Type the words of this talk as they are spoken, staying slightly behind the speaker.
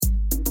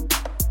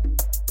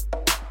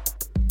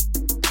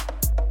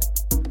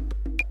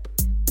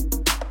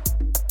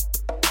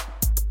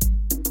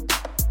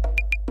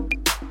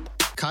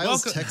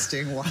Kyle's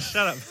texting.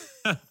 Shut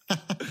up.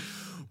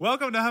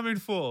 Welcome to Humming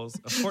Fools,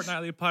 a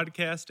fortnightly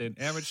podcast and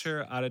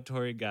amateur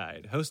auditory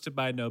guide hosted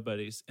by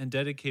nobodies and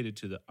dedicated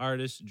to the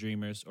artists,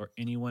 dreamers, or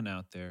anyone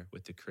out there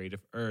with the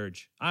creative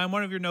urge. I am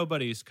one of your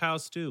nobodies, Kyle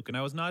Stuke, and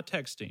I was not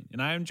texting. And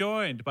I am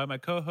joined by my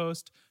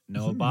co-host,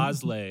 Noah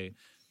Bosley.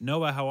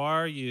 Noah, how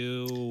are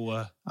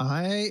you?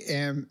 I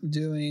am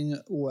doing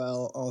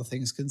well, all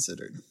things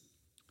considered.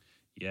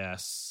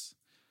 Yes.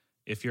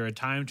 If you're a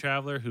time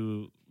traveler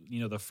who,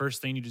 the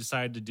first thing you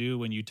decided to do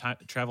when you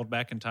traveled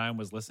back in time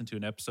was listen to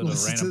an episode of a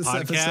random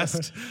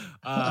podcast,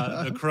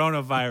 the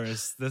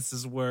coronavirus, this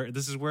is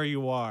where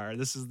you are.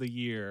 This is the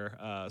year.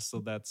 So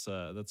that's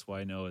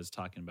why Noah is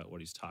talking about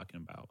what he's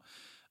talking about.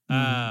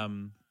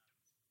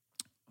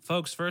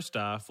 Folks, first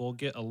off, we'll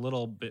get a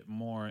little bit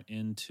more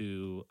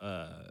into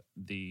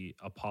the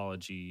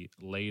apology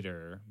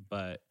later.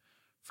 But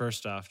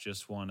first off,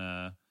 just want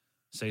to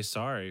say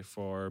sorry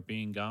for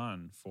being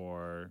gone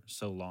for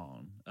so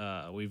long.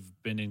 We've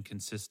been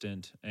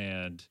inconsistent,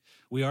 and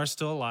we are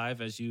still alive,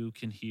 as you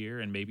can hear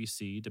and maybe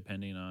see,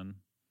 depending on,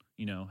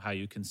 how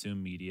you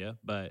consume media.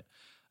 But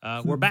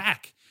we're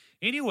back.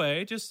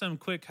 Anyway, just some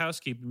quick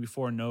housekeeping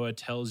before Noah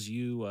tells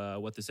you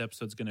what this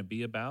episode's going to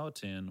be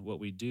about and what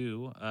we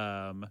do.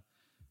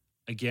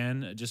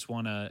 Again, I just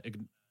want to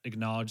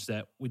acknowledge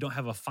that we don't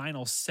have a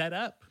final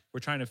setup. We're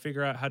trying to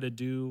figure out how to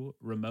do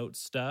remote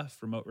stuff,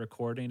 remote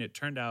recording. It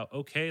turned out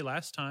okay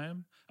last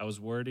time. I was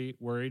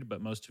worried, but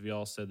most of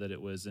y'all said that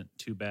it wasn't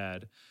too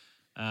bad.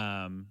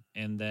 And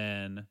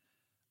then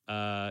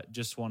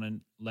just want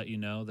to let you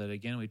know that,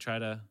 again, we try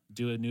to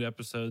do new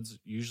episodes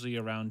usually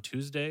around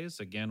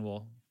Tuesdays. Again,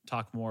 we'll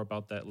talk more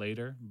about that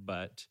later.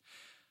 But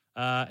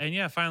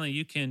finally,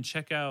 you can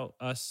check out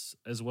us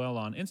as well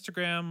on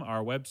Instagram,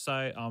 our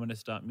website,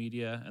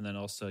 ominous.media, and then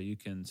also you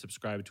can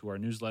subscribe to our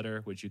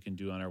newsletter, which you can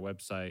do on our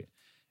website.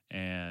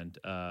 And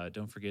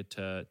don't forget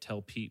to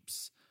tell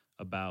peeps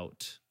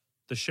about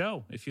the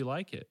show if you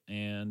like it,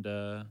 and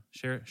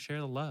share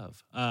the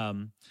love.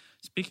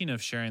 Speaking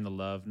of sharing the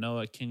love,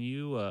 Noah, can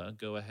you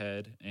go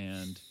ahead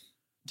and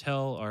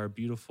tell our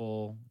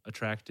beautiful,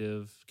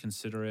 attractive,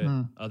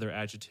 considerate, other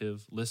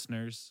adjective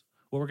listeners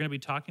what we're going to be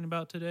talking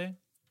about today?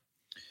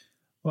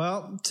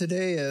 Well,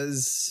 today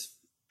is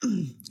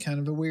kind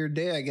of a weird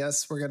day, I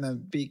guess. We're going to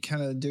be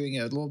kind of doing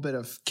a little bit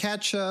of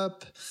catch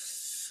up,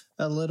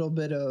 a little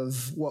bit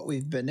of what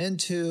we've been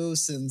into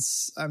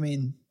since,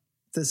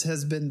 this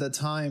has been the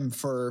time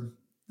for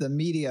the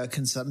media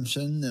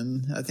consumption,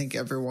 and I think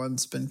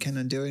everyone's been kind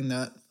of doing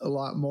that a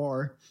lot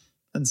more.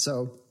 And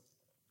so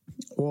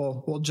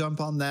we'll jump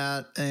on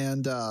that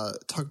and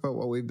talk about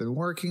what we've been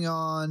working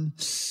on.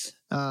 Just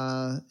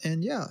kind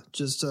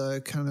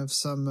of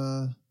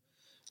some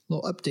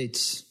little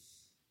updates.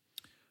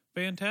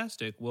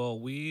 Fantastic.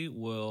 Well, we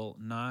will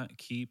not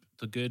keep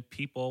the good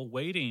people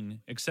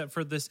waiting, except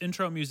for this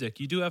intro music.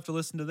 You do have to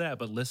listen to that,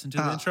 but listen to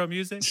the intro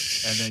music,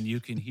 and then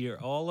you can hear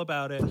all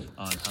about it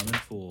on Humming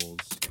Fools.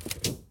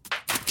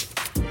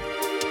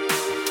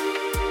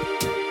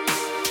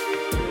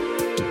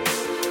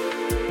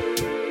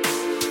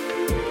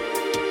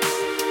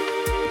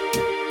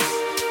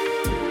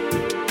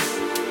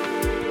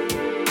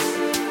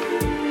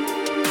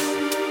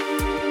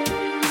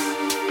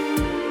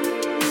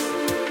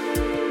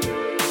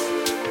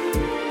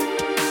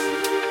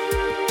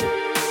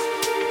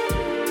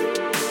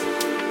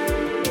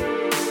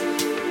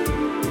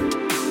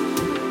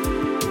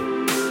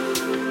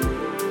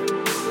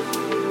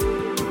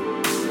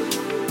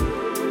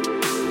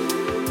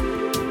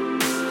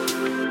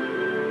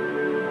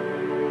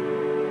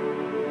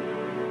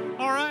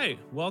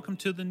 Welcome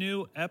to the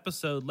new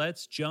episode.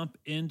 Let's jump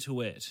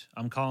into it.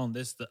 I'm calling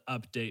this the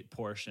update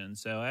portion.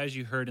 So as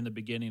you heard in the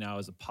beginning, I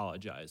was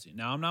apologizing.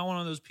 Now, I'm not one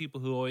of those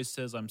people who always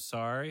says I'm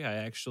sorry. I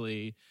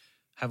actually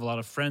have a lot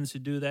of friends who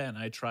do that, and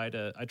I try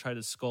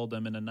to scold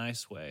them in a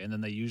nice way, and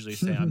then they usually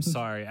say I'm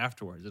sorry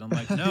afterwards. And I'm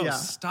like, no,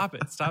 Stop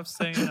it. Stop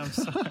saying I'm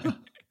sorry.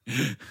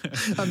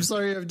 I'm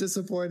sorry I've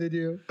disappointed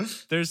you.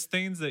 There's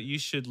things that you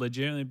should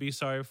legitimately be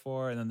sorry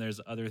for, and then there's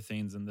other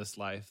things in this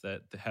life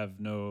that have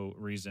no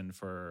reason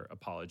for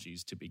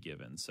apologies to be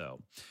given.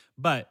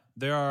 But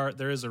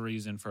there is a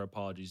reason for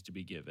apologies to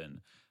be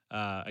given.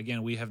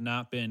 Again, we have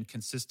not been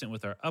consistent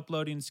with our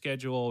uploading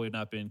schedule. We've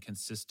not been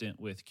consistent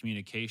with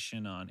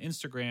communication on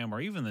Instagram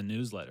or even the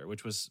newsletter,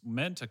 which was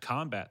meant to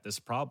combat this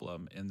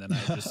problem, and then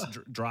I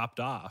just dropped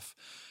off.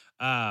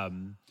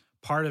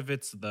 Part of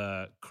it's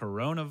the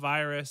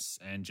coronavirus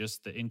and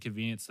just the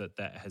inconvenience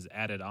that has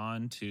added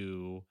on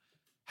to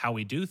how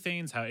we do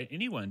things, how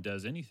anyone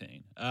does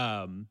anything.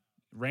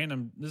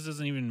 Random, this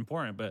isn't even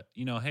important, but,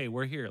 hey,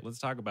 we're here. Let's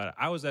talk about it.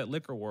 I was at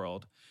Liquor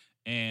World,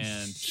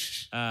 and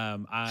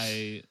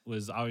I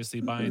was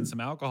obviously buying some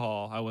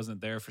alcohol. I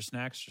wasn't there for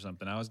snacks or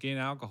something. I was getting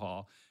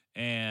alcohol.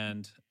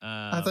 And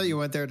I thought you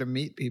went there to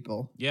meet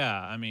people.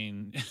 Yeah,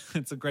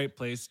 it's a great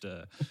place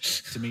to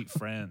meet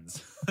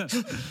friends,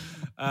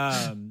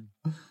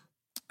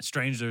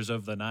 strangers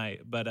of the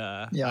night. But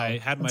I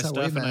had my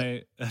stuff,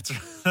 and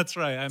that's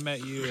right. I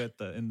met you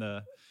in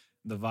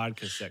the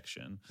vodka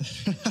section.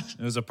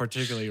 It was a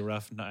particularly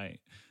rough night.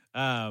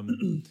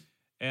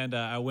 And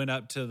I went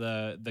up to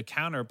the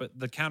counter, but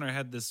the counter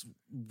had this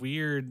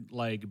weird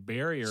like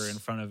barrier in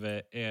front of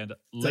it. And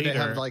later, did it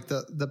have like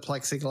the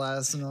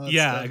plexiglass and all that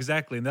yeah, stuff?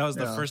 exactly. And that was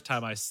the first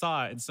time I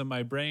saw it. And so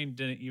my brain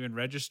didn't even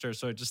register.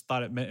 So I just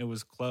thought it meant it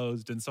was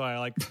closed. And so I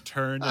like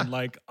turned and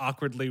like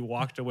awkwardly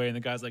walked away. And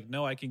the guy's like,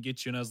 "No, I can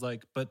get you." And I was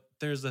like, "But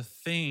there's a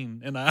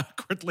thing." And I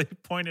awkwardly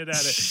pointed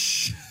at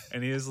it.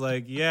 And he was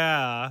like,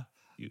 "Yeah,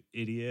 you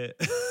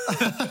idiot."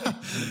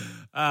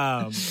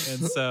 And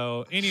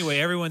so anyway,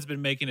 everyone's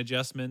been making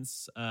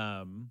adjustments.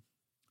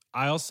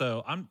 This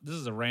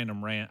is a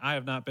random rant. I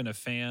have not been a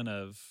fan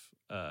of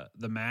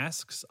the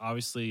masks.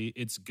 Obviously,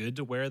 it's good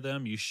to wear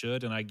them. You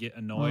should. And I get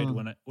annoyed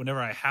whenever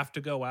I have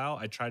to go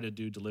out. I try to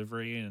do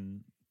delivery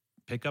and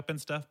pickup and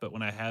stuff. But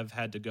when I have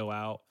had to go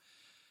out,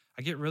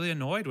 I get really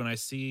annoyed when I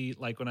see,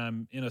 like when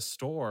I'm in a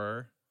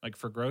store, like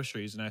for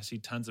groceries, and I see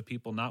tons of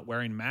people not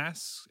wearing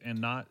masks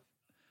and not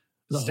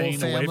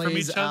staying away from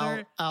each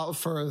other, out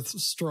for a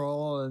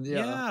stroll, and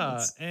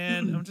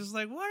and I'm just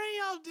like, what are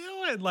y'all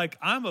doing? Like,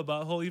 I'm a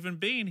butthole even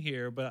being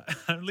here, but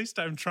at least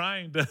I'm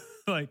trying to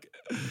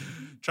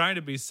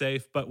be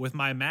safe. But with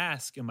my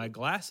mask and my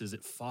glasses,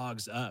 it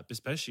fogs up,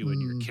 especially when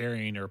you're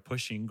carrying or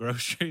pushing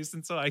groceries,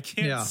 and so I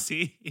can't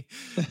see.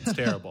 It's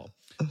terrible.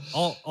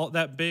 All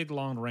that big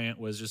long rant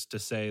was just to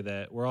say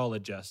that we're all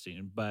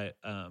adjusting, but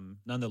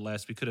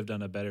nonetheless, we could have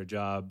done a better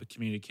job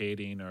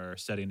communicating or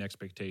setting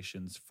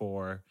expectations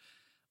for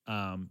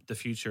the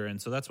future.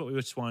 And so that's what we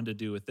just wanted to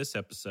do with this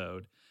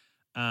episode.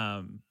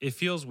 It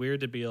feels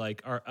weird to be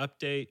like, our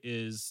update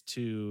is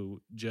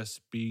to just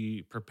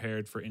be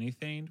prepared for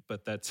anything,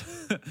 but that's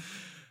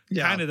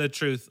kind of the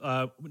truth.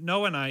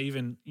 Noah and I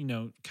even,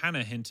 kind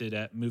of hinted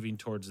at moving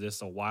towards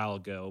this a while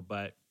ago,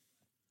 but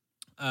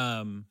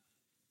let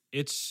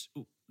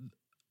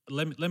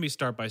me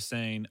start by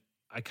saying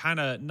I kind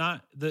of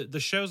the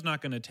show's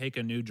not going to take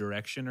a new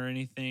direction or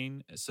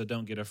anything, so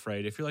don't get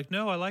afraid. If you're like,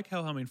 no, I like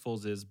how Humming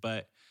Fools is,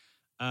 but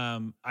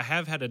I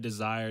have had a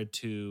desire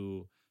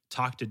to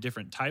talk to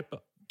different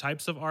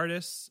types of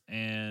artists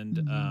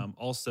and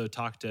also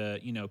talk to,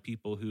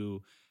 people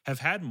who have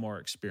had more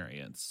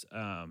experience.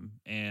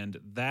 And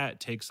that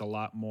takes a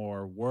lot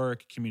more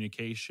work,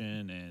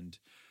 communication, and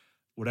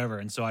whatever.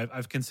 And so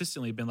I've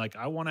consistently been like,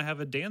 I want to have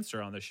a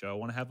dancer on the show. I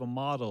want to have a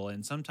model.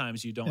 And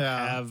sometimes you don't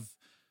have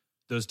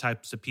those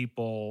types of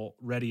people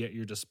ready at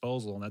your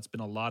disposal. And that's been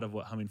a lot of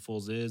what Humming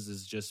Fools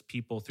is just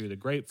people through the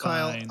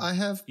grapevine. Kyle, I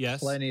have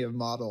plenty of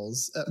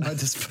models at my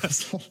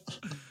disposal.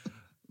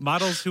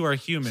 Models who are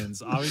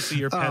humans. Obviously,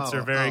 your pets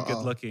are very good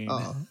looking.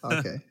 Oh,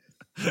 okay.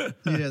 You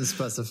didn't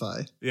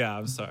specify. Yeah,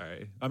 I'm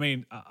sorry. I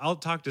mean, I'll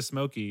talk to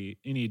Smokey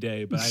any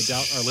day, but I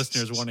doubt our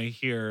listeners want to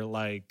hear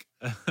like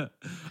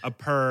a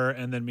purr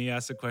and then me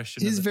ask a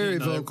question. He's very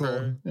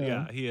vocal.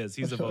 Yeah, he is.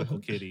 He's a vocal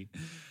kitty.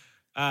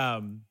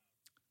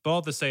 But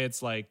all to say,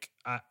 it's like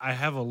I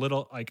have a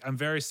little, like, I'm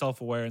very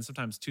self-aware and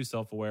sometimes too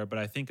self-aware, but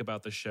I think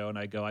about the show and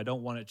I go, I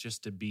don't want it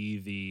just to be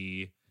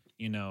the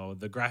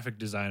graphic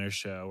designer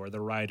show or the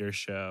writer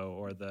show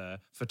or the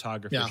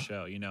photographer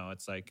show.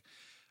 It's like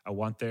I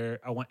want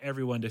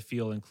everyone to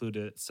feel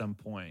included at some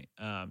point,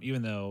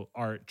 even though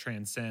art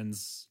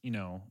transcends,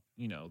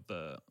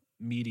 the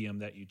medium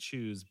that you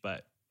choose.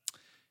 But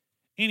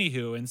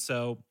anywho, and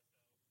so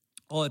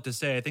all that to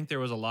say, I think there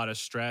was a lot of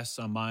stress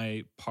on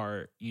my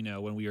part,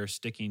 when we were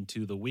sticking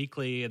to the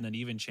weekly and then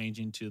even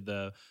changing to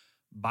the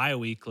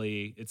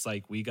bi-weekly. It's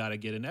like, we got to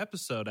get an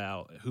episode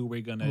out. Who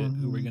we're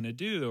gonna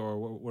do, or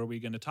what are we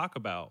gonna talk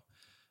about?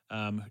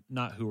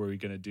 Not who are we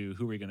gonna do,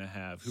 who we're gonna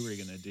have. Who we're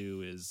gonna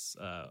do is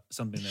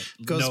something that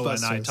Noah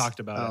and I talked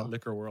about at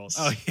Liquor World.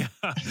 Oh yeah,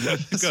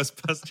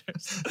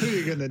 Ghostbusters. Who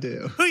you gonna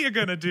do? Who you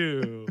gonna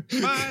do?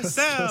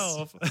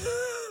 Myself.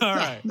 All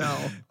right.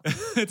 No,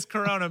 it's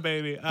Corona,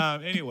 baby.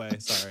 Anyway,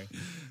 sorry.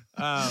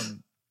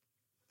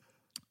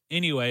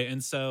 Anyway,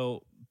 and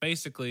so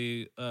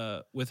basically,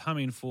 with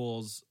Humming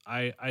Fools,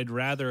 I'd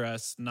rather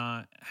us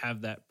not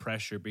have that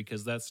pressure,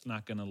 because that's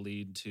not going to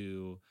lead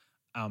to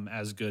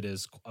as good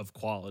of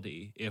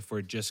quality if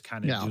we're just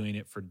kind of doing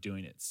it for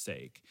doing its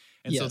sake.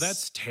 And so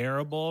that's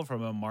terrible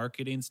from a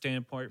marketing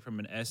standpoint, from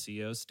an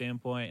SEO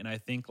standpoint. And I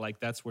think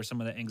like that's where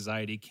some of the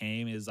anxiety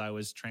came, is I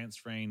was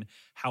transferring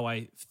how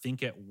I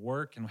think at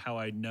work and how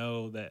I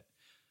know that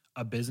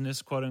a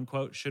business, quote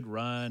unquote, should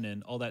run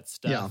and all that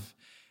stuff. Yeah.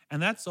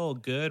 And that's all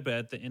good. But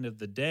at the end of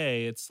the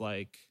day, it's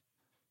like,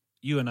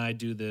 you and I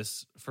do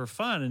this for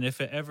fun. And if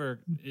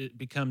it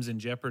becomes in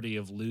jeopardy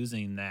of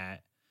losing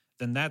that,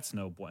 then that's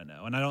no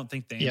bueno. And I don't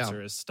think the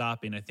answer is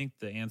stopping. I think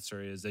the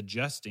answer is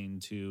adjusting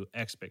to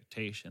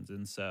expectations.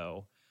 And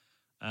so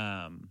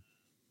I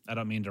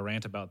don't mean to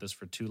rant about this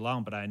for too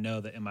long, but I know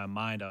that in my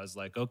mind, I was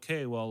like,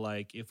 okay, well,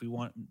 like if we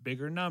want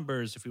bigger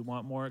numbers, if we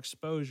want more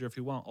exposure, if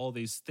we want all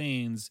these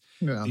things,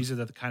 these are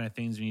the kind of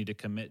things we need to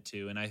commit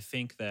to. And I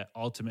think that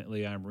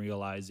ultimately I'm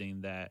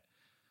realizing that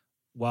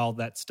while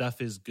that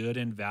stuff is good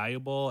and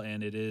valuable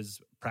and it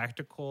is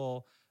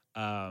practical,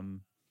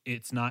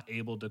 it's not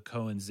able to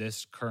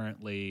coexist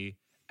currently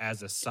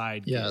as a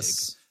side gig.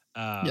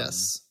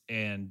 Yes.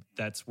 And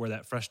that's where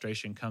that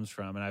frustration comes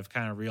from. And I've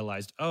kind of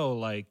realized, oh,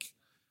 like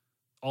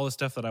all the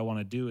stuff that I want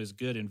to do is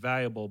good and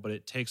valuable, but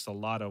it takes a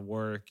lot of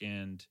work.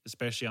 And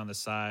especially on the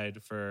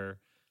side for,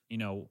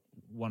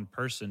 one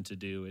person to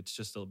do, it's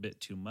just a bit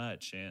too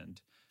much.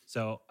 And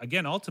so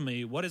again,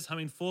 ultimately, what is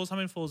Humming Fools?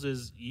 Humming Fools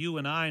is you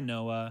and I,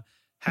 Noah,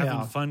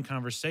 having fun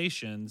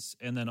conversations,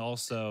 and then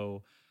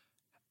also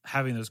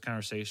having those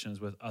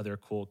conversations with other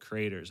cool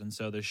creators. And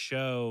so the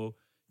show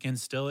can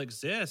still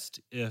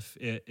exist if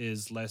it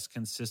is less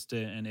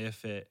consistent and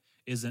if it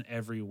isn't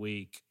every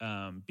week,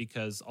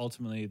 because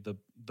ultimately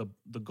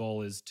the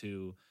goal is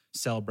to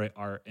celebrate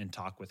art and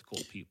talk with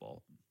cool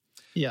people.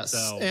 Yes.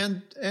 So,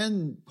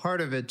 and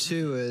part of it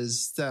too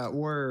is that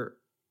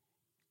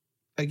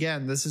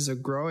this is a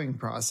growing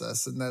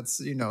process, and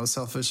that's,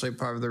 selfishly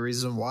part of the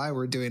reason why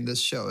we're doing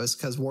this show is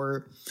because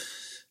we're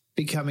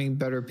becoming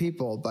better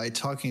people by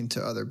talking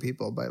to other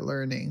people, by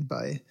learning,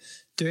 by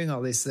doing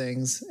all these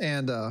things.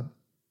 And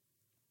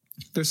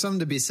there's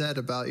something to be said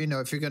about,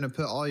 if you're going to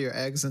put all your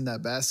eggs in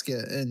that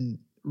basket and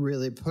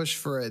really push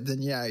for it,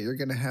 then you're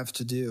going to have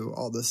to do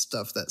all this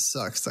stuff that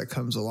sucks that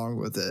comes along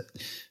with it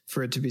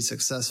for it to be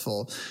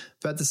successful.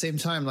 But at the same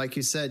time, like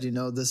you said,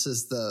 this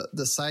is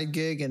the side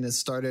gig, and it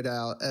started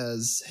out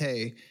as,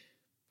 hey,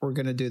 we're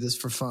going to do this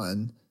for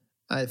fun.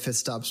 If it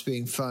stops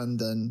being fun,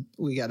 then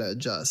we got to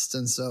adjust.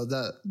 And so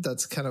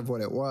that's kind of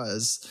what it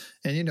was.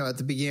 And, at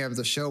the beginning of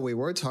the show, we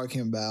were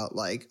talking about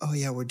like, oh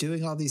yeah, we're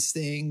doing all these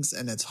things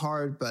and it's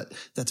hard, but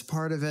that's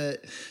part of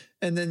it.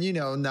 And then,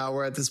 now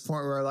we're at this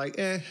point where we're like,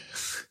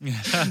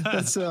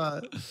 it's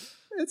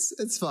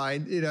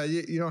fine.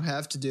 You don't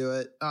have to do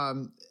it.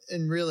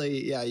 And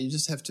really, you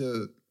just have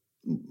to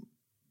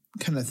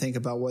kind of think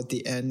about what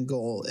the end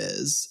goal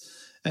is.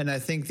 And I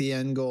think the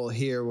end goal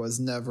here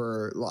was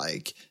never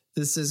like,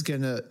 this is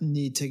going to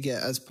need to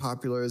get as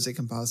popular as it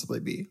can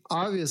possibly be.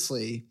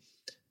 Obviously,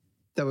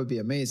 that would be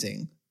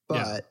amazing,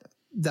 but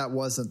that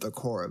wasn't the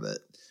core of it.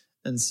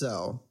 And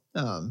so,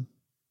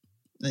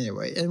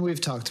 anyway, and we've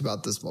talked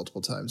about this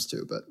multiple times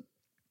too, but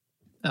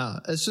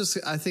it's just,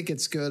 I think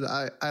it's good.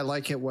 I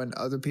like it when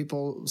other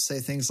people say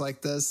things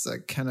like this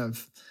that kind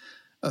of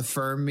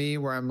affirm me,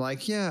 where I'm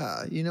like,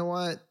 yeah, you know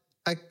what?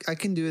 I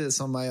can do this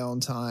on my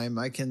own time.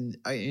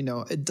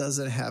 It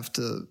doesn't have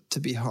to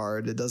be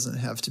hard. It doesn't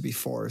have to be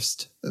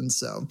forced. And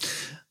so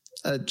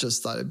I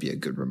just thought it'd be a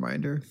good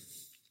reminder.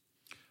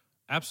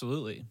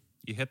 Absolutely.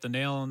 You hit the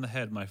nail on the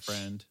head, my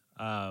friend.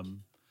 I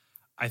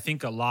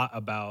think a lot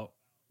about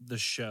the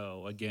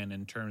show, again,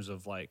 in terms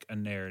of like a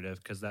narrative,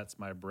 because that's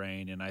my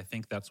brain. And I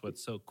think that's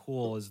what's so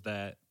cool is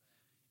that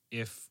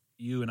if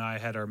you and I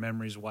had our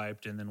memories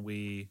wiped and then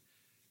we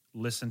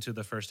listened to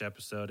the first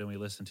episode and we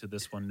listen to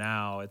this one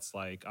now, it's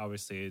like,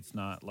 obviously it's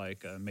not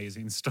like an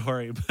amazing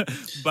story,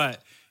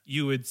 but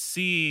you'd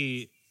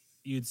see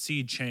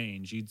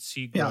change, you'd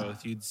see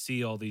growth, you'd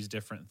see all these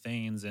different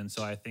things. And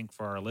so I think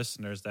for our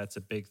listeners, that's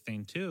a big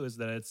thing too, is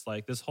that it's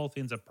like this whole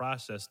thing's a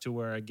process to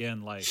where,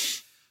 again, like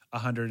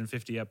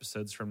 150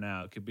 episodes from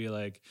now, it could be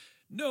like,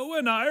 Noah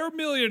and I are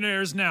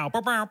millionaires now.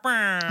 Bow, bow,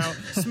 bow.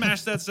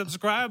 Smash that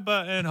subscribe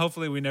button.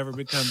 Hopefully we never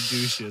become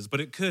douches,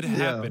 but it could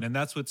happen. And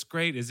that's what's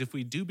great is if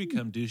we do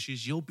become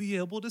douches, you'll be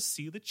able to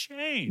see the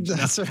change.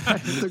 That's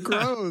right. The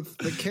growth,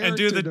 the character and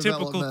do the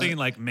typical development. Thing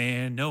like,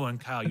 man, Noah and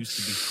Kyle used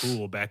to be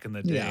cool back in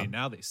the day. Yeah.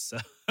 Now they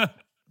suck.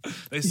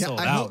 They sold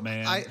out,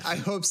 man. I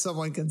hope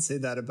someone can say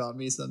that about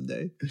me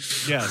someday.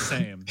 Yeah,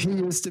 same. He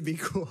used to be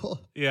cool.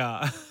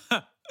 Yeah.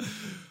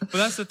 But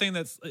that's the thing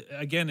that's,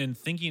 again, in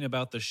thinking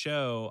about the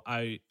show,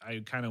 I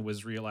kind of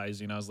was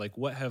realizing, I was like,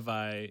 what have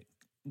I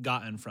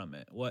gotten from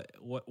it?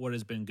 What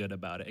has been good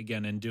about it?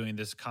 Again, in doing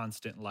this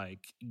constant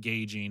like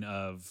gauging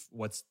of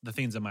what's the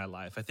things in my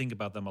life. I think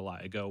about them a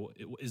lot. I go,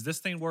 is this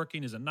thing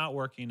working? Is it not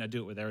working? I do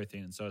it with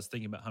everything. And so I was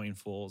thinking about Humming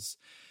Fools.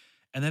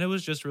 And then it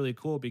was just really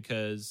cool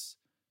because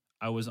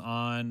I was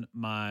on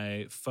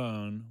my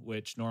phone,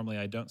 which normally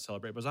I don't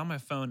celebrate, but I was on my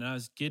phone and I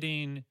was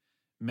getting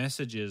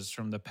messages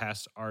from the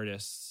past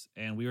artists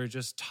and we were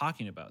just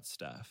talking about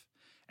stuff.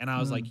 And I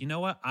was like, you know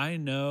what? I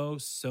know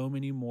so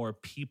many more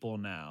people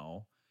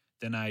now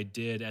than I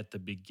did at the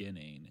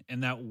beginning.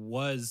 And that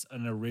was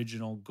an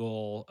original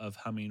goal of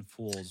Humming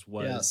Fools,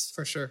 was yes,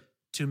 for sure,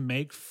 to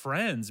make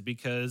friends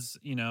because,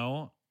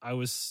 I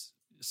was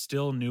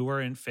still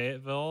newer in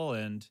Fayetteville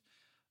and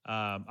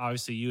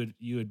obviously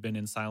you had been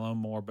in Siloam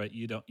more, but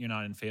you're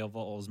not in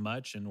Fayetteville as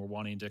much, and we're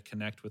wanting to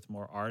connect with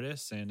more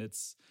artists. And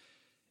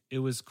it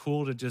was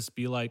cool to just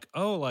be like,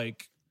 oh,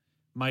 like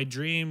my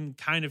dream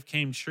kind of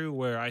came true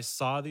where I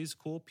saw these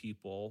cool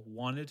people,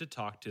 wanted to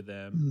talk to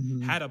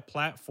them, had a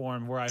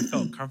platform where I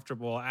felt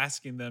comfortable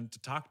asking them to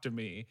talk to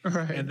me,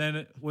 and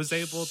then was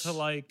able to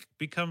like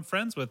become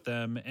friends with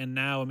them. And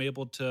now I'm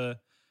able to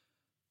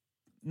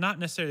not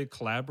necessarily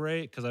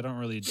collaborate, because I don't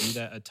really do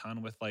that a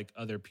ton with like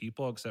other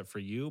people except for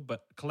you,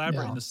 but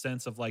collaborate in the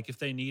sense of like if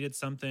they needed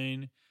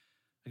something,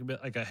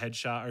 like a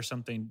headshot or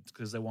something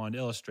because they wanted to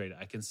illustrate it,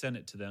 I can send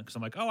it to them because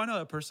I'm like, oh, I know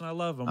that person, I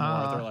love them.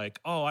 Or they're like,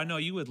 oh, I know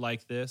you would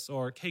like this,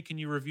 or hey, can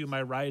you review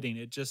my writing?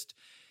 It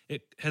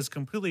it has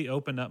completely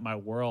opened up my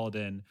world,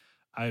 and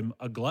I'm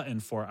a glutton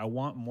for it. I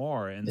want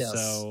more. And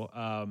so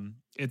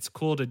it's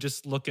cool to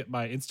just look at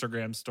my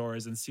Instagram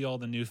stories and see all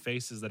the new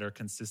faces that are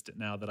consistent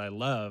now that I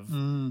love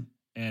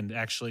and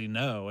actually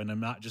know. And I'm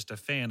not just a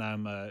fan,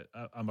 I'm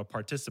a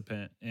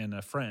participant and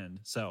a friend.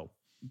 So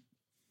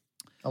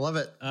I love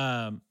it.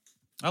 I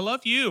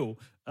love you.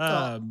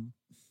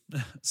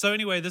 So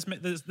anyway,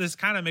 this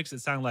kind of makes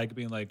it sound like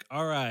being like,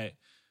 all right,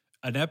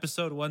 an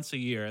episode once a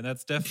year. And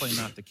that's definitely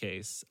not the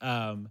case.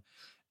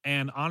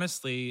 And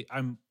honestly,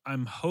 I'm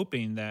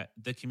hoping that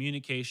the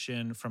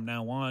communication from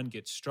now on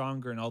gets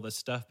stronger and all this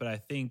stuff. But I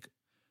think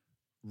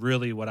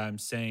really what I'm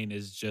saying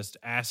is just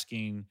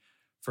asking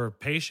for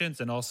patience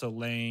and also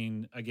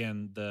laying,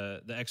 again,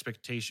 the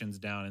expectations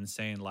down and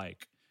saying,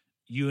 like,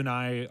 you and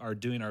I are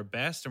doing our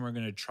best and we're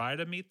going to try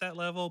to meet that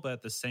level. But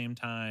at the same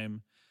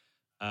time,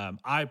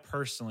 I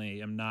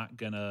personally am not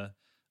going to,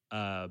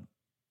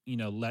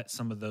 let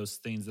some of those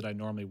things that I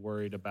normally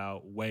worried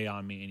about weigh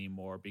on me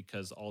anymore,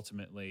 because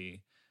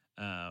ultimately,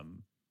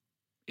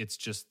 it's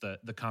just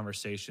the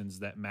conversations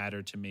that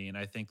matter to me. And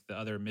I think the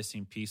other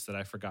missing piece that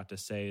I forgot to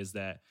say is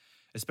that,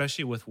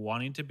 especially with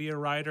wanting to be a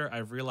writer,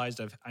 I've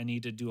realized I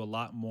need to do a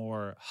lot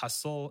more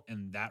hustle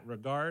in that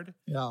regard.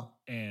 Yeah.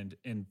 And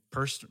in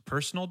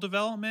personal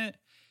development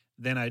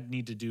than I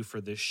need to do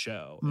for this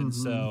show. And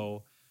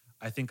so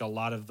I think a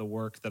lot of the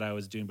work that I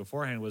was doing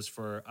beforehand was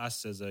for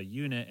us as a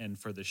unit and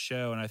for the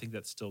show. And I think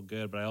that's still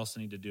good, but I also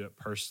need to do it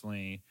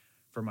personally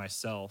for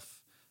myself.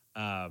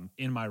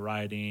 In my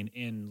writing,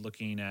 in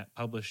looking at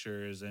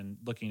publishers and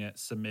looking at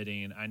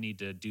submitting, I need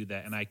to do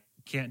that. And I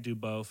can't do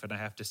both. And I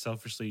have to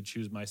selfishly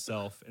choose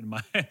myself and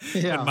my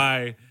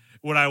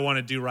what I want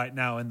to do right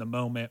now in the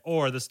moment,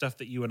 or the stuff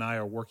that you and I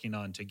are working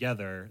on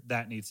together.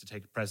 That needs to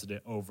take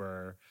precedent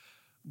over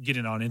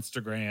getting on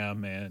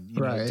Instagram and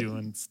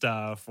doing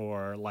stuff,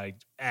 or like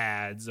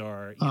ads,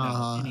 or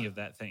any of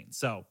that thing.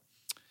 So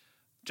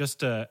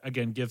just to,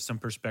 again, give some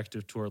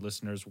perspective to our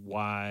listeners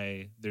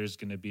why there's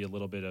going to be a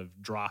little bit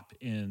of drop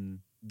in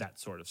that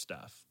sort of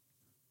stuff.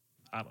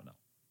 I don't know.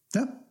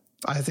 Yeah,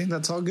 I think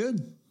that's all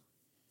good.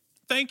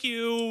 Thank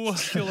you.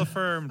 Feel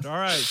affirmed. All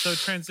right. So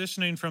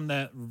transitioning from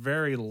that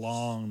very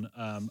long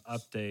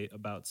update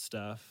about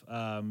stuff,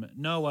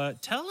 Noah,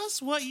 tell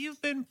us what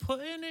you've been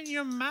putting in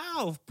your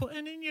mouth,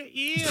 putting in your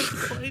ears,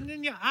 putting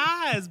in your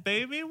eyes,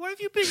 baby. What have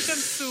you been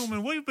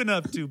consuming? What have you been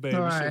up to, baby?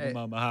 Right. Sugar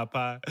Mama Hot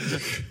Pie.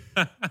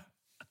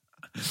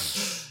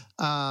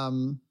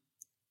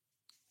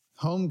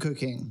 Home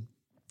cooking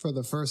for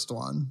the first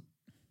one.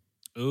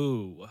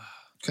 Ooh.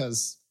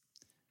 Because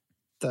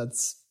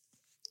that's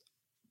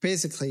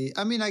basically,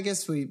 I mean, I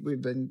guess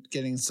we've been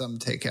getting some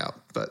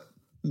takeout, but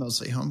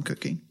mostly home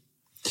cooking.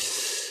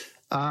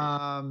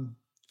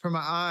 For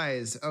my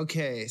eyes.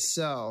 Okay.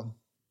 So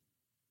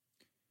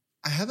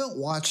I haven't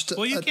watched.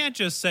 Well, you can't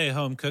just say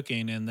home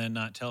cooking and then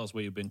not tell us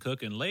what you've been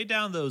cooking. Lay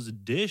down those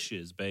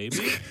dishes,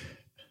 baby.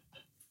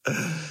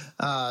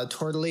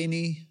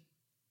 Tortellini.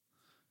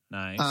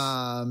 Nice.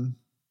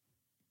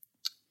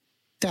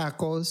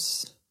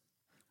 Tacos.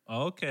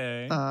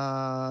 Okay.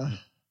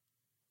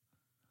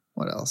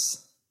 What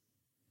else?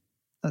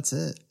 That's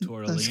it.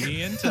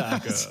 Tortellini and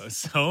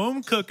tacos.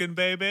 Home cooking,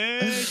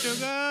 baby.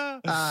 Sugar.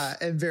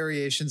 And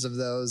variations of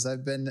those.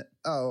 I've been,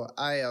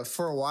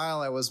 for a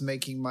while I was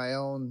making my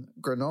own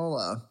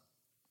granola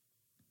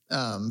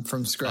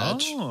from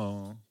scratch.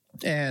 Oh.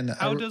 And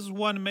how does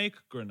one make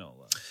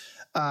granola?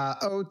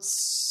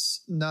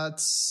 Oats,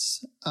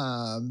 nuts,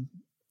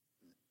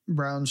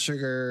 brown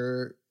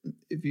sugar.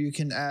 If you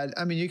can add,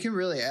 I mean, you can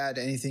really add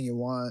anything you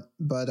want,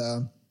 but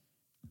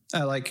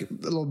I like a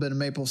little bit of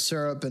maple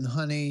syrup and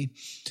honey,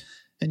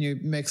 and you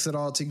mix it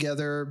all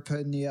together, put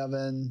it in the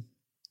oven,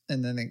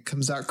 and then it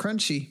comes out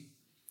crunchy.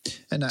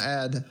 And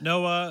I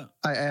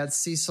add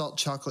sea salt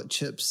chocolate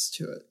chips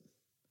to it.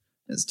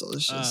 It's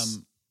delicious.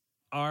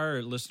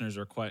 Our listeners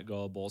are quite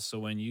gullible, so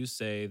when you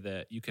say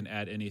that you can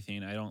add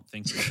anything, I don't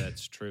think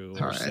that's true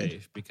or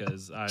safe,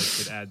 because I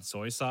could add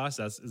soy sauce.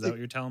 Is that what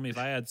you're telling me? If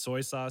I add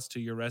soy sauce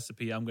to your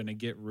recipe, I'm going to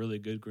get really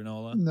good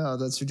granola? No,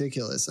 that's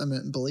ridiculous. I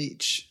meant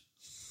bleach.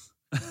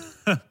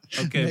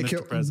 Okay,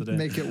 Mr. President.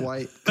 Make it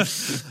white.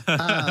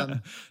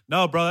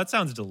 No, bro, that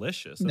sounds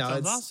delicious. That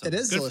sounds awesome. It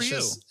is good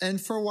delicious. For you.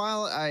 And for a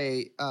while,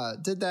 I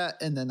did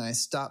that, and then I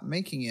stopped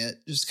making it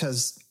just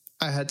because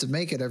I had to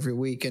make it every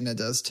week, and it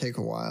does take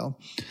a while.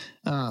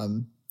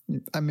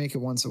 I make it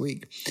once a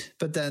week.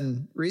 But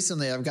then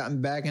recently I've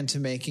gotten back into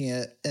making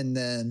it, and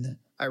then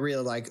I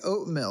really like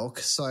oat milk,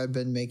 so I've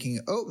been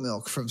making oat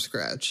milk from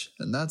scratch,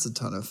 and that's a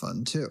ton of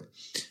fun too.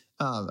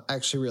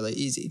 Actually really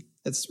easy.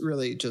 It's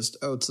really just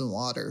oats and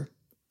water.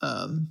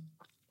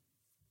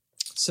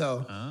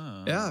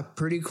 Yeah,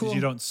 pretty cool.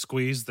 You don't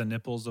squeeze the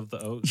nipples of the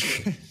oats?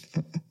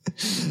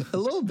 A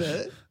little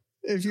bit.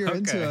 If you're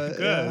into it.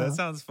 Good. Yeah. That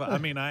sounds fun. I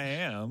mean, I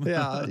am.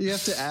 Yeah. You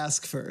have to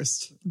ask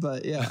first,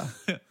 but yeah.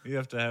 You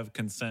have to have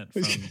consent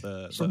from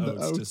the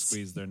oats to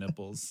squeeze their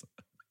nipples.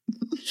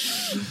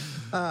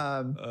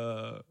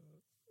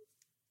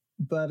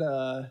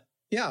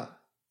 Yeah.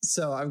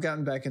 So I've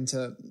gotten back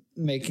into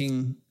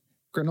making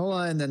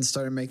granola, and then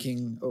started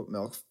making oat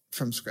milk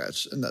from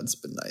scratch. And that's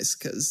been nice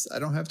because I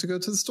don't have to go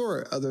to the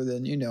store other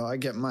than, I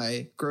get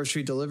my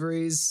grocery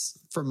deliveries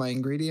for my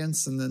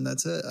ingredients, and then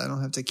that's it. I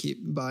don't have to keep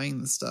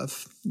buying the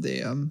stuff.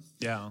 The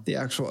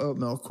actual oat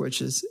milk,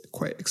 which is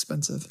quite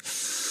expensive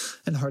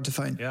and hard to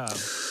find. Yeah.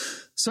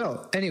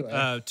 So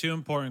anyway, 2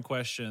 important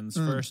questions.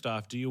 First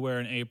off, do you wear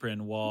an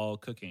apron while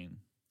cooking?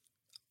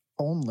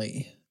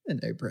 Only an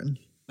apron.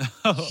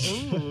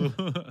 Oh,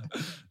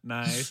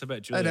 nice. I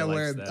bet Julia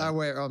likes that. I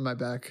wear it on my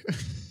back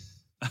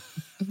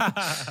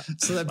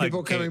so that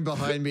people coming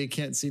behind me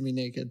can't see me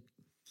naked.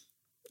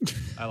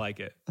 I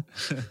like it.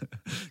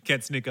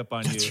 Can't sneak up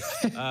on you.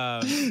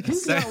 Right.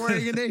 He's not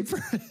wearing an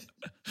apron.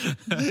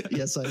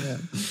 Yes, I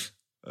am.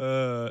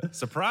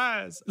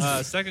 Surprise.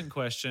 Second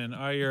question.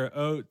 Are your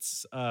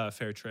oats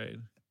fair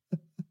trade?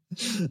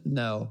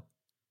 No.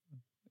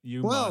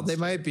 They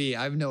might be.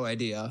 I have no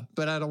idea,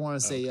 but I don't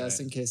want to say yes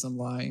in case I'm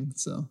lying.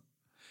 So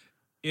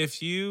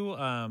if you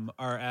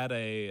are at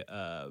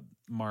a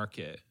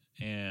market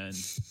and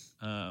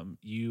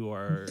you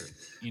are,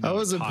 I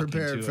wasn't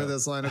prepared for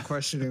this line of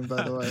questioning,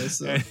 by the way.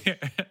 So.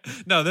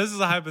 No, this is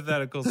a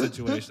hypothetical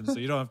situation, so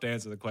you don't have to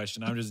answer the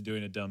question. I'm just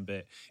doing a dumb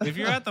bit. If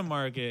you're at the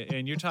market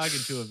and you're talking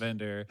to a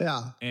vendor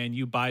and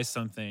you buy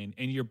something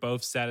and you're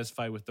both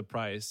satisfied with the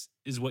price,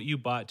 is what you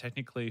bought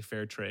technically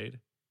fair trade?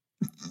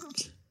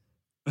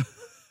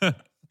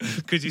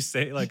 Could you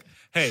say like,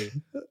 hey,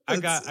 I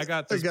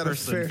got this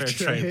person fair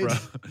trade, bro.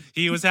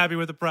 He was happy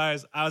with the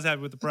price. I was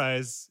happy with the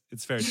price.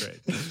 It's fair trade.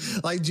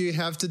 Like, do you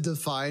have to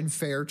define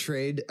fair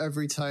trade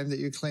every time that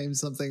you claim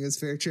something is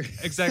fair trade?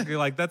 Exactly.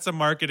 Like, that's a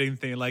marketing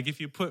thing. Like,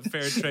 if you put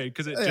fair trade,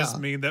 because it just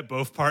mean that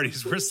both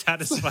parties were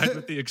satisfied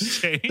with the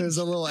exchange. There's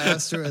a little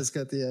asterisk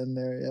at the end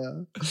there.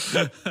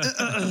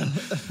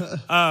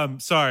 Yeah.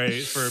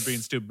 Sorry for being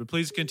stupid, but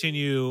please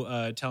continue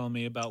telling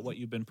me about what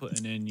you've been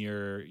putting in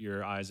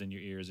your eyes and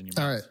your ears and your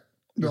mouth. All right.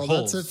 Well,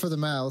 that's it for the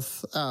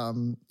mouth.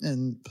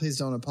 And please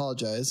don't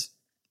apologize.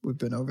 We've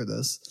been over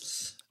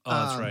this. Oh,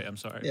 that's right. I'm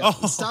sorry. Yeah,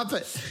 stop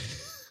it.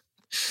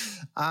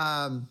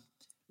 My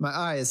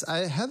eyes.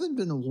 I haven't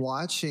been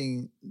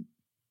watching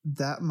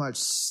that much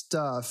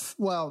stuff.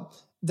 Well,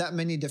 that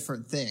many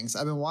different things.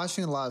 I've been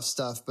watching a lot of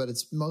stuff, but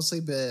it's mostly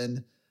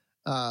been.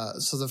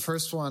 So the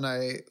first one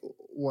I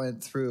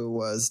went through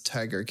was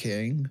Tiger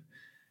King.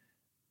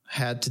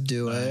 Had to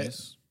do it.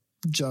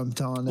 Jumped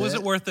on it. Was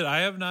it worth it?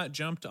 I have not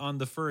jumped on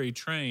the furry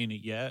train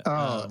yet.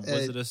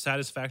 Was it a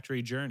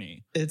satisfactory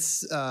journey?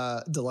 It's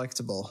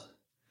delectable.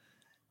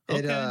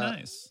 Okay,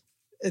 nice.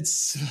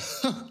 It's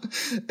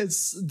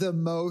the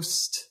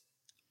most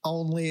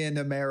only in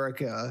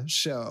America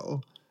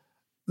show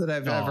that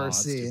I've ever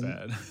seen. Too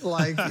bad.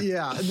 Like,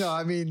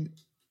 I mean,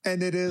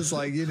 and it is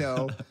like,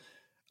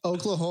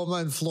 Oklahoma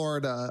and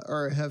Florida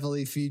are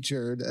heavily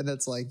featured, and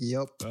it's like,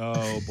 yep.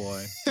 Oh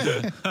boy.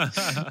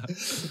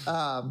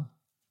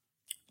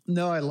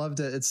 No, I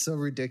loved it. It's so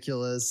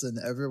ridiculous, and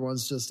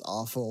everyone's just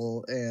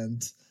awful,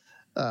 and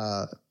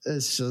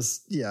it's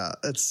just,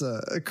 it's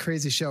a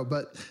crazy show.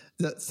 But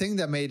the thing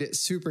that made it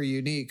super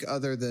unique,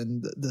 other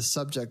than the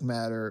subject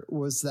matter,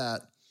 was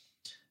that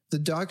the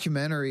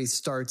documentary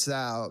starts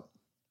out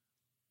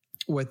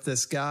with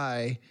this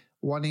guy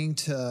wanting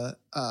to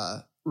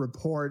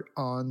report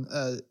on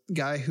a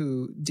guy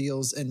who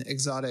deals in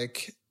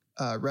exotic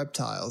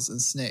reptiles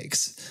and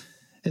snakes.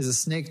 Is a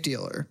snake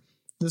dealer.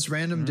 This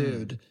random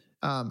dude.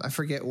 I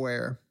forget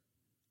where.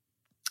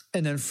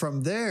 And then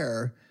from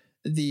there,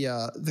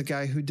 the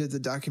guy who did the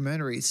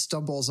documentary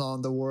stumbles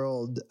on the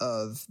world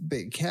of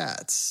big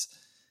cats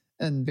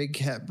and big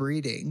cat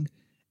breeding.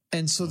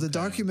 And so the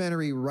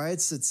documentary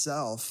writes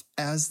itself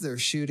as they're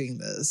shooting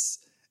this.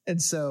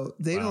 And so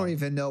they don't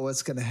even know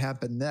what's going to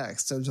happen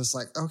next. They're just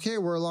like, okay,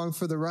 we're along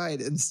for the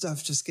ride, and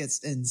stuff just gets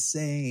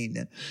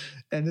insane.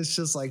 And it's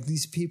just like,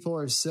 these people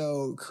are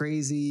so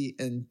crazy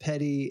and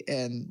petty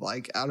and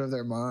like out of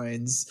their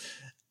minds.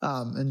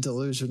 And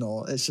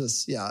delusional. It's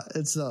just,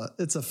 it's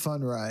a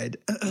fun ride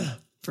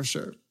for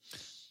sure.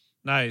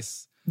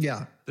 Nice.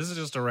 Yeah. This is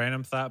just a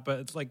random thought, but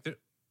it's like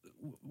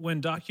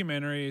when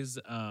documentaries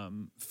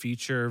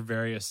feature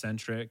very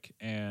eccentric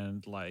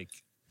and like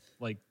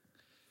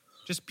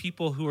just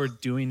people who are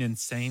doing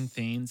insane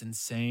things,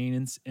 and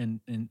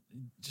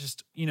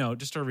just,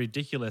 just are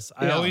ridiculous.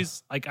 I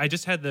always I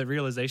just had the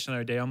realization the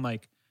other day. I'm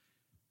like,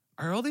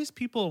 are all these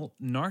people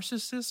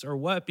narcissists or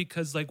what?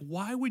 Because like,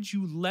 why would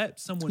you let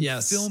someone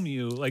film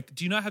you? Like,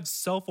 do you not have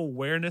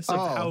self-awareness of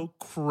how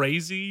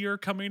crazy you're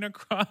coming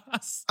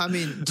across? I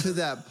mean, to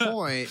that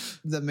point,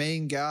 the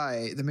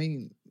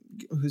main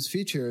who's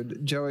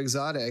featured, Joe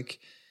Exotic,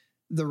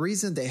 the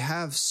reason they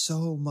have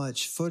so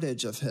much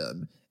footage of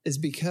him is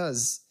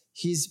because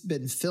he's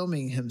been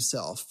filming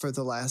himself for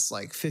the last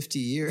like 50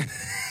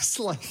 years.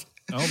 Like,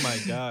 oh my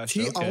gosh.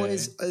 He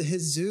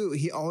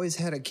always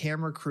had a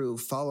camera crew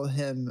follow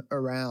him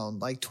around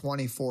like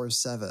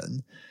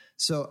 24/7.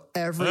 So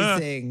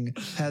everything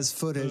has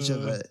footage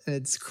of it.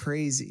 It's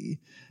crazy.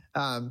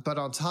 But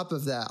on top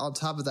of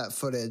that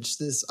footage,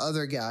 this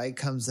other guy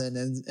comes in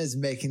and is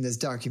making this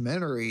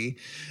documentary.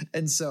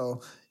 And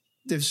so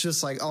there's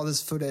just like all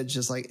this footage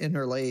is like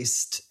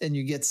interlaced, and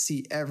you get to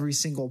see every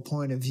single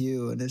point of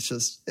view, and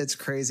it's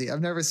crazy.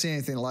 I've never seen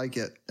anything like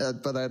it,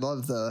 but I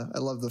love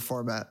the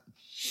format.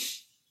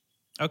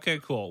 Okay,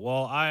 cool.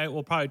 Well, I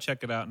will probably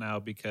check it out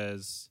now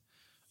because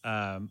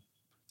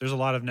there's a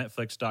lot of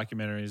Netflix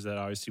documentaries that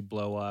obviously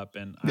blow up,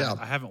 and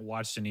I haven't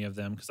watched any of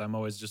them because I'm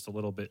always just a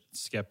little bit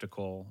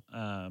skeptical.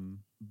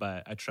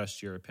 But I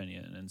trust your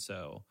opinion, and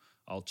so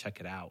I'll check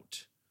it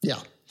out.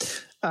 Yeah.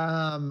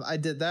 I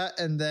did that,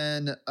 and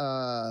then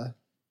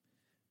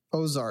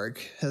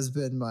Ozark has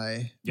been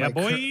my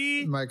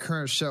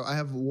current show. I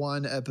have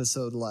one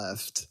episode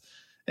left,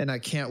 and I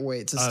can't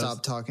wait to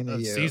stop talking to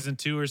you. Season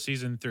 2 or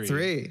season 3?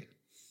 3.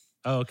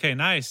 Oh, okay,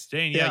 nice.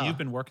 Dang, yeah, you've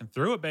been working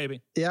through it,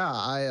 baby. Yeah,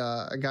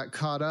 I got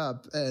caught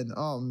up, and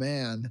oh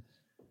man,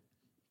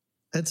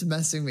 it's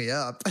messing me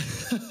up.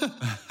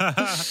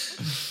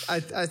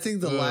 I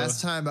think the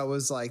last time I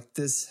was like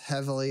this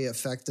heavily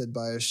affected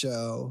by a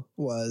show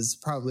was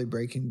probably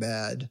Breaking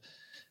Bad.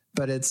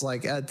 But it's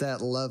like at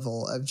that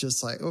level of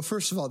just like, well,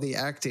 first of all, the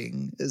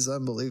acting is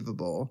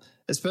unbelievable,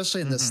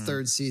 especially in this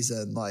third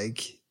season.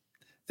 Like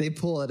they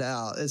pull it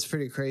out. It's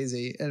pretty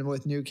crazy. And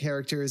with new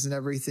characters and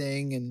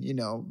everything, and, you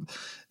know,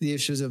 the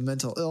issues of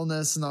mental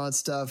illness and all that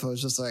stuff, I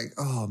was just like,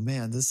 oh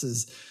man, this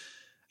is,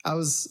 I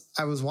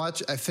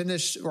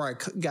finished, or I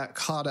got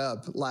caught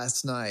up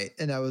last night,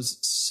 and I was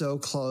so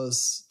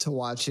close to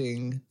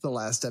watching the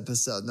last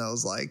episode, and I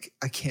was like,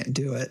 I can't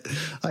do it.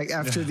 Like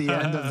after the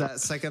end of that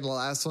second to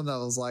last one, I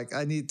was like,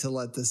 I need to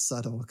let this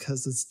settle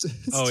because it's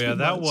oh yeah, too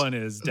that much. one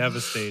is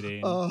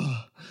devastating.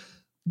 Oh,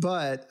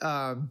 but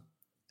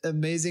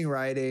amazing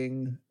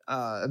writing,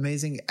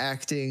 amazing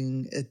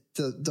acting.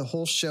 The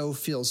whole show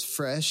feels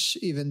fresh,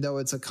 even though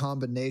it's a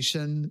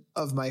combination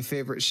of my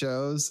favorite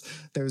shows.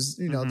 There's,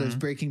 you know, there's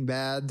Breaking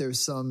Bad. There's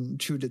some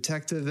True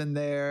Detective in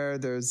there.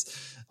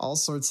 There's all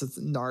sorts of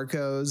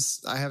Narcos.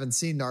 I haven't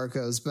seen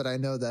Narcos, but I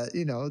know that,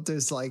 you know,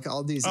 there's like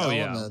all these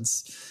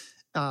elements.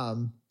 Yeah.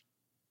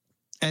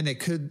 And it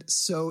could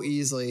so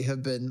easily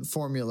have been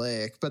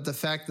formulaic, but the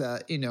fact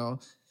that, you know,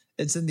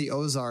 it's in the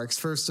Ozarks.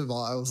 First of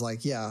all, I was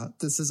like, yeah,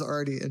 this is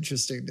already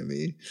interesting to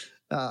me.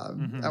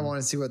 I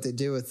want to see what they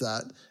do with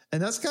that.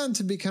 And that's gotten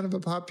to be kind of a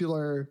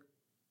popular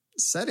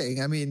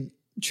setting. I mean,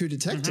 True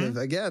Detective,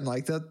 again,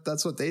 like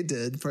that's what they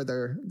did for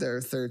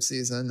their third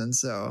season. And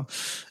so,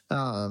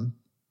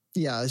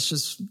 yeah, it's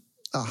just,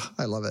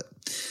 I love it.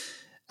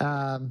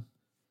 I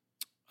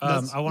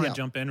want to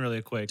jump in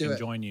really quick and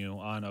join you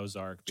on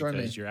Ozark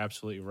because you're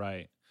absolutely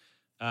right.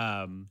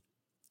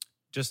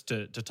 Just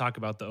to talk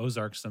about the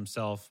Ozarks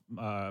themselves,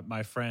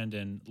 my friend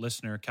and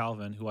listener,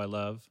 Calvin, who I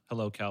love.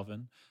 Hello,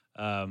 Calvin.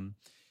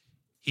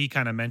 He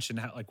kind of mentioned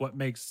how, like, what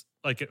makes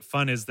like it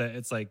fun is that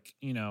it's like,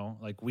 you know,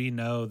 like we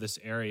know this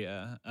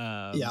area.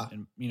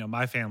 And, you know,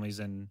 my family's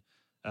in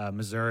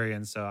Missouri.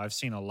 And so I've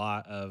seen a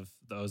lot of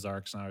the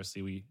Ozarks, and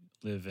obviously we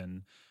live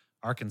in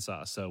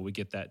Arkansas, so we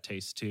get that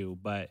taste too.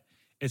 But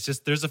it's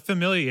just, there's a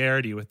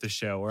familiarity with the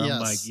show where I'm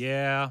like,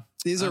 yeah,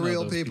 these are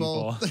real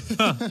people.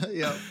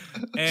 Yeah.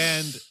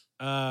 And,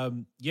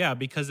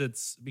 because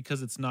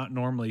it's not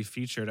normally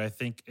featured, I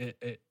think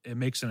it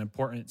makes an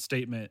important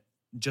statement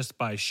just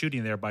by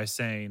shooting there, by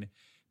saying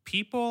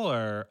people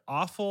are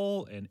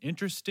awful and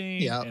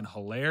interesting and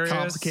hilarious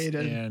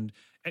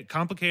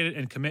complicated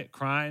and commit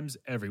crimes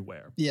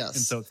everywhere. Yes.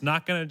 And so it's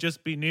not going to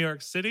just be New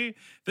York City.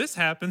 This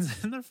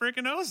happens in the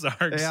freaking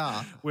Ozarks.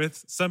 Yeah.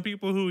 With some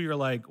people who you're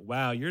like,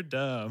 wow, you're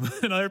dumb.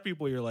 And other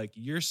people you're like,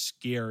 you're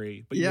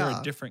scary, but you're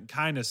a different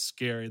kind of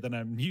scary than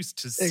I'm used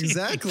to seeing.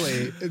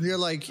 Exactly. And you're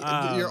like,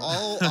 you're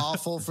all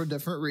awful for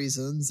different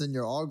reasons, and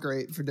you're all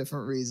great for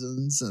different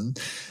reasons. And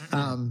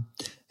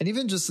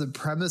even just the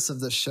premise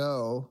of the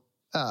show,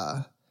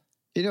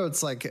 you know,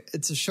 it's like,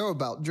 it's a show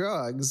about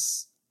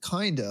drugs,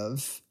 kind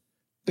of,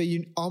 but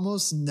you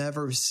almost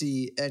never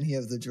see any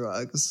of the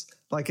drugs.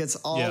 Like it's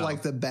all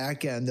like the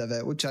back end of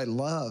it, which I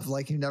love.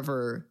 Like I'd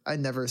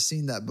never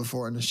seen that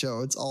before in a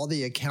show. It's all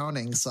the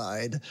accounting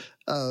side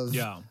of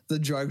the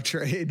drug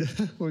trade,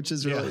 which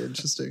is really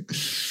interesting.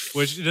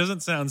 Which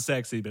doesn't sound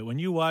sexy, but when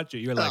you watch it,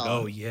 you're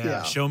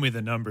like, show me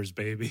the numbers,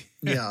 baby.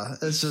 Yeah.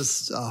 It's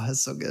just,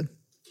 it's so good.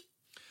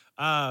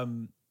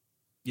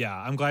 Yeah,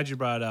 I'm glad you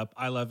brought it up.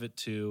 I love it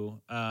too.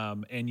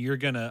 And you're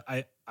gonna,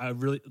 I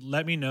really,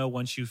 let me know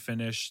once you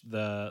finish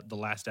the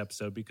last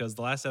episode, because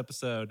the last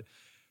episode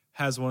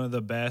has one of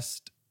the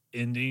best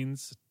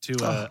endings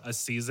to a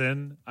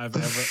season I've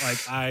ever,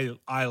 like,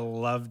 I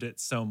loved it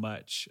so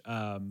much.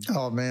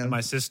 Oh man. And my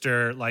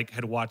sister like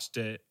had watched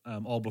it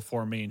all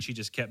before me, and she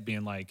just kept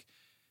being like,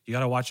 you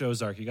got to watch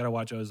Ozark. You got to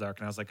watch Ozark.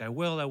 And I was like, I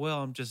will.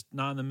 I'm just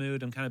not in the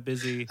mood. I'm kind of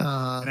busy.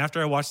 And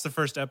after I watched the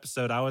first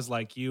episode, I was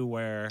like you,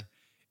 where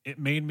it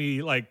made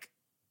me like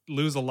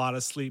lose a lot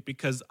of sleep,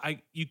 because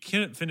you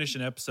can't finish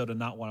an episode and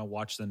not want to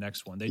watch the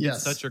next one. They did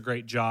such a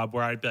great job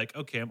where I'd be like,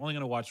 okay, I'm only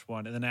going to watch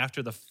one. And then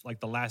after the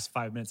last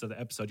 5 minutes of the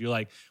episode, you're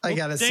like, well, I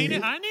gotta see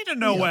it. I need to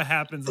know what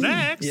happens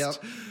next.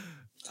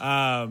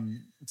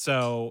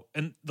 So,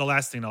 and the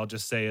last thing I'll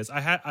just say is I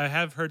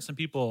have heard some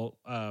people,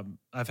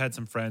 I've had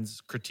some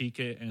friends critique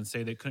it and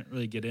say they couldn't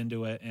really get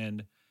into it.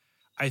 And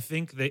I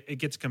think that it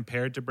gets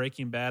compared to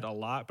Breaking Bad a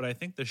lot, but I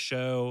think the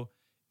show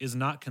is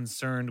not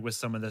concerned with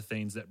some of the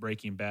things that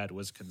Breaking Bad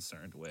was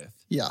concerned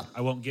with. Yeah.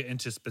 I won't get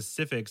into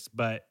specifics,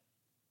 but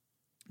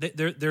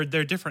they're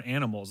different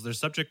animals. Their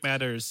subject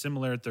matter is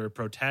similar. Their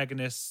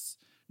protagonist's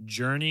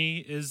journey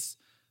is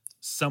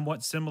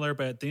somewhat similar,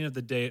 but at the end of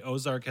the day,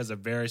 Ozark has a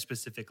very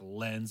specific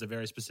lens, a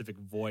very specific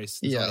voice.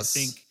 Yes. So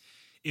I think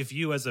if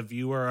you as a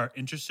viewer are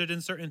interested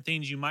in certain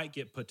things, you might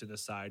get put to the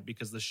side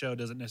because the show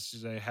doesn't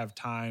necessarily have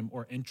time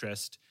or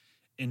interest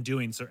in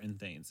doing certain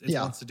things. It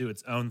wants to do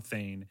its own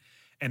thing,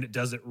 and it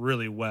does it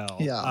really well.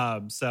 Yeah.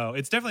 So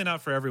it's definitely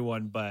not for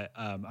everyone, but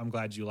I'm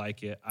glad you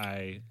like it.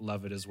 I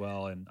love it as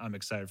well, and I'm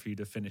excited for you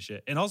to finish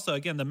it. And also,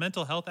 again, the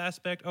mental health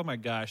aspect, oh my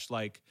gosh,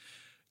 like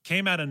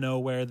came out of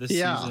nowhere this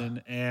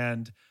season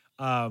and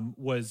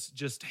was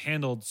just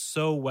handled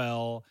so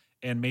well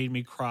and made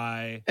me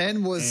cry.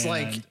 And was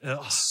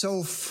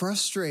so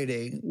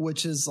frustrating,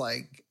 which is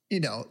like,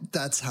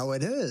 that's how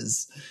it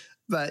is.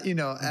 But,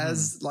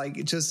 as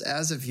like, just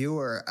as a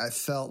viewer, I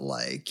felt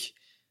like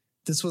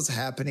this was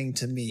happening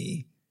to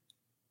me.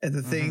 And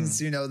the things,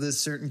 this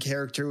certain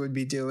character would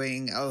be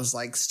doing, I was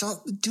like,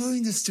 stop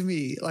doing this to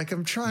me. Like,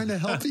 I'm trying to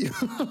help you.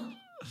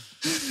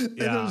 And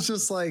it was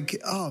just like,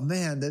 oh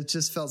man, that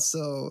just felt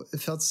so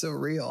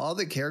real. All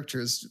the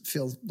characters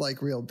feel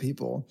like real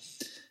people.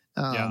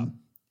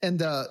 And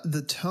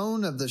the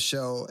tone of the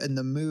show and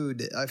the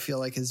mood, I feel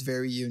like, is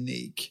very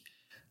unique.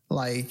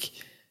 Like,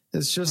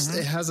 it's just,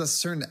 it has a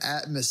certain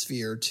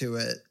atmosphere to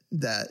it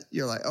that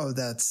you're like, oh,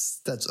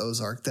 that's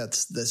Ozark.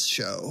 That's this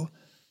show.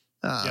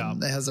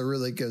 It has a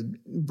really good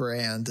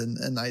brand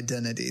and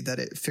identity that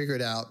it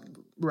figured out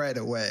right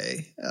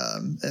away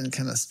and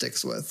kind of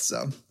sticks with.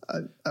 So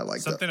I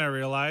like something I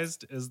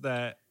realized is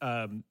that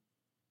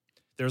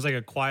there was like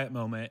a quiet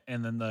moment,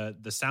 and then the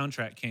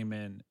soundtrack came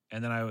in,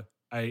 and then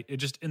it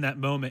just in that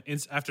moment,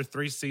 after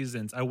 3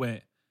 seasons, I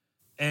went,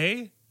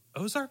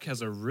 Ozark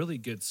has a really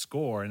good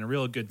score and a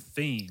real good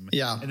theme.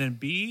 Yeah. And then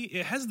B,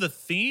 it has the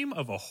theme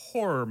of a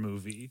horror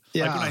movie.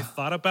 Yeah. Like when I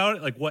thought about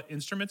it, like what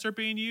instruments are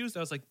being used,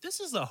 I was like, this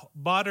is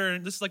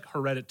like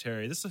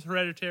Hereditary. This is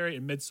Hereditary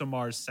and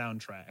Midsommar's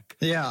soundtrack.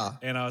 Yeah.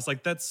 And I was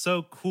like, that's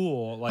so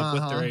cool. Like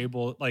what they're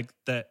able, like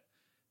that.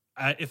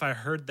 If I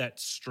heard that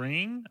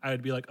string, I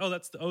would be like, oh,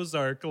 that's the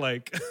Ozark.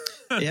 Like,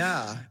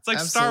 yeah, it's like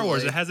absolutely. Star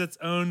Wars. It has its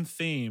own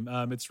theme.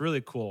 It's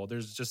really cool.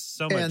 There's just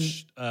so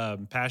much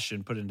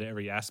passion put into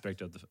every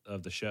aspect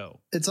of the show.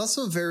 It's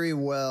also very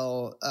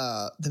well,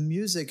 the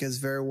music is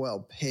very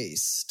well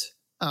paced.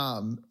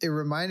 It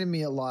reminded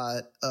me a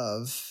lot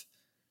of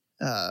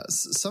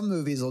some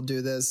movies will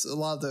do this. A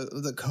lot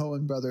of the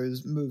Coen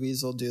brothers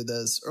movies will do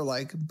this, or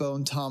like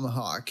Bone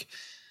Tomahawk.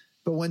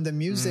 But when the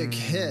music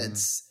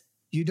hits,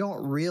 you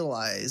don't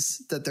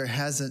realize that there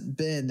hasn't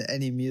been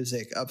any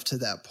music up to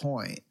that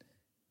point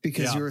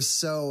because you're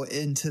so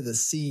into the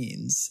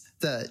scenes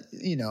that,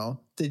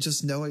 they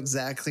just know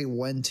exactly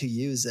when to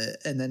use it.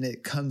 And then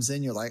it comes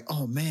in, you're like,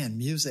 oh man,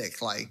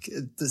 music, like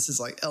this is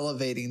like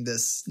elevating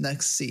this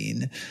next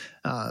scene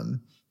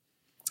in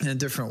a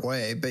different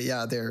way. But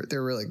yeah, they're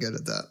really good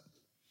at that.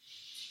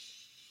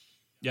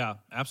 Yeah,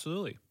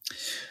 absolutely.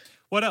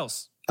 What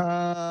else?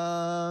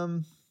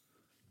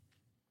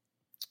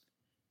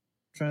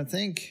 Trying to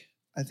think.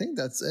 I think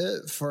that's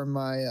it for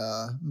my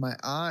my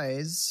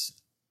eyes.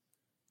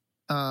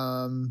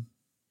 My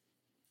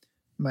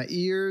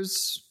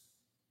ears.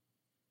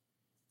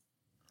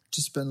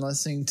 Just been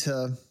listening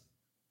to,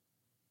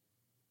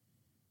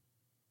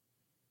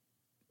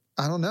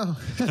 I don't know.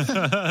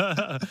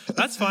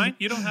 That's fine.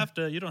 You don't have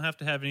to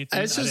have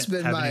anything. It's just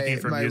been my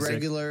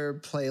regular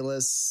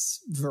playlist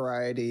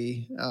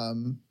variety.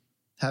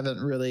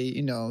 Haven't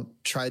really,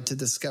 tried to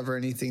discover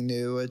anything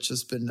new. It's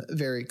just been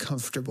very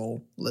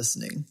comfortable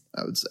listening,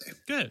 I would say.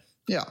 Good.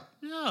 Yeah.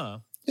 Yeah.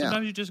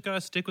 Sometimes you just got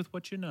to stick with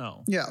what you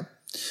know. Yeah.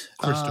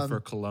 Christopher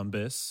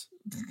Columbus.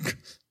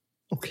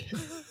 Okay. You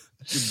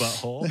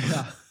butthole.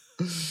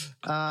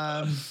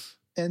 Yeah.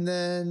 And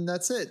then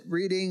that's it.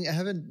 Reading. I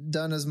haven't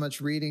done as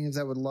much reading as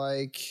I would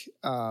like.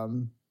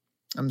 I'm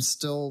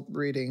still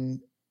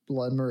reading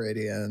Blood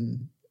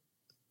Meridian.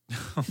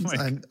 Oh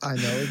I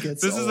know it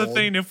gets this old. Is the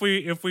thing. If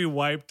we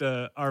wiped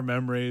our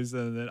memories,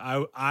 and then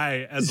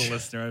I as a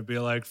listener, I'd be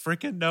like,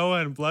 freaking Noah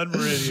and Blood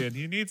Meridian,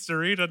 he needs to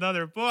read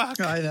another book.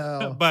 I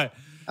know. But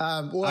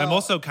I'm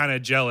also kind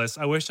of jealous.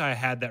 I wish I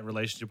had that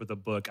relationship with a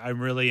book. I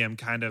really am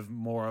kind of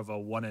more of a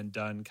one and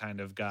done kind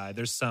of guy.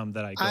 There's some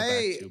that I go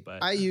back to,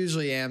 but I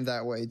usually am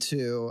that way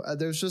too.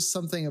 There's just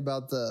something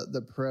about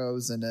the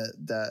prose in it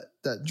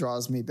that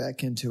draws me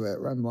back into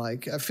it, where I'm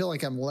like, I feel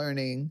like I'm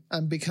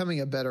becoming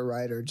a better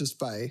writer just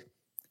by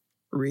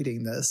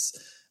reading this.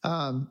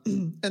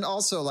 And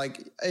also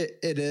like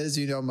it is,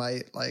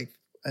 my like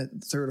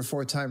third or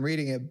fourth time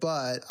reading it,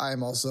 but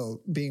I'm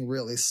also being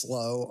really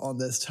slow on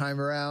this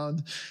time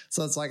around.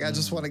 So it's like, I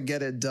just want to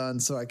get it done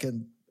so I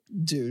can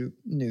do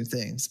new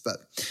things. But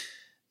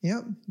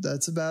Yep,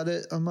 that's about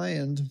it on my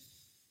end.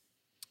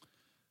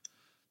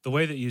 The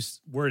way that you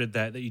worded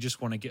that you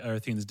just want to get other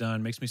things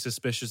done makes me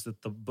suspicious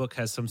that the book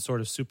has some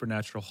sort of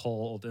supernatural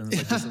hold and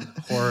it's like this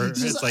horror.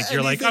 It's like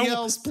you're like,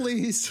 else,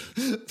 please,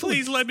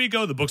 please let me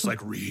go. The book's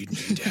like, read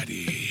me,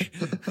 Daddy.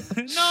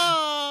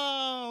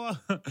 No,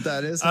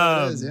 that is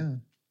how it is. Yeah,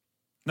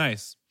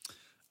 nice.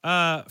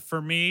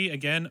 For me,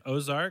 again,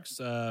 Ozarks.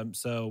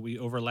 So we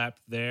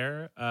overlapped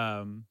there.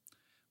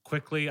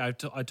 Quickly, I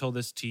told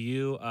this to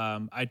you.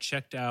 I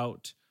checked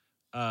out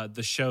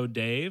the show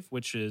Dave,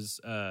 which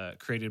is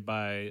created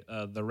by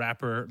the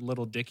rapper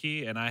Little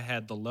Dicky, and I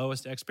had the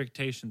lowest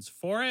expectations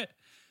for it.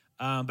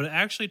 But it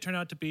actually turned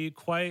out to be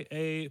quite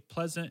a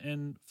pleasant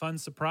and fun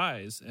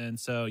surprise. And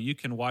so you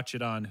can watch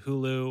it on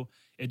Hulu.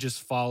 It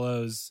just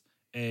follows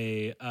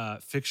a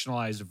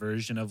fictionalized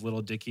version of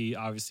Little Dicky,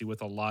 obviously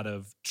with a lot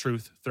of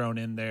truth thrown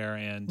in there.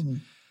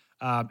 And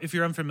if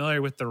you're unfamiliar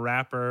with the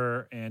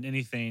rapper and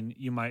anything,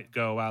 you might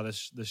go, wow,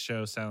 this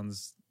show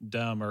sounds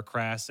dumb or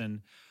crass.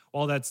 And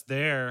while that's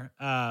there,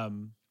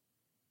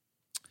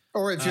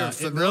 or if you're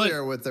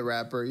familiar with the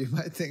rapper, you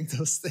might think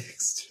those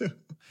things too.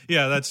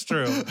 Yeah, that's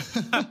true.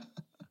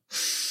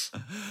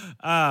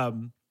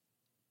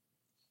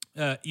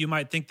 You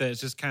might think that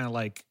it's just kind of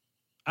like,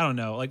 I don't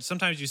know, like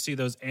sometimes you see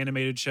those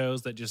animated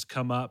shows that just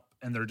come up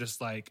and they're just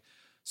like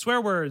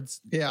swear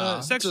words,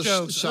 sex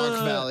jokes,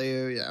 shock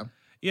value,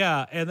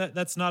 yeah, and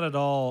that's not at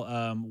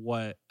all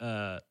what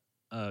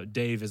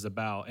Dave is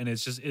about, and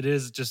it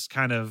is just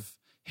kind of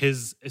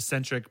his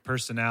eccentric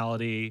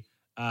personality,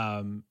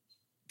 kind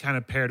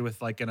of paired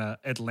with like an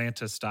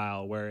Atlanta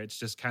style, where it's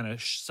just kind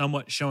of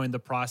somewhat showing the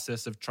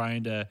process of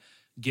trying to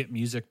get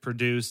music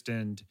produced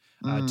and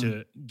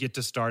to get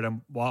to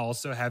stardom, while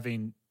also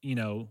having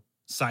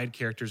side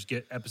characters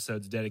get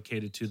episodes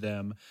dedicated to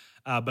them,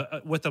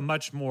 but with a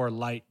much more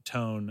lighter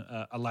tone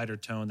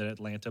than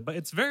Atlanta. But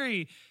it's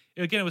very,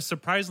 again, it was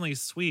surprisingly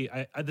sweet.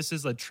 This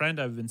is a trend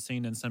I've been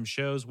seeing in some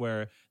shows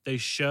where they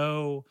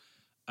show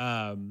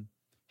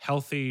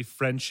healthy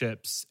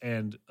friendships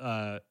and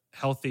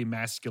healthy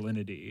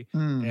masculinity,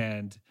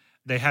 and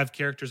they have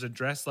characters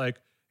address like,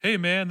 hey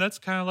man, that's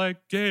kind of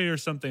like gay or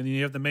something. And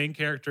you have the main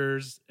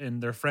characters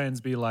and their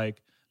friends be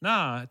like,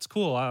 nah, it's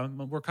cool,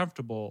 we're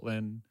comfortable,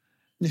 and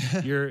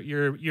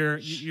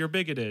you're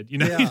bigoted,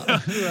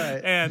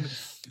 right. And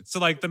so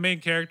like the main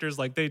characters,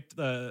 like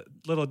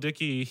Little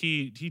Dicky,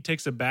 he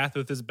takes a bath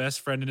with his best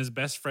friend, and his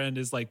best friend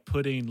is like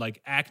putting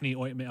like acne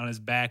ointment on his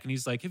back, and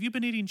he's like, have you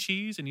been eating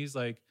cheese? And he's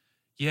like,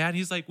 yeah. And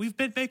he's like, we've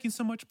been making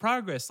so much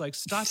progress, like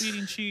stop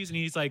eating cheese. And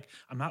he's like,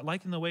 I'm not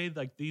liking the way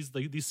like these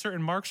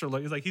certain marks are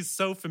looking. He's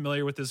so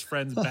familiar with his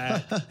friend's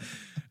back.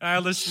 I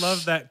just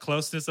love that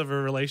closeness of a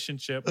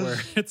relationship where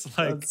it's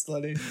like, that's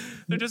funny.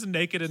 They're just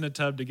naked in a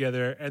tub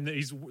together, and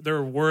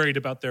they're worried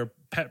about their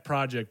pet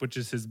project, which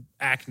is his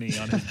acne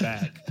on his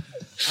back.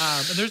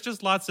 And there's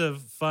just lots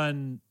of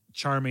fun,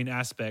 charming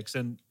aspects.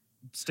 And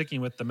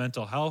sticking with the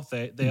mental health,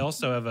 they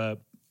also have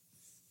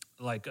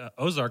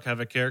Ozark have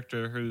a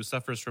character who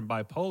suffers from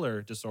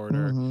bipolar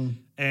disorder,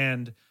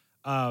 and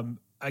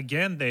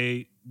again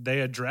they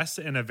address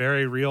it in a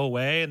very real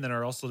way, and then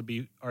are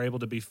able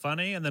to be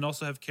funny, and then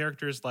also have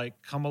characters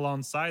like come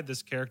alongside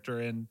this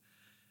character and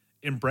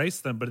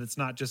embrace them. But it's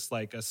not just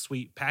like a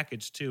sweet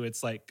package too.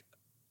 It's like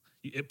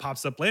it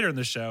pops up later in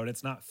the show, and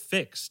it's not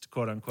fixed,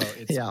 quote unquote.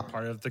 It's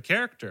part of the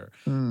character.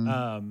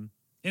 And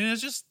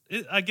it's just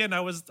I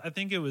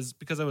think it was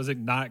because I was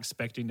not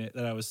expecting it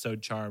that I was so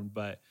charmed.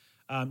 But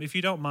if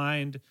you don't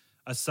mind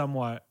a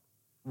somewhat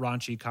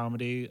raunchy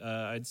comedy,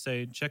 I'd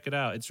say check it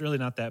out. It's really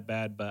not that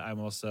bad, but I'm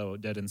also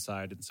dead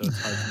inside, and so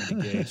it's hard for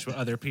me to gauge what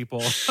other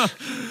people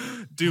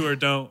do or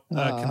don't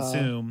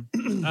consume.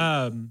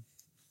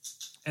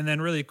 And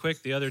then really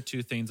quick, the other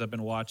two things I've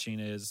been watching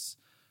is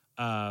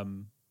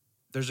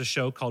there's a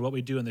show called What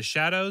We Do in the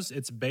Shadows.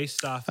 It's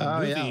based off a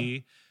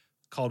movie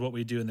called What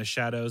We Do in the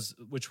Shadows,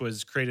 which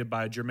was created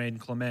by Jermaine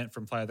Clement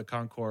from Flight of the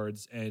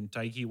Conchords and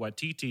Taika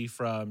Waititi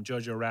from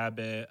Jojo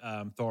Rabbit,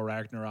 Thor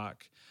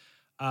Ragnarok.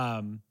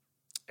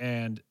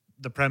 And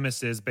the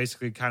premise is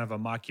basically kind of a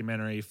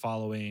mockumentary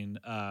following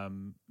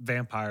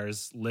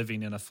vampires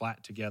living in a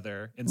flat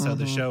together. And so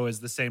the show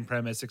is the same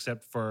premise,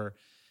 except for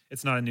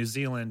it's not in New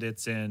Zealand,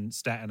 it's in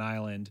Staten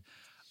Island.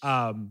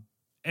 And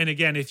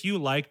again, if you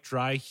like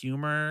dry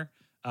humor,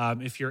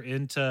 if you're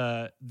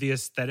into the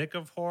aesthetic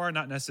of horror,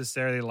 not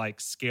necessarily like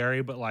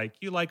scary, but like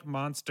you like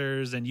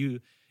monsters and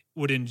you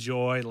would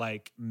enjoy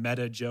like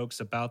meta jokes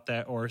about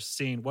that, or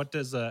seeing how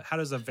does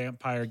a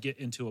vampire get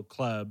into a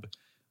club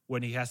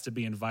when he has to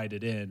be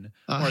invited in,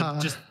 or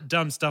just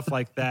dumb stuff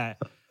like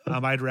that,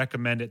 I'd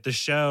recommend it. The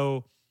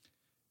show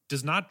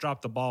does not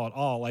drop the ball at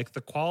all. Like the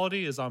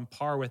quality is on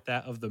par with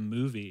that of the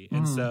movie.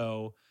 And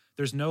so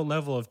there's no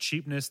level of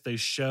cheapness. They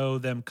show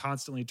them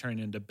constantly turn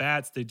into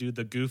bats. They do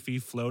the goofy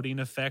floating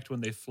effect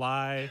when they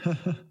fly.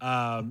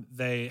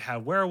 They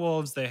have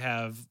werewolves. They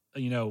have,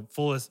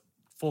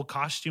 full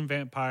costume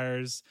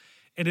vampires.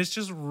 And it's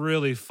just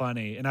really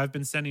funny. And I've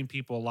been sending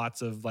people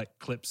lots of like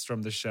clips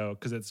from the show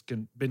because it's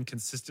been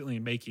consistently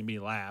making me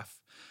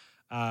laugh.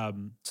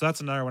 So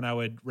that's another one I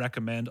would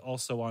recommend,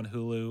 also on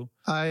Hulu.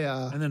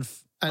 And then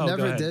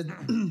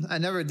I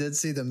never did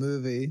see the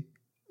movie,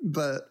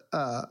 but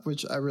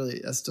which I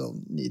still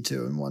need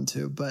to and want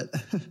to, but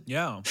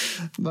yeah.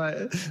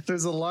 But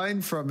there's a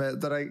line from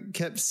it that I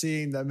kept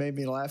seeing that made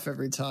me laugh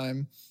every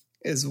time,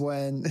 is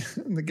when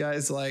the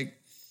guy's like,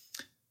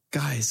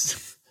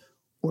 guys,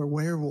 we're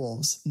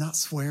werewolves, not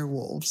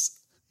swearwolves.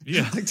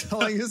 Yeah. Like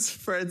telling his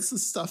friends to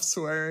stop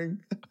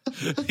swearing.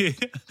 I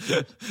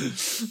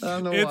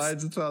don't know why, I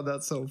just found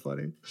that so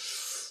funny.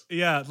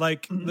 Yeah,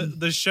 like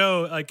the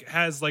show like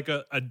has like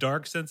a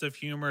dark sense of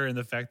humor in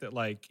the fact that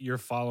like you're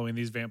following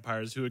these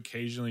vampires who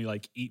occasionally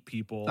like eat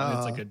people and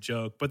it's like a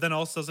joke. But then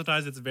also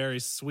sometimes it's very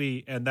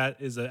sweet, and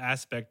that is an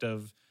aspect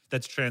of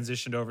that's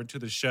transitioned over to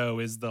the show,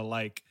 is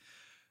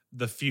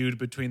the feud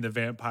between the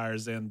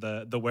vampires and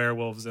the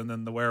werewolves, and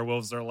then the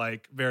werewolves are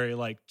like very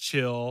like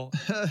chill,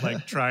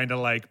 like trying to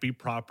like be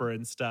proper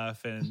and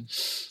stuff. And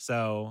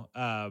so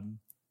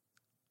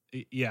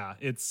yeah,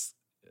 it's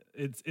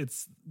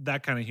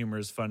that kind of humor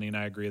is funny, and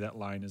I agree that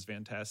line is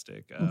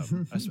fantastic.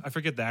 I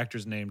forget the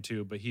actor's name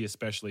too, but he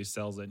especially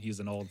sells it. He's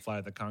an old Flight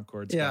of the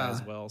Conchords guy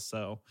as well.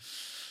 So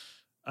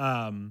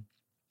and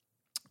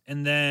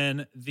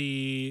then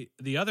the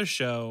other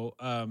show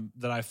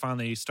that I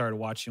finally started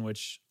watching,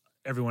 which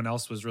everyone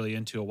else was really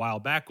into a while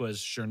back, was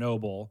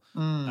Chernobyl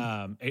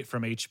from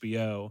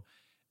HBO.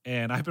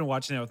 And I've been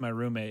watching that with my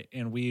roommate,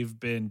 and we've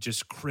been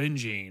just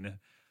cringing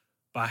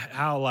by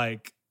how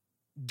like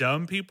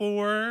dumb people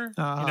were.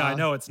 I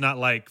know it's not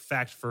like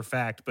fact for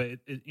fact, but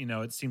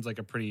it seems like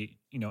a pretty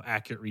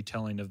accurate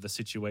retelling of the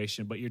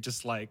situation. But you're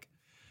just like,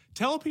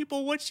 tell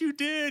people what you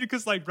did,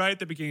 because like right at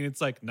the beginning it's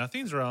like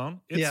nothing's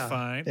wrong, it's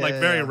fine,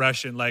 very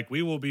Russian, like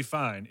we will be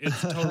fine, it's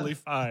totally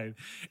fine.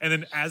 And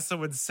then as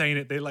someone's saying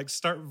it, they like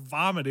start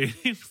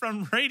vomiting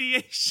from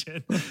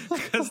radiation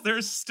because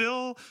they're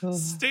still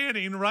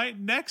standing right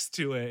next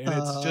to it, and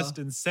it's just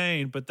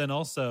insane. But then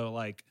also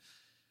like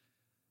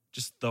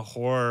just the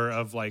horror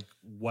of like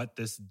what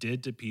this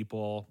did to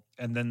people,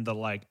 and then the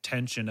like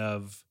tension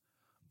of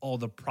all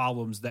the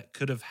problems that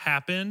could have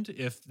happened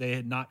if they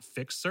had not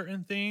fixed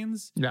certain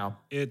things. Yeah.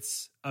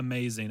 It's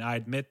amazing. I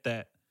admit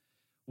that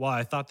while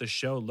I thought the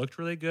show looked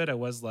really good, I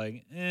was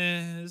like,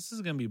 this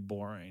is going to be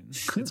boring.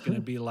 It's going to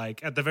be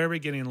like at the very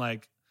beginning,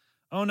 like,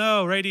 oh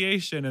no,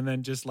 radiation. And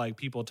then just like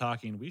people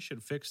talking, we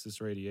should fix this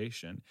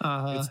radiation.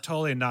 It's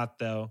totally not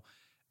though.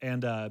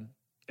 And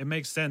it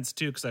makes sense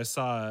too, because I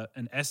saw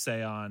an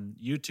essay on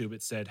YouTube.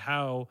 It said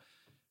how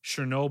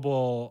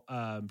Chernobyl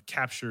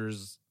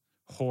captures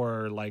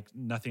horror like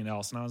nothing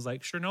else. And I was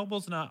like,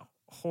 Chernobyl's not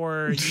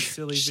horror, you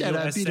silly Shut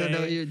up, essay. you don't know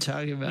what you're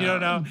talking about. You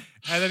don't know.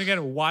 And then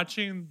again,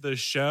 watching the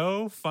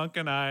show, Funk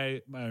and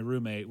I, my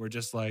roommate, were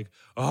just like,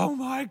 oh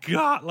my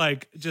God,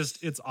 like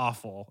just, it's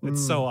awful.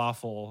 It's so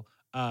awful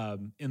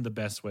in the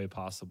best way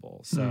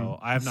possible. So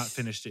I have not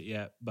finished it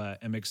yet,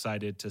 but am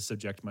excited to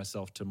subject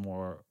myself to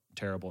more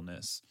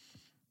terribleness.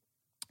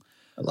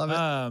 I love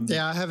it.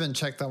 Yeah, I haven't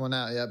checked that one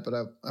out yet, but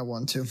I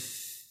want to.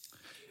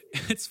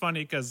 It's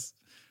funny because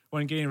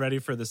when getting ready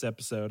for this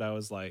episode, I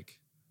was like,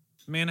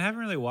 man, I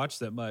haven't really watched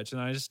that much. And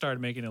I just started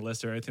making a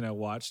list of everything I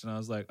watched. And I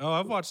was like, oh,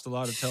 I've watched a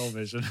lot of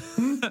television.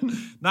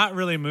 Not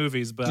really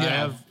movies, but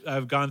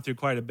I've gone through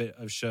quite a bit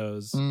of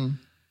shows.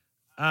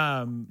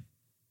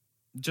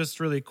 Just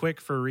really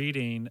quick for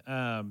reading.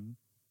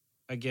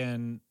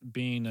 Again,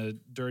 being a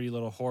dirty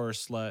little horror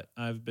slut,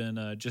 I've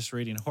been just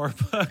reading horror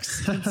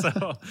books. And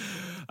so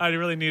I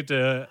really need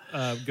to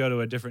go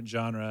to a different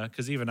genre,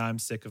 because even I'm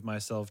sick of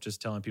myself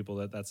just telling people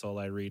that that's all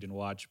I read and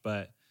watch.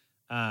 But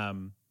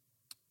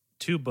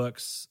 2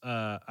 books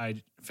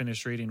I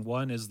finished reading.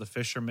 One is The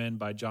Fisherman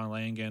by John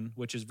Langan,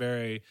 which is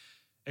very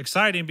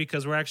exciting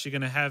because we're actually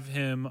going to have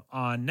him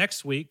on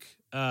next week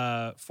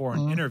for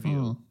an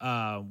interview,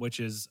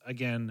 which is,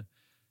 again,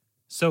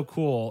 so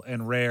cool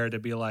and rare to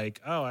be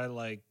like, oh, I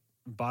like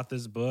bought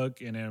this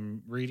book and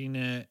am reading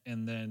it,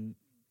 and then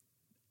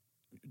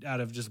out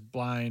of just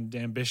blind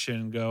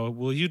ambition go,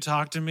 will you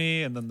talk to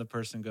me? And then the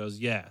person goes,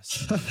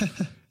 yes.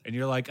 And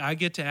you're like, I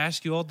get to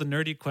ask you all the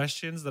nerdy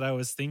questions that I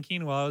was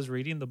thinking while I was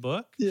reading the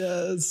book.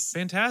 Yes.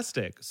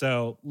 Fantastic.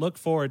 So look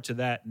forward to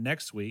that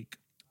next week.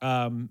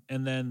 And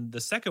then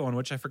the second one,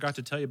 which I forgot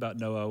to tell you about,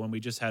 Noah, when we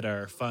just had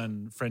our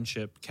fun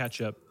friendship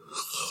catch up,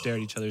 stare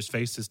at each other's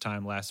faces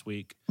time last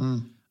week,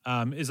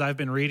 is I've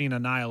been reading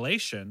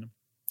Annihilation.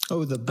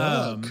 Oh, the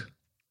book.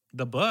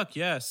 The book,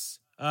 yes.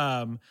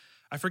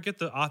 I forget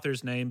the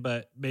author's name,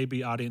 but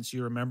maybe, audience,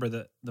 you remember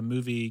that the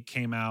movie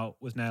came out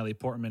with Natalie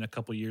Portman a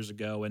couple years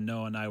ago, and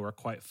Noah and I were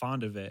quite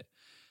fond of it.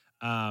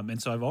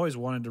 And so I've always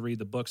wanted to read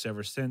the books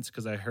ever since,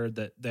 because I heard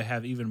that they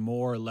have even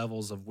more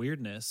levels of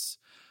weirdness.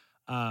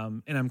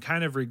 And I'm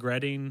kind of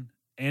regretting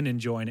and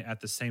enjoying it at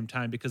the same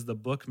time, because the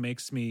book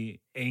makes me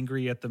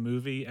angry at the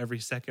movie every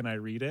second I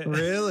read it.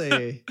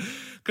 Really?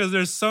 Because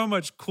there's so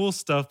much cool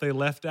stuff they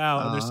left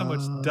out, and there's so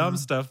much dumb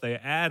stuff they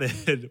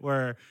added,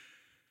 where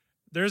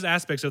there's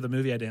aspects of the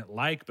movie I didn't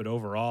like, but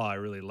overall I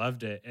really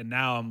loved it. And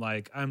now I'm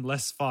like, I'm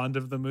less fond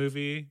of the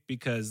movie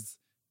because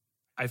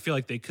I feel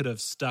like they could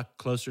have stuck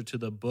closer to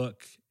the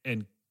book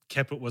and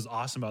kept what was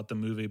awesome about the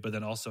movie, but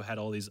then also had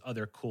all these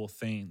other cool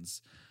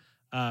things.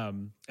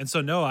 And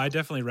so, no, I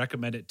definitely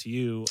recommend it to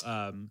you.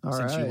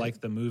 Since you like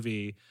the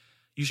movie,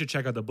 you should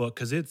check out the book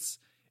because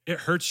it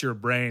hurts your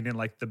brain in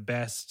like the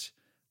best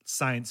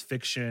science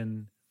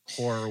fiction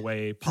horror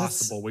way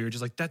possible, where you're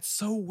just like, that's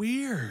so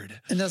weird.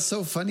 And that's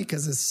so funny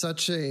because it's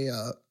such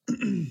a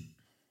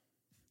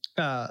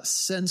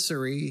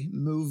sensory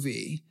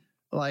movie.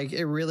 Like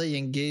it really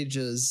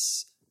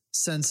engages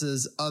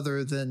senses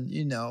other than,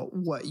 you know,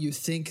 what you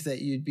think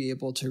that you'd be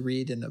able to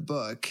read in a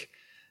book.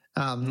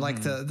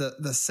 Like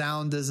the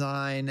sound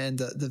design and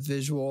the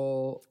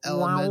visual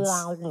elements.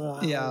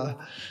 Yeah.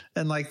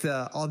 And like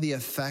all the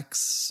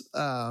effects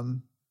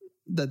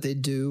that they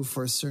do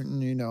for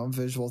certain, you know,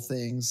 visual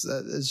things.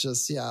 It's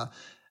just, yeah.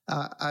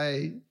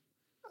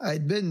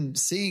 I'd been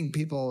seeing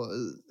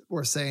people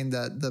were saying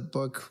that the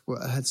book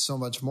had so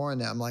much more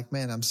in it. I'm like,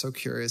 man, I'm so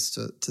curious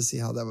to see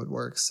how that would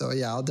work. So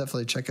yeah, I'll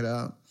definitely check it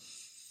out.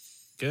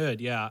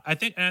 Good. Yeah. I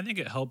think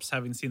it helps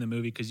having seen the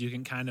movie because you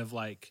can kind of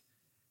like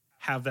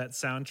have that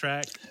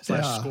soundtrack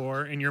 /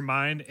 score in your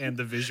mind and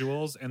the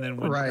visuals. And then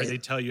when they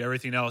tell you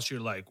everything else,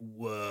 you're like,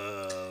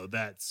 whoa,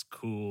 that's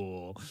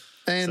cool.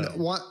 And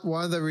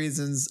one of the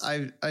reasons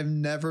I've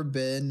never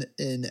been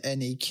in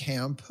any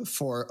camp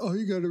for, oh,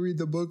 you got to read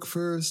the book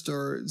first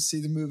or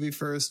see the movie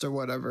first or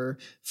whatever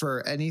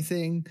for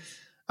anything.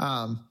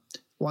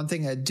 One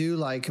thing I do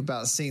like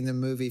about seeing the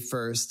movie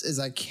first is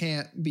I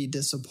can't be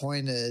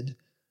disappointed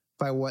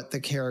by what the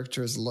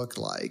characters look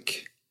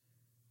like.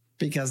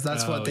 Because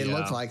that's what they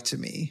look like to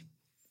me.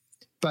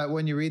 But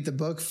when you read the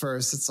book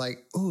first, it's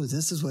like, oh,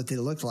 this is what they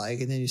look like.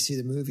 And then you see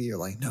the movie, you're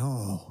like,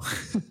 no.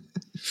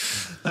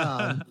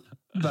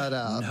 But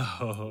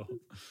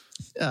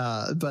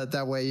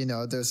that way, you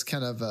know, there's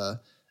kind of a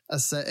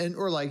set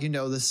or like, you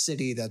know, the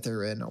city that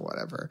they're in or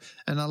whatever.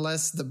 And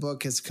unless the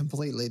book is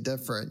completely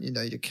different, you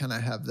know, you kind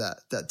of have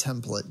that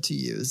template to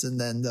use. And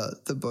then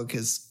the book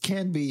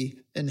can be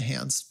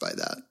enhanced by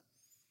that.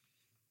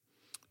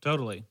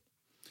 Totally.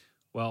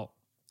 Well,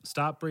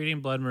 stop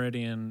reading Blood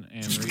Meridian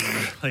and read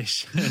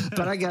Revelation.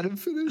 But I got to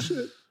finish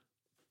it.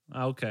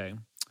 Okay.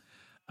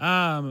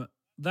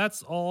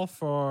 That's all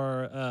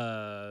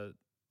for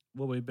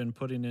what we've been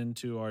putting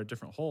into our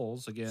different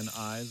holes. Again,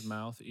 eyes,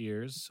 mouth,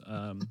 ears.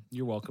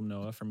 You're welcome,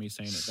 Noah, for me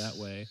saying it that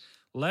way.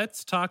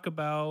 Let's talk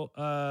about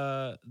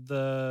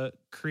the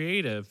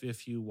creative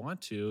if you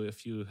want to.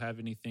 If you have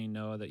anything,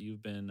 Noah, that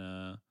you've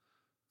been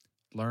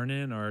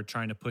learning or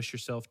trying to push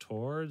yourself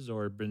towards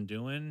or been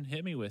doing,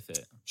 hit me with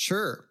it.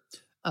 Sure.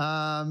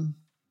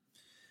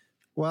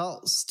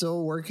 Well,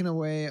 still working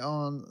away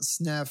on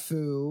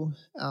Snafu.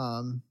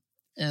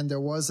 And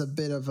there was a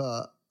bit of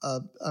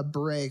a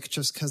break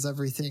just because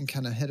everything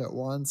kind of hit at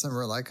once. And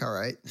we're like, all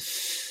right,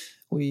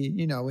 we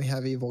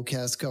have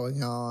EvilCast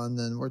going on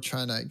and we're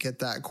trying to get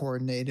that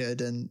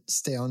coordinated and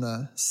stay on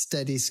a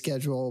steady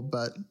schedule.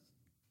 But,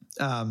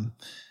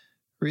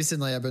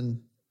 recently I've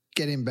been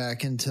getting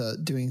back into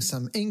doing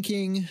some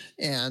inking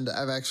and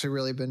I've actually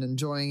really been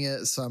enjoying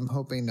it. So I'm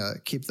hoping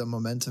to keep the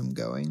momentum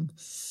going.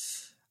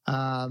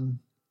 And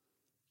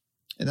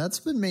that's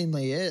been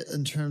mainly it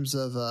in terms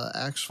of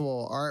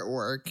actual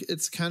artwork.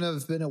 It's kind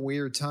of been a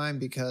weird time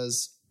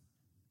because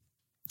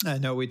I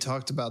know we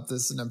talked about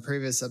this in a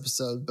previous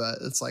episode, but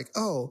it's like,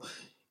 oh,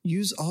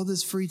 use all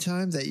this free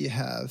time that you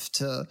have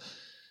to,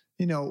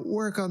 you know,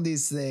 work on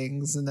these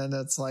things. And then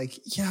it's like,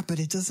 yeah, but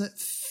it doesn't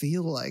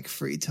feel like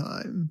free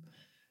time.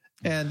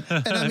 And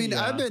I mean,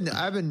 yeah.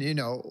 I've been, you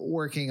know,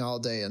 working all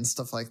day and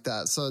stuff like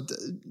that. So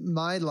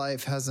my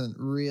life hasn't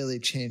really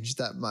changed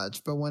that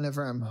much. But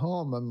whenever I'm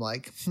home, I'm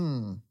like,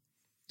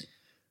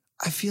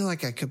 I feel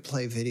like I could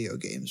play video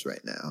games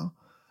right now,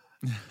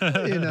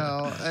 you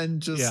know,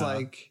 and just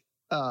like,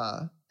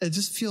 it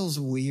just feels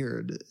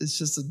weird. It's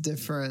just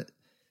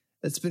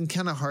it's been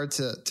kind of hard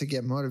to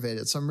get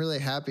motivated. So I'm really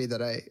happy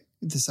that I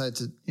decided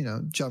to, you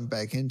know, jump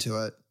back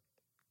into it.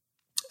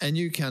 And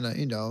you kind of,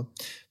 you know,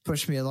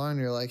 push me along.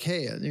 You're like,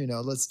 hey, you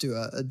know, let's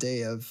do a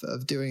day of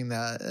doing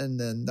that. And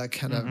then that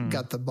kind of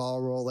got the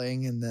ball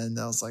rolling. And then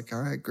I was like,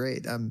 all right,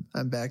 great. I'm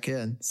back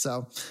in.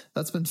 So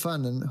that's been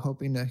fun and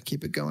hoping to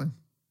keep it going.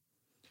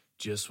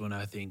 Just when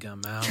I think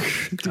I'm out,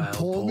 Kyle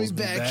pulls me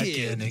back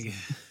in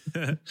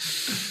again.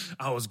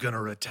 I was going to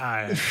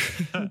retire.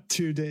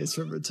 2 days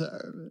from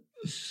retirement.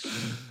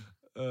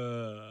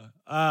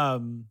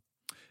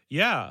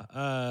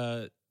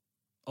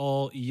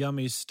 All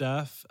yummy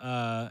stuff.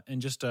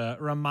 And just a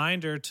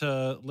reminder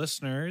to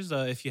listeners,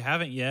 if you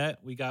haven't yet,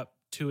 we got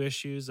 2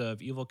 issues of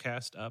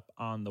EvilCast up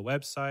on the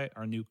website.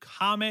 Our new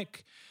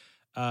comic,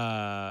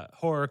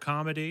 horror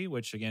comedy,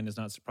 which again is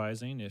not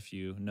surprising if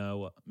you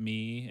know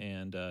me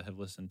and have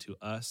listened to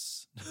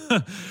us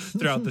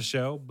throughout the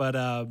show. But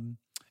and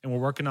we're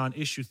working on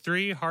issue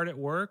 3, Hard at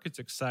Work. It's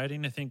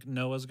exciting. I think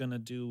Noah's going to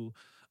do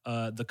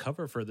the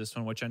cover for this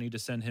one, which I need to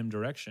send him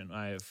direction.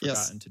 I have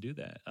forgotten to do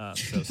that.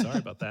 So sorry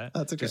about that.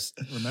 That's okay. Just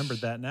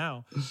remembered that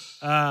now.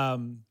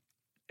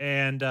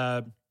 And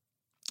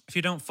if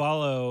you don't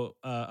follow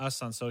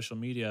us on social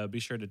media, be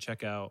sure to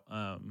check out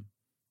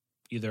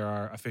either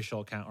our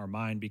official account or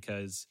mine,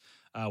 because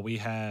we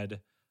had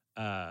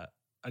a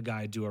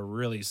guy do a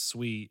really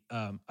sweet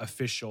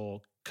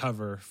official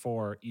cover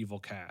for Evil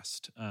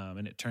Cast,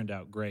 and it turned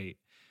out great.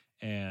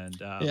 And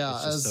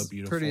it's just so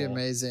beautiful. Pretty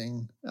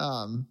amazing.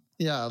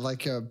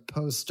 Like a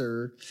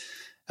poster.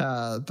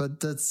 But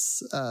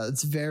that's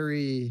it's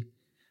very.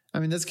 I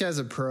mean, this guy's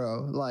a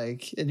pro.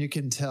 Like, and you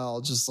can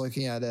tell just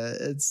looking at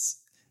it.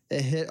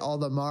 It hit all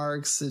the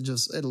marks.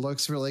 It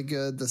looks really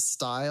good. The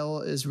style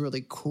is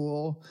really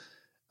cool.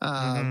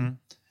 And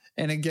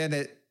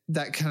again,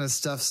 that kind of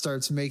stuff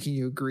starts making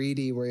you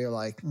greedy, where you're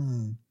like,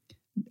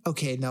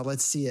 okay, now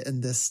let's see it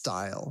in this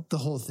style, the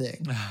whole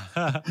thing.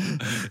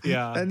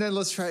 Yeah. And then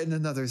let's try it in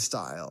another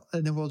style.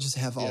 And then we'll just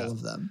have all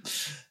of them.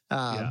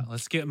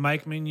 Let's get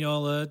Mike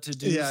Mignola to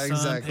do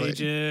some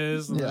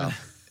pages. Yeah.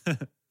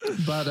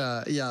 But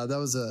that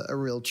was a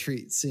real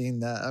treat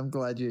seeing that. I'm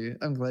glad you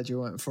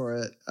went for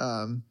it.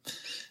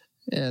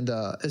 And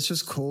it's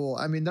just cool.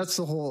 I mean, that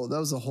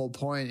was the whole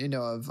point,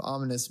 of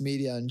Ominous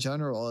Media in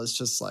general. It's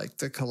just like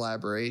the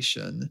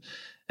collaboration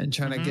and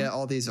trying to get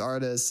all these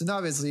artists. And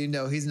obviously,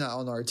 he's not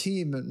on our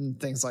team and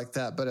things like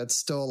that, but it's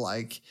still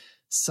like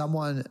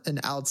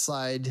an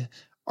outside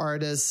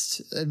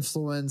artist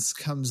influence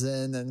comes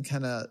in and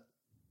kind of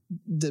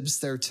dips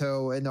their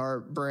toe in our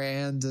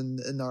brand and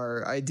in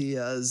our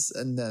ideas,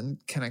 and then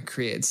kind of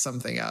creates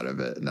something out of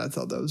it. And I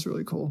thought that was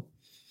really cool.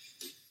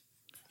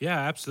 Yeah,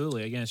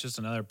 absolutely. Again, it's just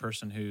another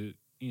person who,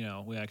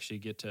 we actually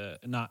get to,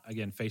 not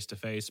again face to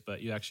face,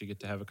 but you actually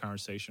get to have a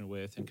conversation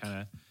with and kind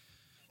of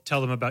tell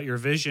them about your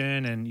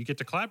vision, and you get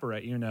to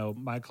collaborate.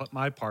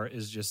 My part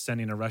is just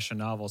sending a Russian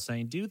novel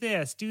saying, do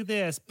this,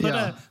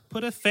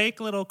 put a fake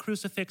little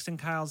crucifix in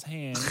Kyle's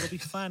hand. It'll be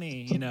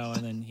funny, and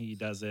then he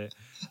does it.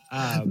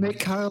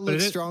 Make Kyle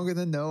look stronger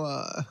than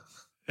Noah.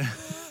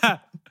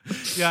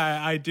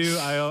 Yeah, I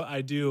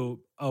do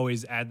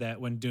always add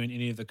that when doing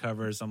any of the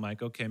covers. I'm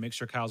like, okay, make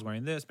sure Kyle's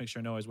wearing this, make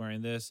sure Noah's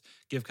wearing this,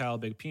 give Kyle a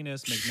big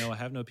penis, make Noah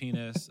have no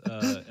penis.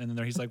 And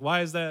then he's like,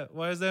 why is that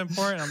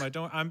important? I'm like,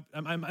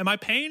 am I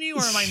paying you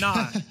or am I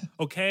not?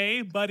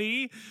 Okay,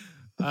 buddy.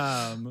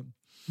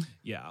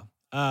 Yeah.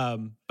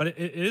 But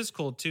it is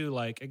cool too.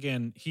 Like,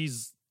 again,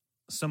 he's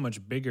so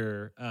much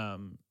bigger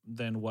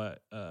than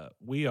what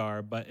we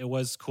are, but it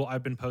was cool.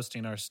 I've been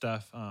posting our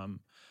stuff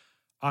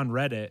on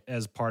Reddit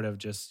as part of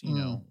just,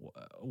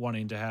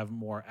 wanting to have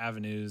more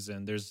avenues.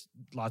 And there's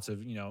lots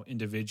of,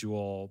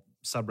 individual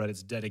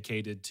subreddits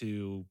dedicated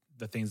to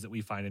the things that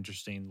we find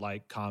interesting,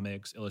 like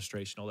comics,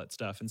 illustration, all that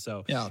stuff. And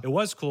so it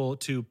was cool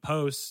to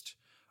post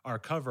our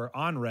cover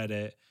on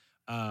Reddit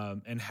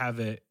and have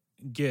it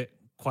get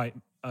quite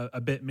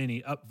a bit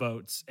many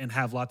upvotes and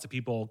have lots of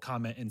people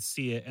comment and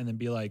see it and then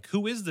be like,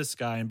 who is this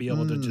guy? And be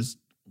able to just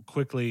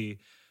quickly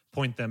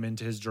point them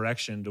into his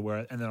direction to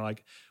where, and they're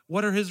like,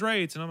 what are his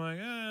rates? And I'm like,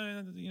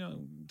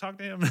 talk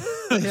to him.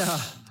 Yeah.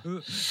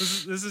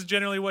 This is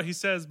generally what he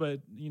says,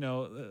 but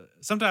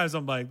sometimes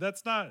I'm like,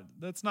 that's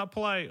not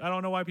polite. I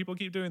don't know why people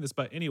keep doing this,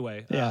 but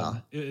anyway,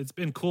 it's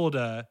been cool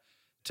to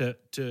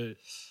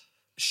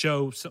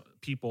show some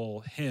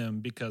people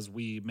him, because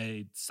we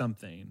made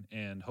something,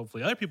 and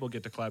hopefully other people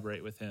get to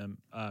collaborate with him.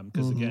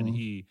 Because again,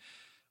 he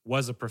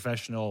was a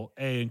professional,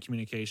 A, in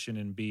communication,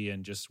 and B,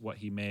 in just what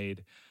he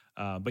made.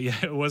 But yeah,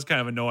 it was kind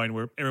of annoying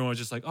where everyone was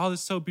just like, oh, this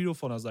is so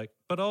beautiful. And I was like,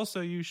 but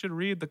also you should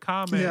read the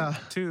comic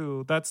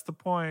too. That's the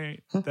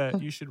point,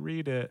 that you should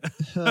read it.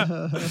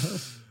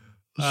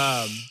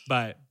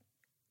 But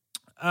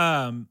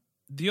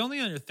the only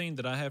other thing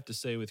that I have to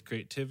say with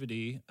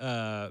creativity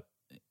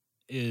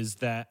is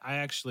that I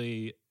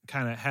actually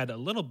kind of had a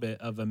little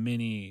bit of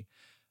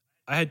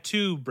I had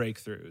two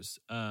breakthroughs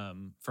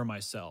for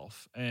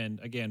myself. And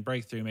again,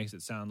 breakthrough makes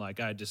it sound like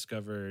I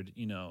discovered,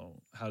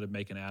 how to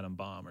make an atom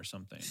bomb or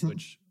something,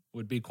 which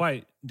would be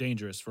quite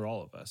dangerous for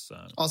all of us.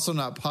 Also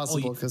not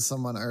possible because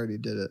someone already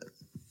did it.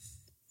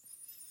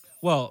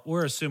 Well,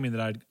 we're assuming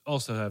that I'd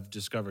also have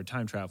discovered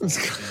time travel.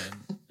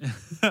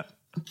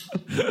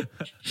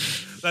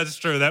 That's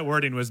true. That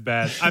wording was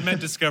bad. I meant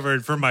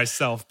discovered for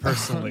myself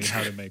personally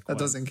how to make one.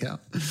 That doesn't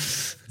count.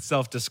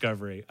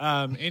 Self-discovery.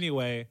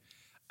 Anyway,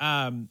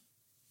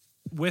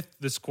 with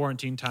this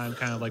quarantine time,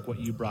 kind of like what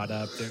you brought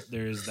up,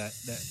 there is that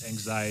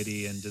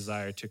anxiety and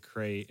desire to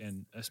create,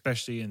 and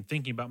especially in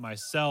thinking about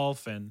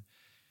myself and,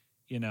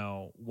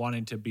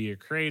 wanting to be a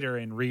creator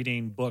and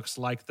reading books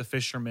like The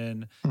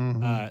Fisherman,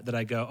 that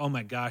I go, oh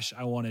my gosh,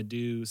 I want to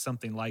do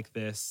something like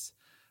this.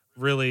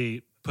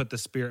 Really put the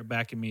spirit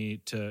back in me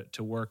to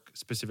work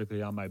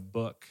specifically on my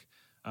book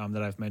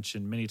that I've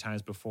mentioned many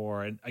times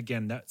before. And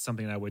again, that's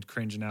something I would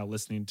cringe now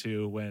listening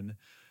to when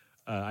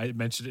I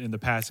mentioned it in the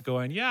past,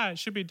 going, yeah, it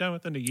should be done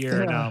within a year.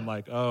 Yeah. And now I'm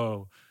like,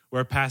 oh,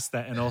 we're past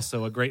that. And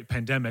also a great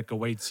pandemic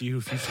awaits you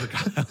if you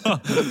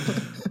forgot.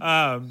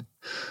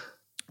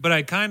 But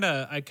I kind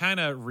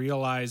of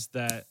realized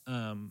that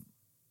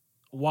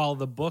while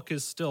the book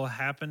is still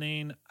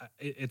happening,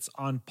 it's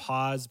on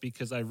pause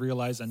because I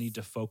realize I need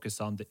to focus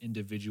on the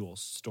individual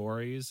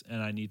stories,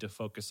 and I need to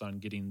focus on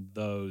getting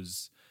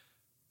those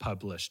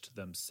published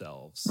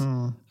themselves.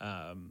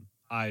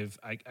 I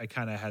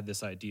kind of had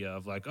this idea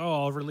of like,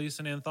 oh, I'll release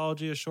an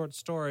anthology of short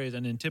stories,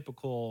 and in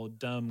typical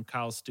dumb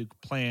Kyle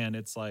Stuke plan,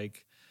 it's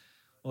like,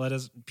 well,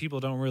 people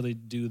don't really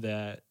do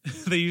that.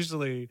 They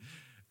usually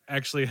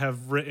actually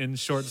have written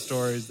short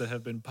stories that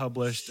have been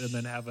published and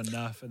then have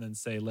enough and then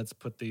say, let's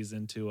put these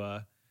into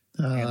a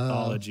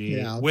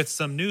anthology with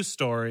some new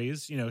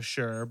stories,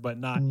 sure, but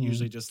not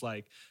usually just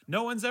like,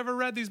 no one's ever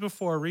read these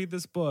before, read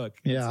this book.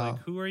 It's like,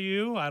 who are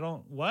you?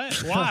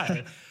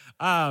 Why?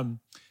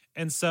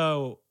 And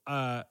so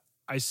I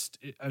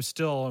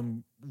still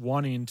am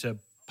wanting to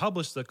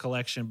publish the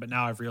collection, but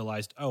now I've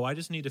realized, I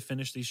just need to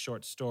finish these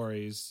short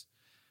stories,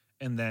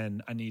 and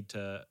then I need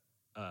to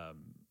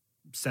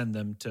send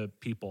them to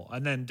people.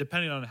 And then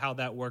depending on how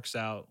that works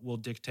out will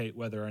dictate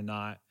whether or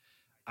not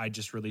I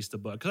just release the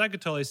book. Because I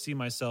could totally see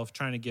myself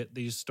trying to get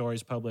these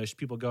stories published,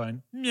 people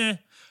going, meh,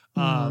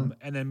 and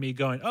then me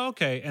going,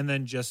 okay, and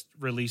then just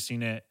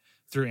releasing it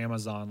through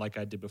Amazon like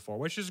I did before,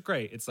 which is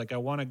great. It's like I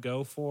want to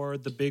go for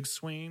the big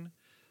swing,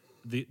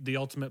 the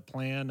ultimate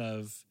plan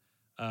of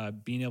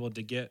being able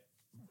to get,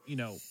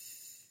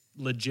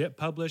 legit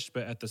published,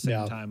 but at the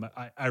same time,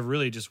 I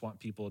really just want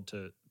people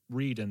to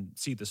read and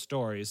see the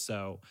stories.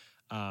 So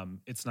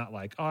it's not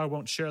like, I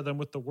won't share them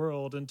with the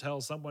world until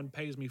someone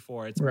pays me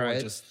for it. It's more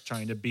just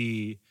trying to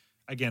be,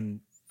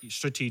 again,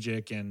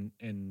 strategic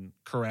and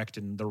correct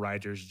in the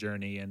writer's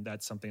journey. And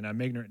that's something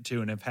I'm ignorant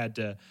to and have had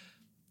to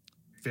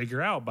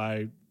figure out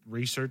by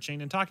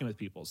researching and talking with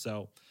people.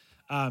 So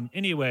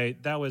anyway,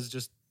 that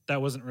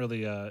wasn't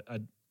really a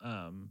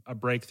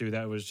breakthrough.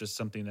 That was just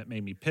something that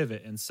made me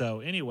pivot. And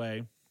so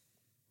anyway,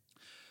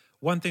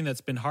 one thing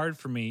that's been hard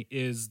for me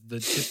is the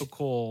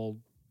typical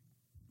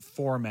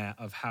format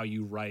of how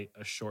you write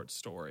a short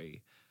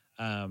story.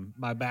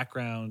 My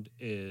background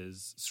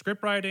is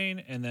script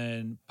writing and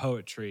then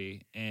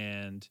poetry,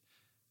 and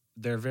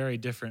they're very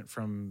different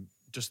from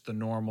just the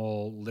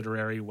normal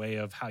literary way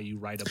of how you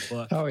write a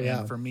book.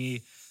 And for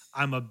me,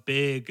 I'm a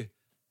big,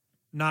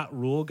 not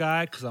rule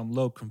guy because I'm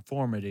low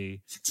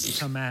conformity.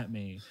 Come at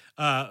me.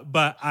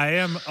 But I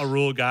am a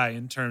rule guy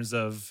in terms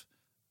of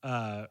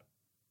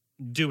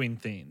doing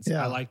things.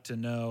 I like to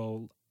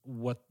know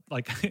what,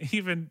 like,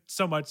 even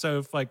so much so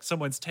if like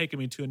someone's taking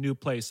me to a new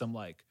place, I'm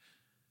like,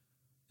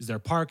 is there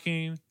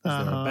parking? Is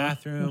there a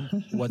bathroom?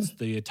 What's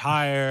the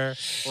attire?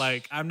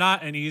 Like, I'm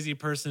not an easy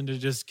person to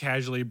just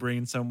casually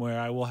bring somewhere.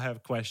 I will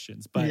have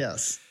questions. But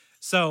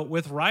so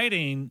with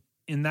writing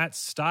in that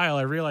style,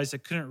 I realized I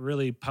couldn't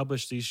really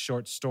publish these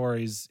short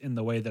stories in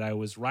the way that I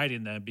was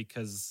writing them,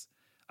 because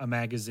a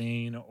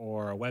magazine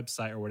or a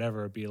website or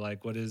whatever would be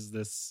like, what is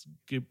this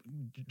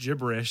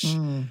gibberish?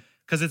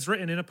 Because it's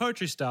written in a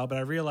poetry style. But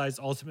I realized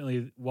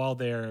ultimately, while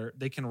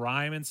they can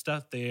rhyme and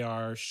stuff, they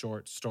are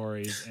short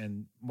stories,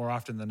 and more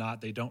often than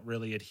not, they don't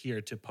really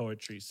adhere to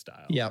poetry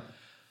style.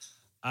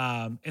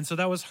 And so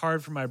that was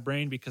hard for my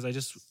brain, because I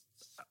just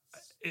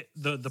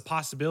the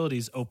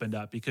possibilities opened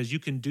up, because you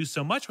can do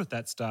so much with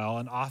that style,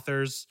 and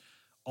authors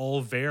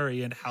all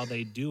vary in how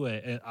they do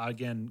it. And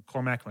again,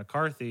 Cormac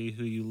McCarthy,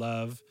 who you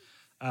love,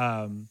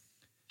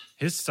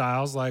 his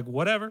style's like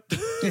whatever.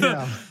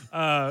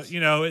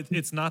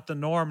 It's not the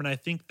norm, and I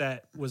think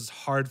that was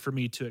hard for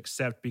me to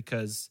accept,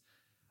 because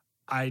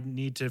I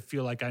need to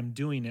feel like I'm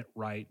doing it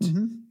right.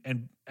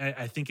 And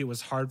I think it was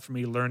hard for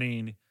me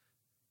learning,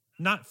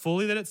 not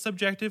fully that it's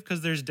subjective,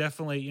 because there's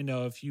definitely,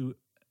 if you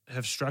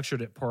have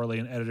structured it poorly,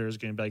 an editor is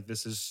going to be like,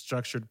 this is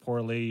structured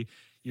poorly,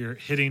 you're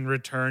hitting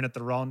return at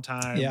the wrong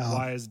time.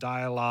 Why is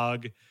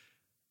dialogue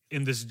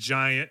in this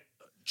giant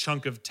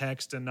chunk of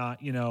text and not,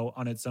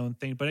 on its own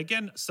thing? But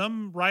again,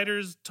 some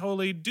writers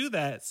totally do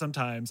that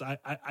sometimes.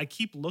 I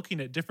keep looking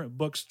at different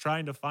books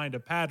trying to find a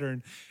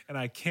pattern, and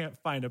I can't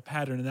find a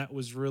pattern, and that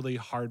was really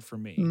hard for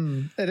me.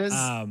 It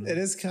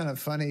is kind of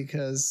funny,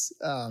 because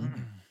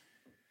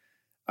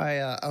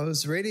I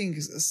was reading,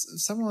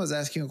 someone was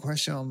asking a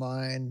question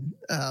online.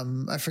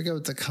 I forget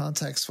what the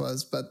context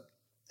was, but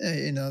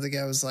the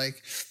guy was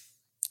like,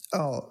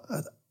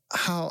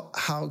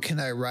 how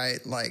can I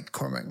write like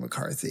Cormac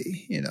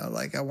McCarthy?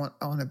 Like I want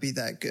to be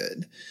that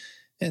good.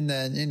 And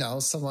then,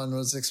 someone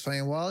was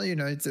explaining, well,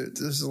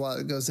 there's a lot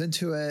that goes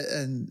into it,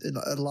 and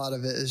a lot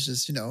of it is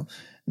just,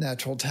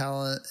 natural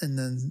talent. And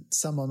then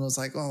someone was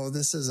like,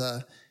 here's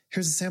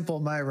a sample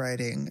of my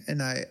writing,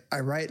 and I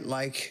write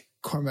like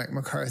Cormac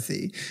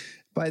McCarthy.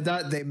 By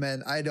that, they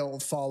meant I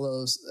don't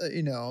follow,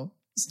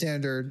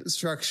 standard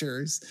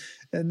structures.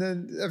 And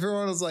then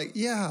everyone was like,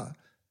 yeah,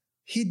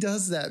 he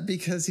does that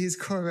because he's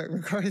Cormac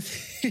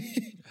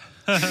McCarthy.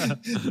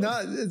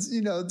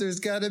 There's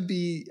got to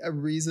be a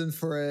reason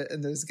for it,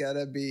 and there's got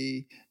to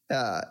be,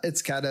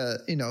 it's got to,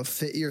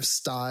 fit your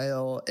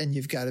style, and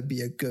you've got to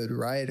be a good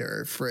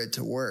writer for it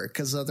to work.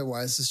 Because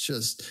otherwise, it's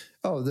just,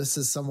 this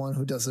is someone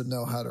who doesn't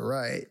know how to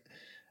write.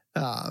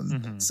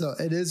 So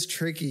it is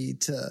tricky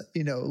to,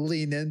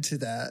 lean into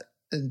that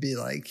and be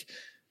like,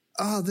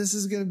 this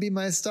is going to be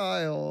my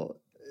style,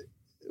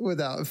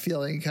 without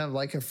feeling kind of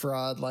like a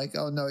fraud, like,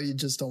 oh no, you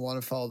just don't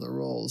want to follow the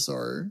rules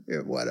or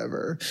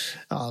whatever.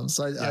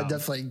 So I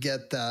definitely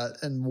get that,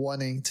 and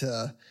wanting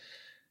to,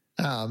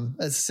 it's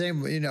the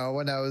same,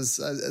 when I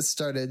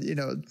started,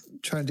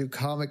 trying to do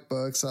comic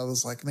books, I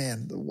was like,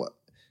 man,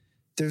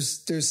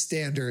 there's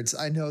standards.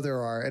 I know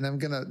there are, and I'm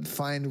going to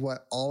find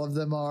what all of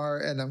them are,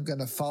 and I'm going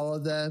to follow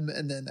them.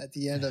 And then at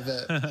the end of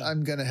it,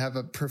 I'm going to have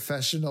a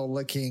professional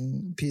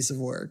looking piece of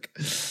work.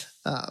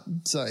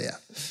 So yeah.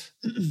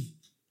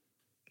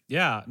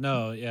 Yeah,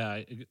 no,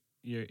 yeah,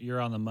 you're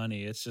on the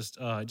money. It's just,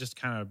 it just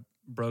kind of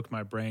broke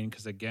my brain.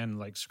 Cause again,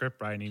 like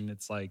script writing,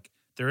 it's like,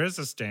 there is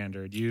a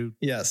standard. You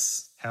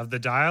have the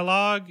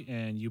dialogue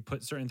and you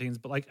put certain things,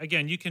 but like,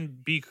 again, you can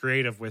be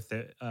creative with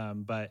it.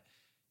 But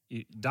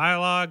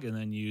dialogue, and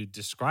then you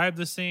describe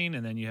the scene,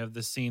 and then you have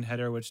the scene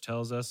header, which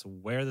tells us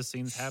where the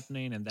scene's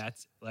happening. And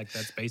that's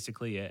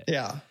basically it.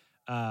 Yeah.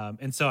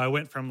 And so I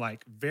went from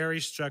like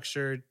very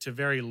structured to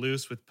very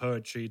loose with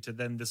poetry to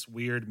then this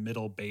weird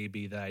middle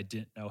baby that I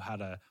didn't know how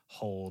to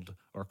hold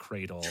or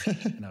cradle.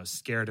 And I was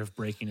scared of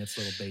breaking its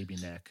little baby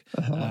neck.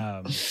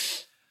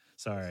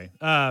 Sorry.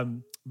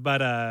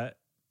 But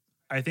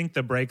I think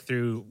the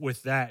breakthrough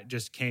with that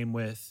just came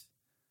with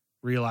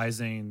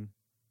realizing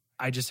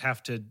I just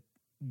have to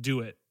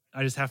do it.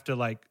 I just have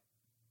to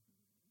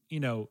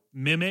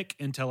mimic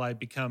until I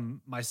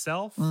become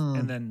myself,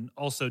 and then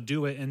also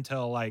do it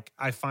until like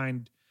I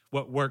find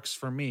what works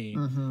for me.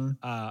 And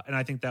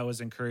I think that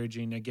was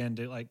encouraging again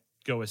to like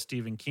go with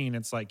Stephen King.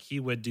 It's like he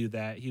would do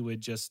that. He would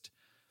just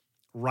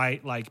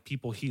write like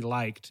people he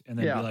liked, and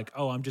then be like,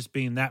 oh, I'm just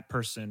being that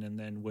person, and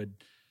then would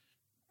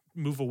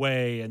move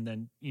away, and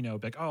then, be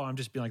like, oh, I'm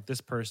just being like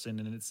this person.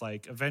 And it's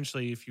like,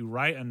 eventually if you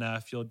write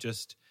enough, you'll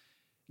just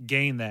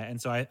gain that.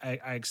 And so I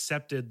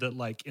accepted the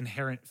like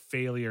inherent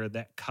failure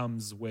that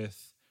comes with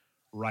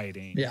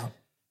writing. Yeah.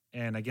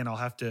 And again, I'll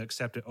have to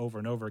accept it over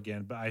and over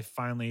again, but I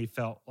finally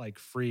felt like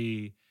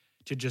free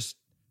to just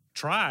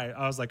try.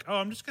 I was like, oh,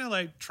 I'm just going to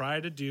like try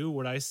to do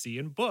what I see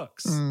in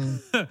books.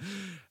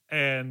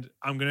 And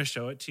I'm going to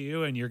show it to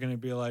you, and you're going to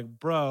be like,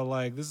 bro,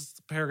 like this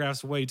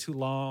paragraph's way too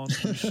long.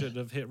 You should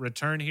have hit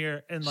return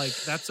here. And like,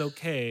 that's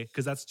okay.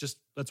 Cause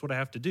that's what I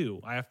have to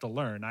do. I have to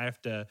learn. I have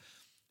to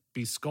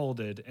be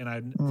scolded, and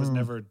I was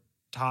never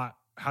taught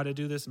how to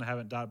do this, and I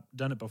haven't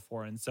done it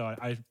before. And so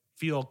I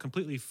feel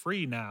completely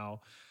free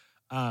now,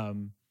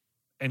 and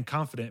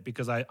confident,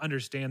 because I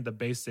understand the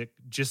basic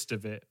gist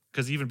of it.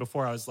 Because even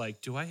before I was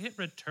like, do I hit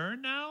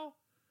return now?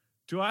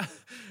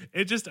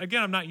 It just,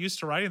 again, I'm not used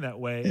to writing that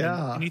way.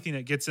 Yeah. And anything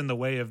that gets in the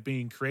way of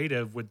being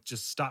creative would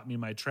just stop me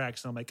in my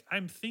tracks. And I'm like,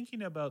 I'm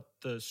thinking about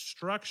the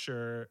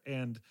structure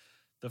and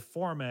the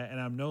format, and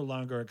I'm no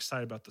longer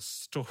excited about the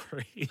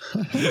story.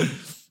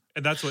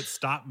 And that's what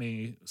stopped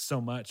me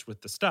so much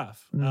with the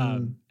stuff.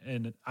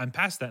 And I'm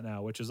past that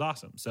now, which is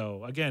awesome.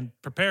 So again,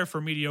 prepare for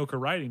mediocre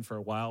writing for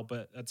a while,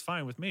 but that's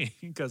fine with me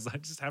because I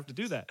just have to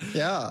do that.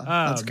 Yeah,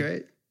 that's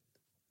great.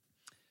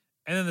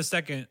 And then the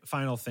second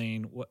final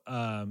thing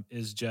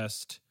is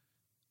just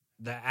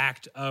the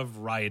act of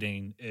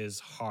writing is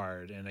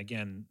hard. And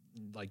again,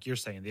 like you're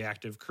saying, the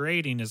act of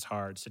creating is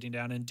hard, sitting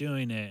down and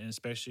doing it. And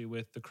especially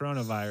with the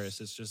coronavirus,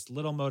 it's just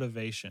little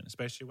motivation,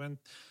 especially when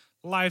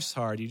life's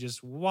hard. You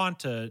just want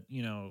to,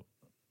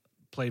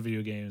 play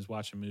video games,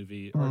 watch a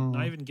movie, or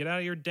not even get out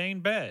of your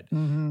dang bed.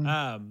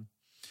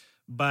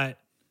 But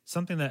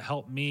something that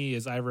helped me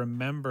is I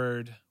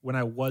remembered when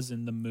I was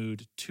in the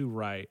mood to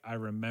write, I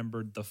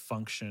remembered the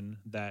function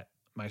that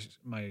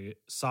my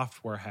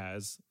software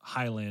has.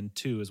 Highland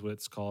 2 is what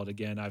it's called.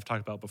 Again, I've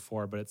talked about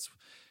before, but it's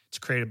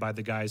created by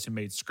the guys who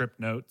made Script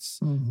Notes.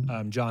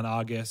 John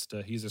August,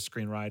 he's a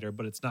screenwriter,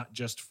 but it's not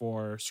just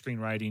for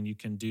screenwriting. You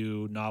can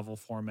do novel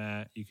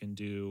format. You can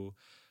do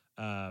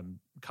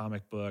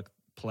comic book,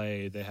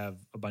 play. They have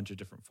a bunch of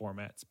different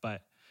formats.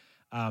 But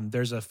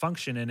there's a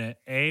function in it,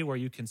 A, where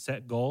you can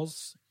set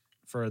goals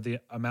for the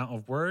amount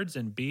of words,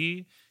 and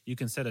B, you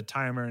can set a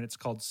timer, and it's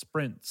called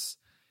sprints.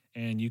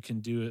 And you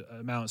can do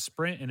an amount of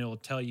sprint, and it will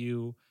tell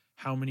you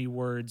how many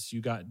words you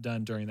got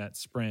done during that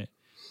sprint.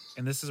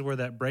 And this is where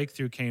that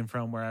breakthrough came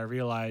from, where I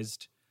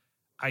realized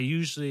I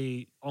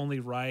usually only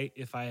write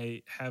if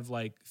I have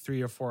like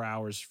 3 or 4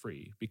 hours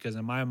free, because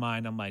in my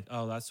mind, I'm like,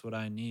 oh, that's what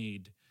I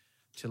need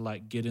to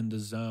like get in the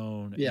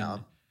zone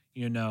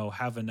and,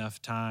 have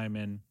enough time.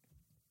 And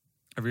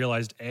I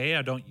realized,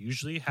 I don't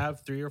usually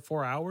have 3 or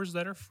 4 hours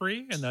that are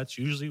free. And that's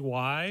usually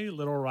why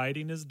little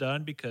writing is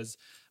done, because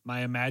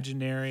my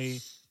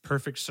imaginary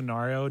perfect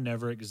scenario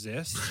never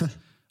exists.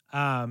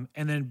 And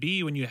then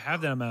B, when you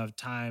have that amount of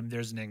time,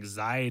 there's an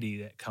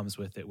anxiety that comes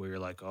with it where you're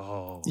like,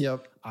 oh,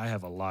 I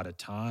have a lot of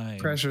time.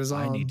 Pressure's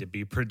on. I need to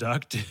be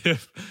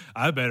productive.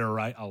 I better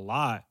write a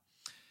lot.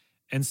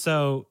 And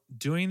so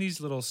doing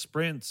these little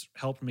sprints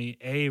helped me,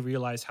 A,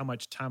 realize how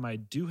much time I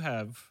do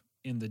have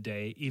in the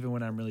day, even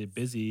when I'm really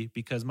busy,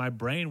 because my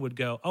brain would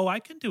go, oh, I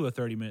can do a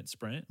 30-minute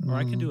sprint, or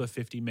I can do a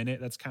 50-minute.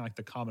 That's kind of like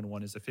the common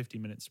one, is a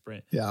 50-minute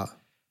sprint. Yeah.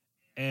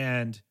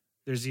 And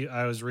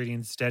I was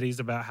reading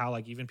studies about how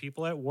like even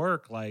people at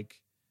work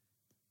like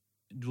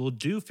will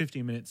do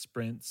 50-minute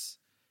sprints,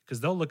 because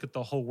they'll look at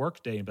the whole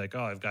work day and be like,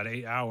 oh, I've got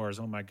 8 hours.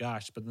 Oh my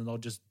gosh. But then they'll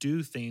just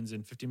do things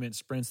in 50-minute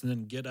sprints and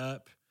then get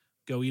up,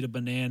 go eat a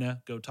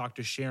banana, go talk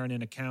to Sharon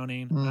in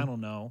accounting. I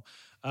don't know.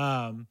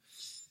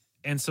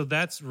 And so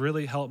that's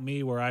really helped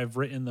me where I've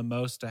written the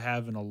most to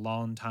have in a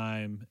long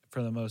time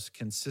for the most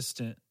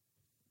consistent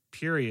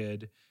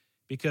period,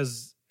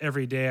 because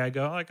every day I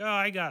go like, oh,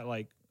 I got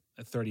like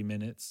 30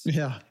 minutes.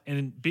 Yeah.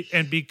 And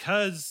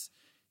because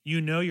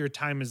your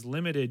time is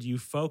limited, you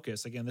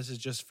focus. Again, this is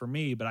just for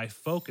me, but I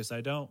focus.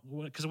 I don't,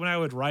 because when I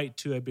would write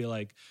too, I'd be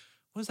like,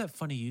 what was that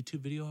funny YouTube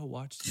video I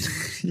watched?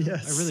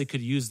 Yes. I really could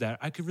use that.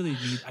 I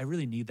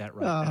really need that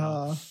right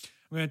now.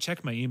 I'm going to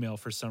check my email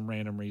for some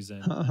random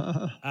reason.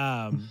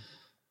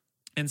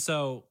 And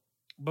so,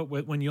 but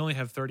when you only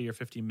have 30 or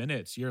 50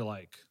 minutes, you're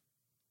like,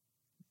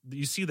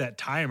 you see that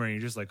timer and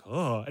you're just like,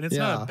 oh, and it's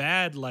not a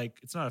bad, like,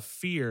 it's not a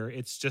fear.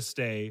 It's just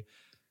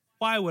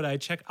why would I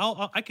check?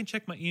 I can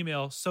check my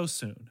email so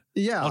soon.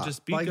 Yeah. I'll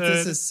just be like, good.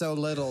 This is so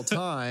little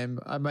time.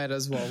 I might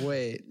as well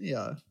wait.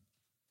 Yeah.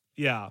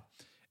 Yeah.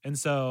 And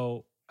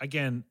so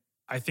again,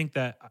 I think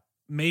that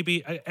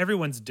maybe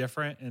everyone's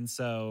different. And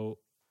so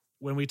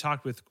when we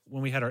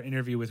had our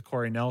interview with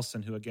Corey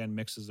Nelson, who again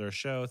mixes our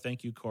show,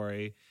 thank you,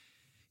 Corey.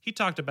 He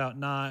talked about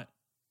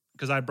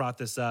because I brought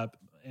this up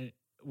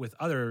with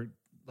other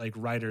like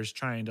writers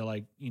trying to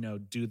like,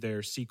 do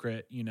their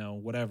secret,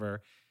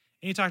 whatever.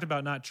 And he talked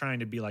about not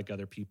trying to be like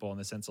other people in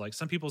the sense of like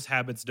some people's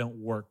habits don't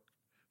work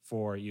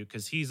for you,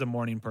 because he's a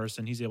morning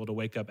person. He's able to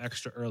wake up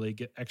extra early,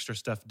 get extra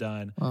stuff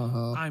done.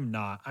 I'm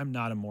not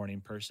a morning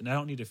person. I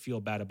don't need to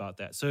feel bad about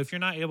that. So if you're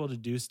not able to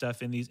do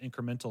stuff in these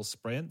incremental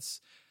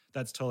sprints,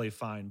 that's totally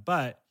fine.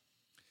 But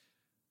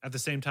at the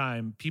same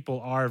time,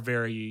 people are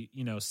very,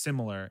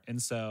 similar. And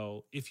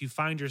so if you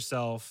find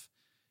yourself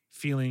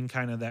feeling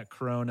kind of that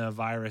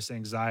coronavirus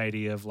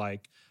anxiety of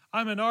like,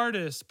 I'm an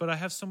artist, but I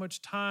have so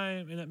much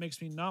time and it makes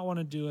me not want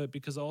to do it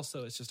because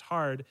also it's just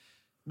hard.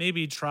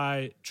 Maybe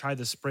try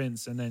the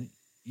sprints, and then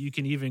you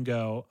can even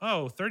go,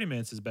 30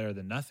 minutes is better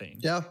than nothing.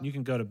 Yeah. You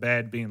can go to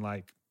bed being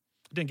like,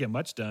 I didn't get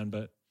much done,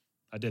 but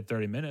I did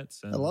 30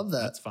 minutes. And I love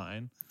that. That's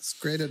fine. It's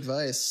great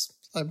advice.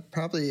 I'm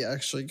probably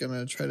actually going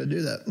to try to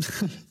do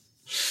that.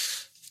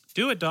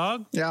 Do it,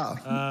 dog. Yeah,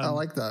 I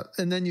like that.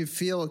 And then you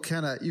feel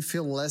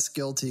less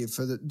guilty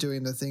for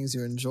doing the things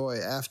you enjoy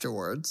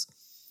afterwards.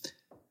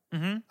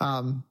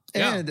 Mm-hmm.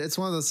 And it's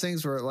one of those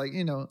things where, like,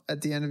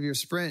 at the end of your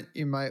sprint,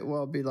 you might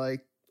well be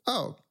like,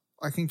 oh,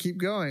 I can keep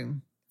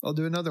going. I'll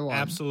do another one.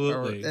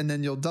 Absolutely. And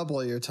then you'll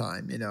double your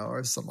time,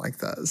 or something like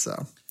that.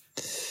 So,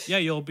 yeah,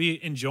 you'll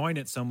be enjoying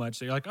it so much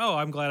that you're like, oh,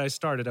 I'm glad I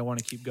started. I want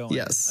to keep going.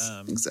 Yes,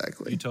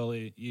 exactly. You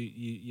totally,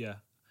 yeah.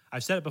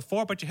 I've said it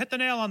before, but you hit the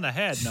nail on the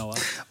head, Noah.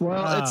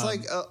 Well, it's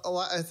like a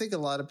lot. I think a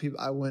lot of people,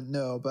 I wouldn't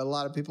know, but a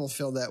lot of people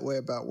feel that way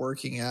about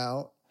working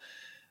out.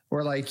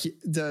 Where like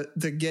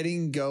the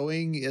getting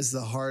going is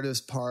the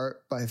hardest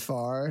part by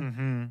far.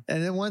 Mm-hmm.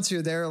 And then once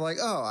you're there, like,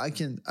 oh, I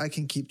can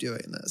keep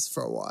doing this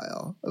for a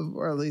while,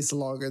 or at least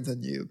longer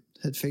than you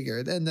had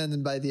figured. And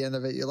then by the end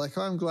of it, you're like,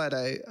 oh, I'm glad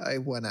I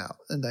went out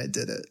and I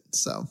did it.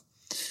 So,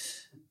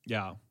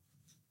 yeah.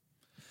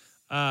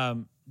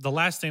 The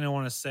last thing I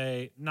want to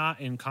say,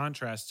 not in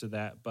contrast to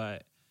that,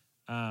 but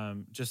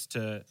just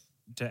to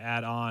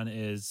add on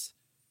is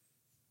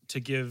to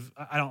give.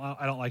 I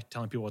don't like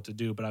telling people what to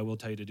do, but I will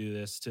tell you to do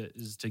this.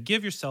 Is to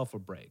give yourself a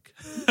break.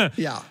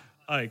 Yeah,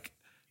 like,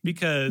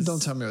 because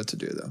don't tell me what to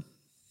do though.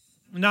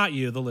 Not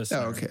you, the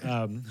listener.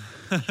 Oh,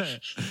 okay.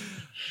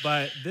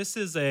 But this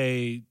is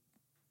a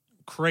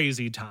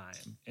crazy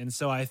time, and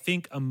so I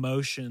think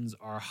emotions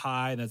are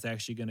high. And that's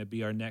actually going to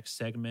be our next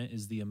segment,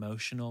 is the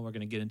emotional. We're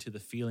going to get into the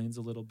feelings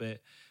a little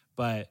bit,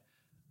 but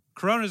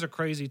Corona's a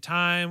crazy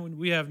time.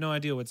 We have no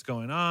idea what's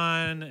going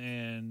on,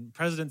 and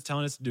president's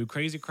telling us to do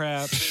crazy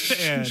crap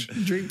and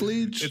drink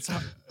bleach.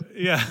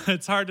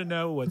 It's hard to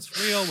know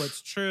what's real,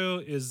 what's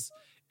true. Is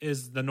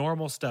the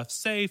normal stuff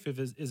safe?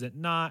 Is it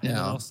not? Yeah. And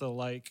also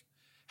like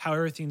how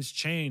everything's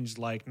changed,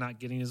 like not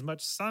getting as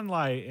much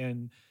sunlight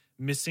and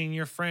missing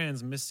your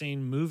friends,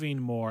 missing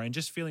moving more, and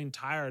just feeling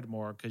tired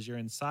more because you're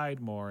inside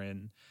more.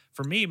 And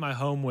for me, my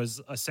home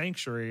was a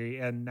sanctuary,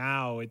 and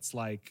now it's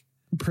like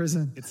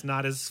prison. It's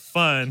not as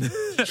fun.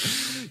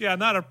 Yeah,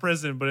 not a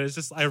prison, but it's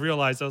just, I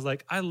realized I was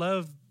like, I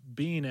love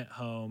being at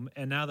home.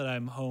 And now that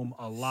I'm home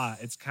a lot,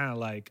 it's kind of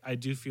like I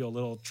do feel a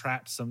little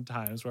trapped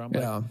sometimes where I'm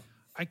like,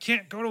 I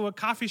can't go to a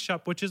coffee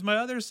shop, which is my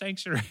other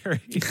sanctuary.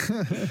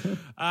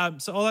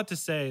 So all that to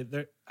say,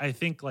 I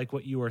think like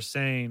what you were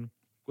saying,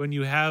 when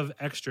you have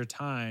extra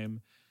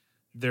time,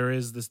 there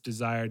is this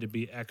desire to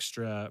be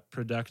extra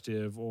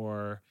productive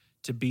or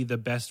to be the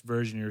best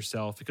version of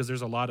yourself, because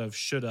there's a lot of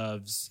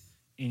should-haves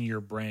in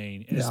your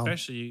brain. And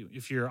especially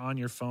if you're on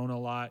your phone a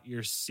lot,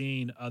 you're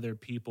seeing other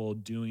people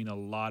doing a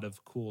lot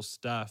of cool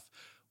stuff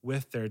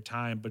with their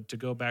time. But to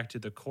go back to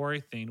the Corey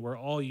thing, we're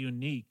all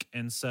unique.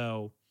 And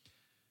so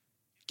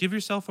give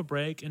yourself a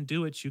break and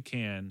do what you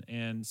can.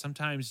 And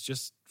sometimes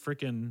just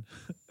freaking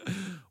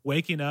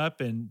waking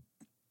up and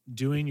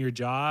doing your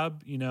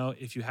job,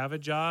 if you have a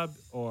job,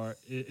 or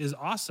is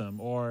awesome.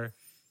 Or,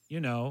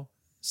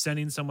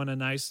 sending someone a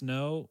nice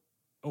note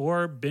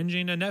or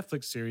binging a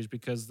Netflix series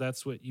because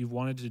that's what you've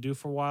wanted to do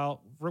for a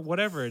while,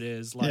 whatever it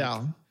is.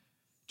 Like,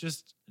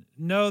 just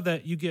know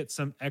that you get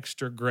some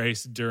extra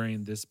grace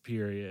during this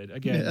period.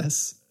 Again,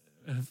 yes.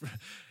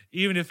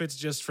 Even if it's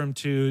just from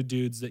two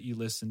dudes that you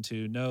listen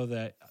to, know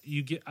that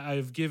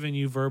I've given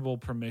you verbal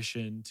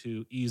permission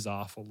to ease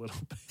off a little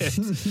bit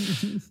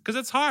because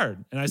it's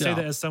hard. And I say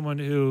that as someone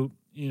who,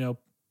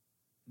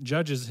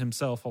 judges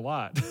himself a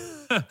lot.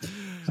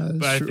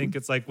 But I think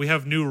it's like we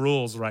have new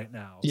rules right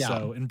now. Yeah,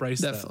 so embrace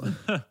them.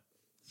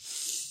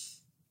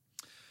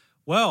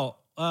 Well,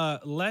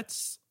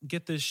 let's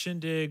get this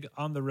shindig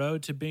on the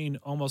road to being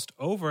almost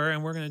over.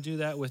 And we're going to do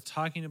that with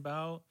talking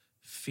about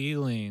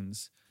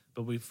feelings.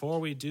 But before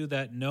we do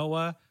that,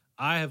 Noah,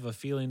 I have a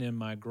feeling in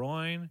my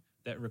groin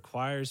that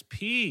requires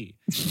pee.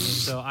 And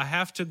so I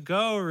have to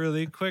go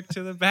really quick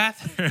to the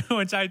bathroom,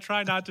 which I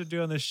try not to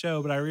do on the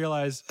show, but I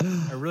realize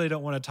I really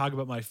don't want to talk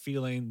about my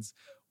feelings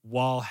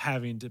while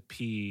having to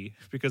pee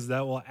because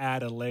that will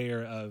add a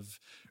layer of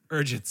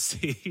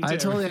urgency. I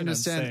totally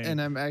understand,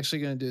 and I'm actually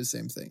going to do the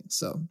same thing.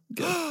 So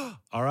good.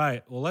 All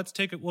right. Well,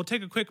 we'll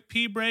take a quick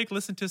pee break,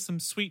 listen to some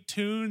sweet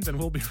tunes, and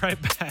we'll be right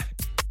back.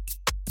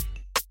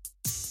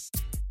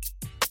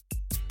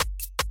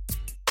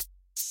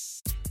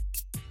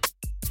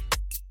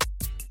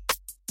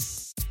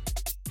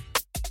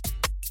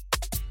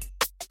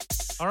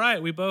 All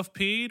right, we both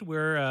peed.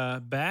 We're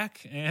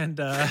back, and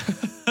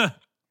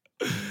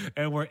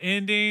and we're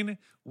ending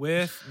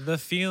with the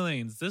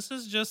feelings. This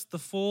is just the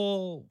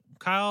full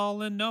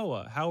Kyle and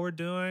Noah, how we're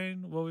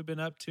doing, what we've been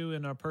up to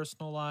in our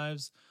personal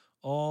lives,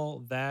 all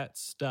that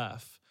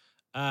stuff.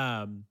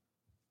 I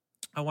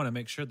want to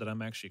make sure that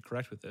I'm actually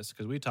correct with this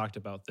because we talked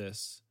about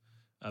this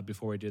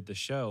before we did the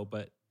show.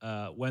 But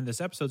when this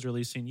episode's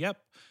releasing,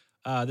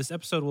 this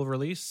episode will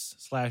release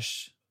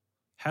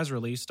has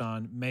released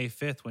on May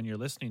 5th when you're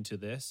listening to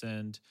this.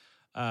 And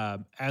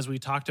as we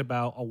talked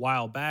about a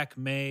while back,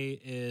 May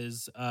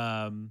is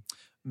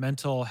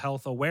Mental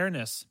Health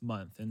Awareness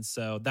Month. And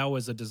so that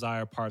was a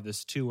desire part of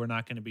this too. We're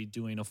not going to be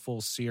doing a full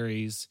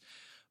series,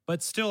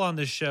 but still on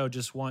this show,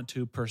 just want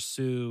to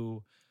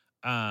pursue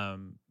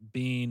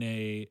being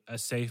a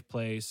safe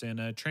place and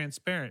a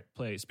transparent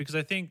place. Because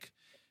I think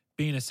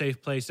being a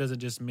safe place doesn't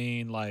just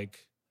mean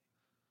like,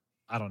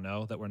 I don't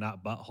know, that we're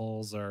not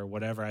buttholes or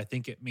whatever. I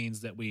think it means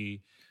that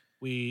we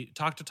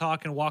talk the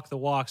talk and walk the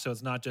walk. So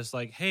it's not just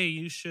like, hey,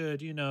 you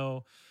should,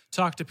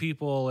 talk to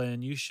people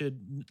and you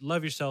should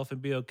love yourself and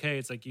be okay.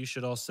 It's like you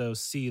should also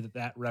see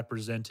that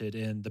represented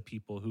in the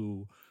people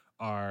who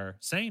are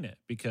saying it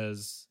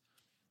because,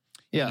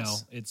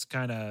 it's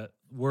kind of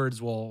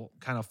words will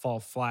kind of fall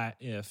flat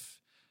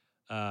if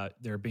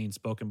they're being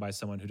spoken by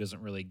someone who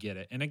doesn't really get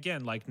it. And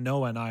again, like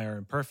Noah and I are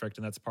imperfect,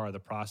 and that's part of the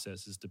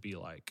process is to be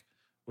like,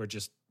 we're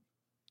just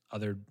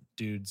other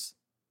dudes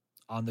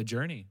on the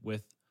journey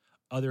with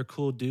other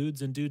cool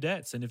dudes and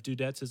dudettes. And if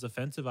dudettes is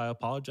offensive, I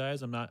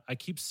apologize. I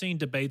keep seeing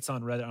debates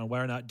on Reddit on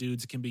whether or not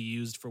dudes can be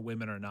used for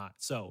women or not.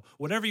 So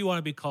whatever you want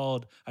to be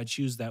called, I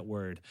choose that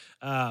word.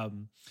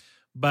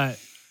 But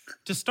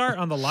to start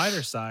on the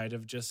lighter side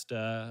of just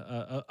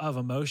of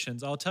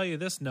emotions, I'll tell you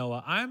this,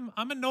 Noah, I'm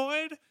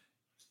annoyed.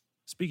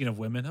 Speaking of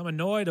women, I'm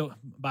annoyed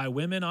by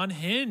women on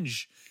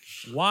Hinge.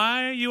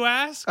 Why, you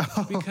ask?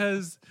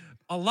 Because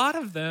a lot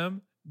of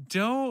them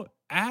don't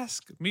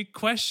ask me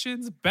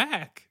questions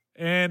back.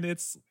 And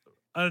it's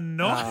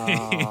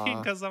annoying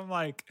because I'm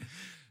like,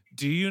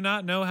 do you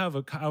not know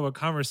how a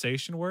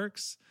conversation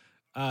works?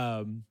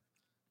 All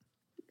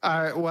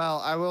right.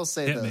 Well, I will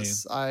say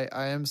this. I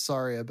am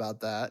sorry about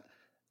that.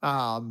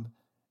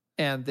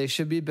 And they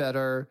should be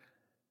better.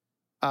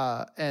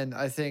 And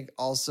I think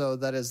also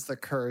that is the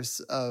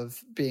curse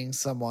of being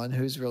someone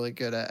who's really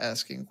good at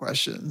asking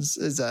questions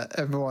is that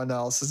everyone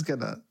else is going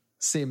to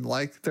seem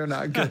like they're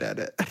not good at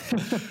it.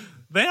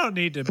 They don't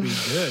need to be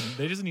good.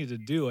 They just need to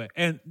do it.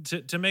 And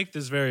to make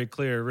this very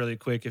clear really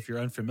quick, if you're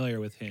unfamiliar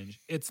with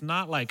Hinge, it's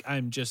not like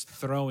I'm just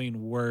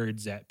throwing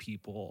words at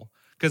people.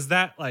 Because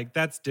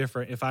that's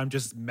different if I'm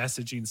just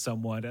messaging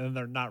someone and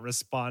they're not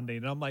responding.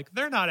 And I'm like,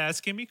 they're not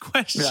asking me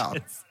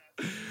questions.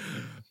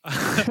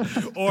 Yeah.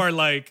 Or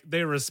like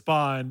they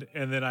respond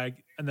and then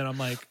I'm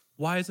like,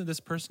 why isn't this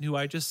person who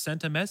I just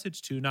sent a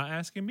message to not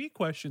asking me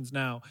questions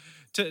now?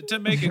 To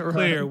make it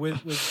clear,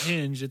 with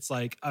Hinge, it's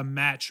like a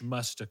match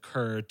must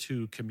occur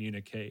to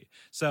communicate.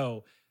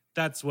 So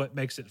that's what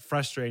makes it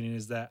frustrating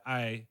is that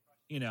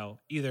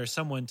either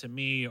someone to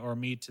me or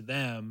me to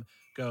them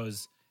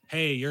goes,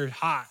 hey, you're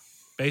hot.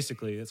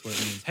 Basically, that's what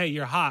it means. Hey,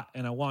 you're hot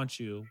and I want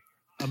you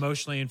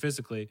emotionally and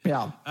physically.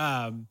 Yeah.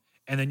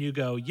 And then you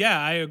go, yeah,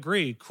 I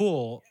agree.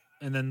 Cool.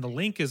 And then the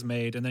link is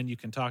made and then you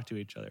can talk to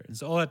each other. And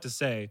so all that to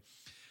say,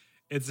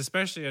 it's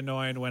especially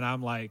annoying when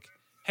I'm like,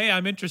 hey,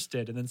 I'm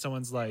interested. And then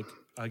someone's like,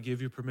 I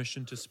give you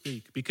permission to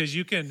speak. Because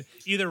you can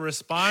either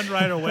respond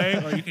right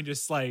away or you can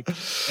just like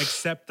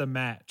accept the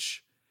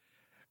match.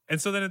 And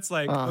so then it's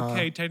like,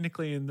 okay,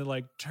 technically in the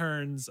like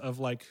turns of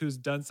like who's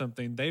done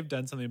something, they've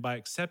done something by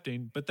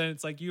accepting. But then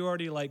it's like you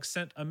already like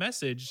sent a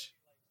message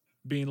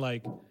being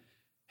like,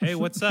 hey,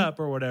 what's up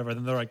or whatever.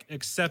 Then they're like,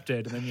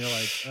 accepted. And then you're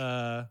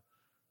like,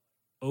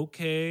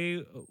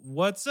 okay,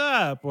 what's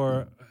up?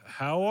 Or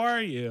how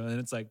are you? And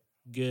it's like,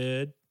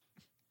 good.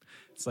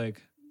 It's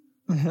like,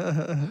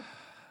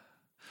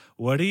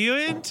 what are you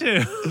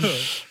into?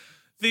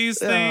 These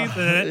things.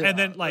 And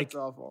then like,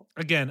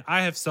 again,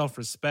 I have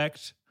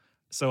self-respect.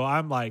 So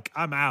I'm like,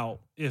 I'm out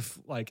if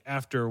like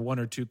after one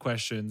or two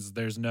questions,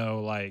 there's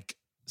no like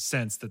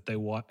sense that they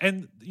want.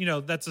 And, you know,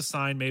 that's a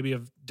sign maybe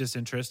of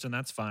disinterest, and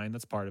that's fine.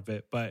 That's part of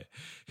it. But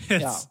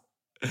it's,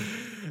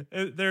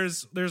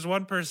 there's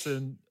one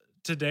person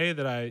today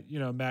that I, you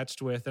know,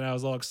 matched with, and I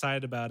was all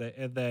excited about it.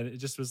 And then it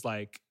just was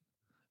like,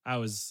 I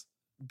was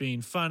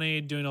being funny,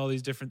 doing all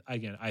these different,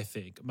 again, I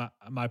think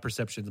my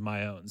perception is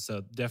my own.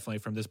 So definitely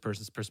from this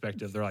person's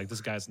perspective, they're like,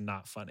 this guy's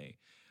not funny.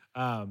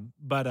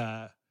 But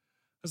I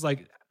was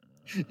like,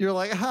 you're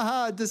like,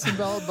 haha,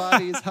 disemboweled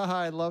bodies, haha,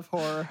 I love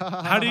horror.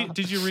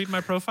 Did you read my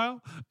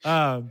profile?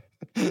 And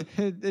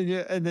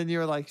then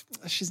you're like,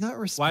 she's not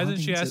responding. Why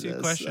doesn't she ask you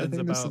questions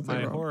about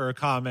my horror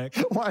comic?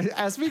 Why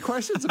ask me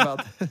questions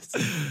about this?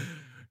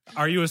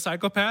 Are you a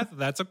psychopath?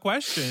 That's a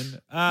question.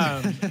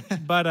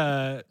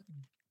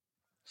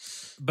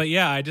 But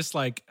yeah, I just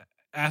like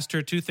asked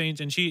her two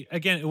things, and she,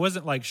 again, it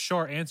wasn't like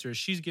short answers.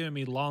 She's giving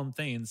me long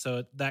things,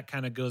 so that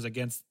kind of goes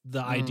against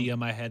the idea in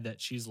my head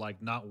that she's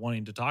like not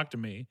wanting to talk to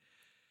me.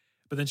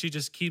 But then she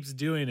just keeps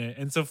doing it,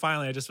 and so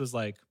finally, I just was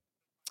like,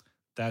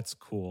 "That's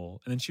cool."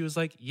 And then she was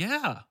like,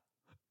 "Yeah,"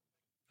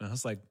 and I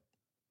was like,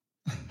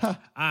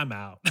 "I'm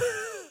out."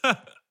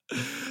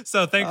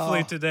 So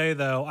thankfully today,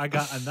 though, I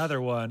got another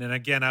one. And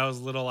again, I was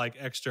a little like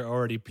extra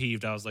already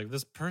peeved. I was like,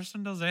 this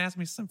person doesn't ask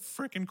me some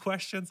freaking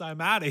questions. I'm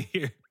out of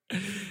here.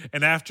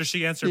 And after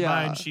she answered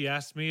mine, she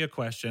asked me a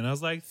question. I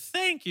was like,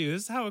 thank you.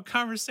 This is how a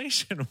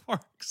conversation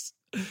works.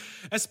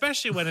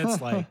 Especially when it's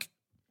like,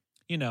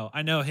 you know,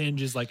 I know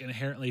Hinge is like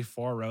inherently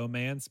for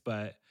romance,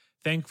 but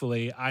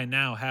thankfully, I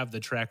now have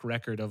the track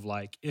record of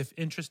like, if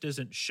interest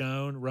isn't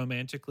shown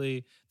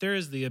romantically, there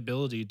is the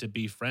ability to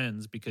be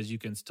friends because you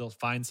can still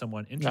find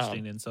someone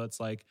interesting. And so it's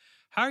like,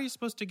 how are you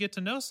supposed to get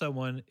to know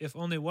someone if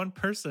only one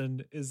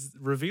person is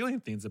revealing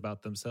things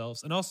about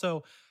themselves? And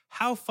also,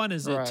 how fun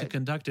is it to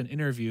conduct an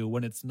interview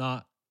when it's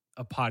not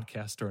a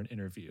podcast or an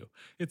interview?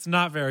 It's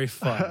not very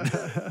fun.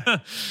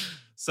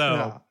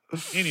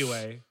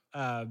 Anyway,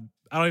 I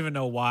don't even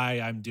know why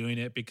I'm doing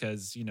it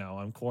because, you know,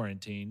 I'm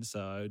quarantined, so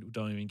I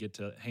don't even get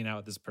to hang out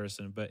with this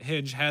person. But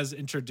Hinge has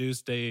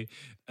introduced a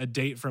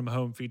date from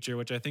home feature,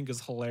 which I think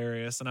is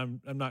hilarious. And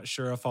I'm not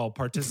sure if I'll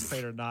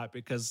participate or not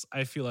because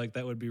I feel like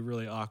that would be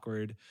really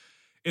awkward.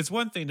 It's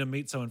one thing to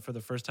meet someone for the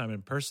first time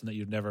in person that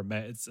you've never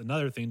met. It's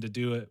another thing to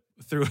do it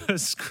through a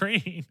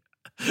screen.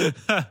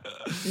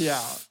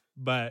 Yeah.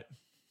 But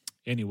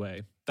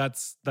anyway,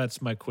 that's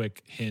my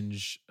quick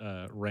Hinge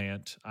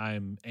rant.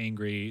 I'm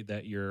angry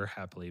that you're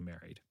happily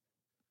married.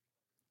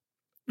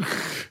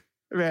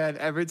 Man,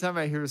 every time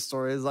I hear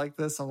stories like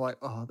this, I'm like,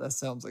 oh, that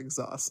sounds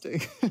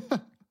exhausting.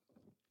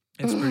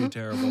 It's pretty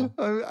terrible.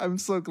 I'm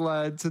so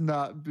glad to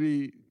not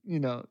be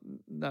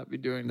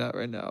doing that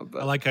right now.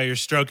 But I like how you're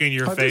stroking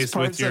your face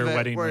with your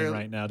wedding ring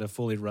right now to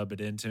fully rub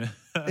it into.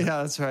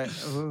 Yeah, that's right.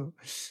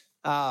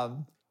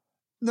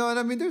 No, and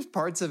I mean, there's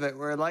parts of it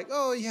where like,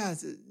 oh yeah,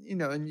 you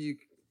know, and you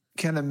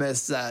kind of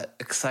miss that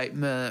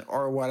excitement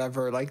or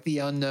whatever, like the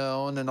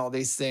unknown and all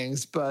these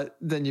things. But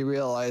then you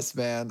realize,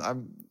 man,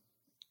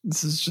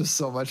 this is just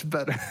so much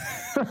better.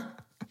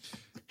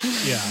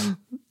 Yeah.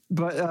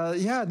 But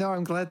yeah, no,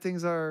 I'm glad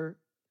things are,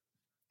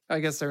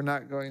 I guess they're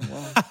not going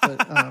well.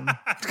 But,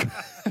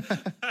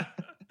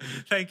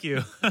 thank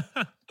you.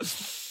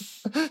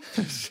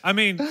 I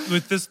mean,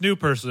 with this new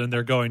person,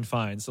 they're going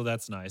fine, so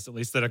that's nice. At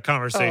least that a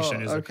conversation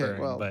is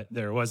occurring. Well, but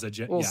there was a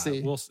we'll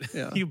see. We'll see.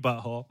 Yeah. You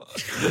butthole.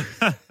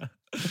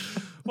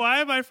 Why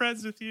am I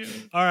friends with you?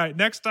 All right,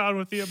 next on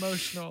with the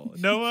emotional.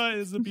 Noah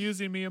is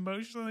abusing me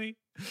emotionally.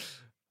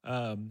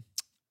 No,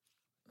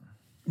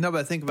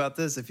 but think about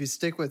this. If you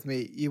stick with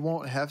me, you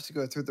won't have to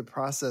go through the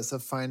process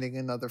of finding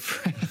another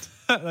friend.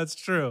 That's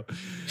true.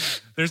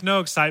 There's no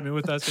excitement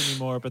with us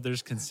anymore, but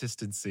there's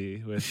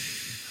consistency with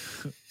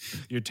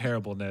your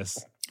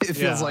terribleness. It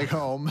feels like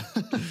home.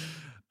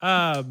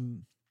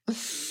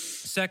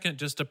 Second,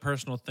 just a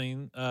personal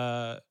thing.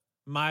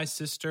 My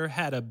sister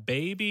had a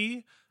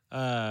baby.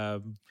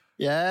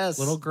 Yes.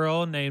 Little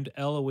girl named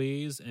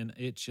Eloise, and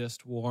it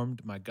just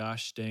warmed my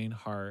gosh dang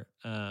heart.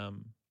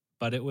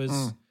 But it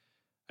was...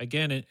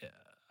 Again,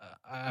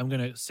 I'm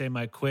going to say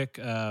my quick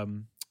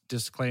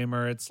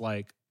disclaimer. It's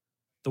like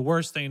the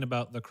worst thing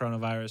about the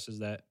coronavirus is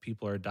that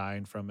people are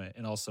dying from it,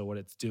 and also what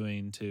it's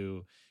doing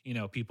to, you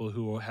know, people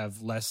who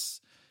have less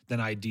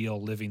than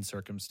ideal living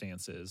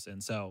circumstances.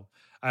 And so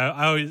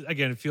I always,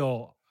 again,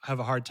 have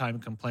a hard time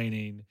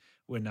complaining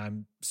when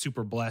I'm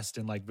super blessed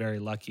and like very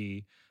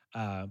lucky.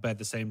 But at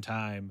the same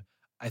time,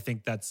 I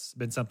think that's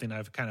been something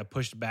I've kind of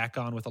pushed back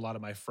on with a lot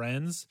of my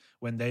friends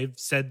when they've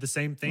said the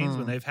same things,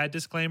 when they've had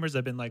disclaimers.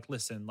 I've been like,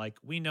 listen, like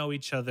we know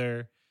each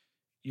other.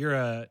 You're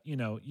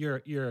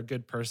a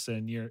good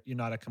person. You're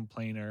not a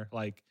complainer.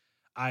 Like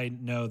I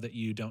know that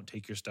you don't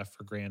take your stuff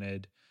for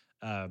granted.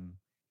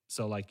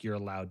 So like you're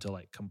allowed to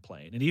like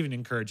complain, and even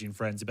encouraging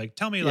friends to be like,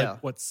 tell me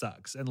like what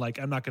sucks. And like,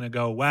 I'm not going to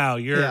go, wow,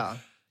 you're,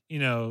 you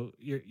know,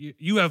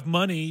 you have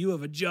money, you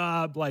have a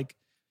job. Like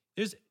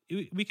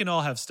we can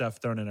all have stuff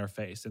thrown in our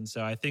face. And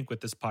so I think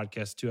with this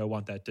podcast too, I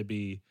want that to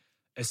be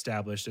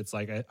established. It's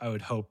like, I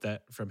would hope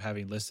that from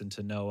having listened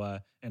to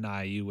Noah and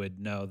you would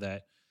know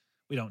that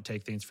we don't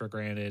take things for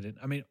granted. And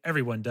I mean,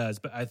 everyone does,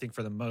 but I think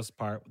for the most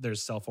part,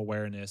 there's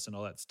self-awareness and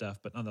all that stuff.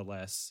 But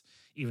nonetheless,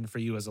 even for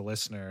you as a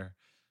listener,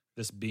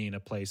 this being a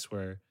place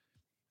where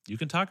you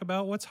can talk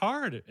about what's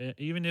hard,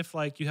 even if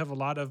like you have a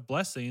lot of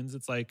blessings,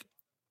 it's like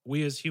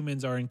we as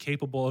humans are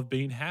incapable of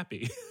being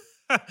happy.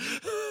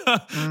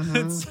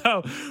 And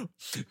so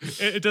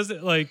it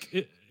doesn't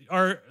like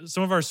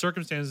some of our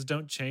circumstances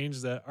don't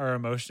change that our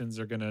emotions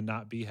are going to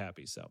not be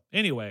happy. So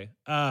anyway,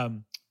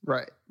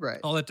 right.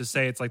 All that to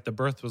say, it's like the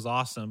birth was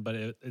awesome, but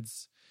it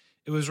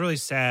was really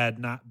sad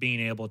not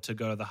being able to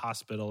go to the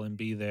hospital and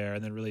be there,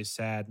 and then really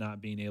sad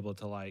not being able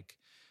to like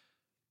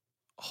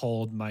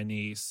hold my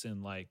niece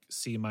and like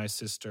see my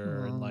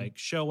sister and like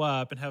show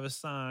up and have a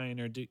sign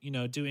or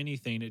do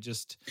anything. It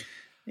just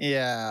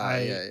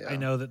I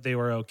know that they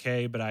were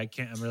okay, but I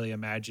can't really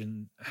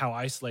imagine how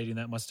isolating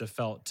that must have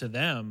felt to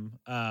them.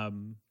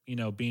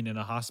 Being in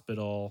a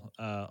hospital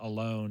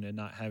alone and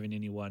not having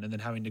anyone, and then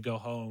having to go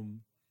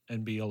home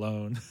and be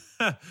alone.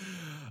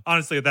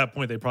 Honestly, at that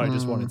point, they probably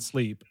just wanted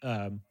sleep.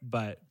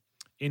 But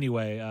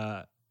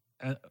anyway,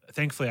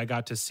 thankfully, I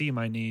got to see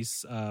my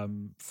niece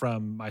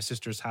from my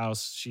sister's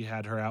house. She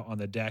had her out on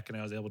the deck, and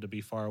I was able to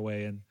be far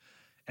away and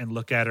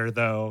look at her,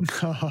 though.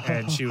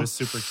 And she was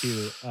super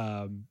cute.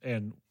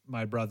 And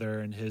my brother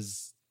and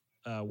his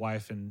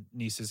wife and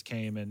nieces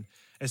came, and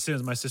as soon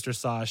as my sister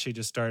saw us, she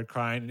just started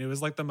crying. And it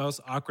was like the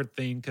most awkward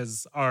thing,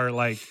 because our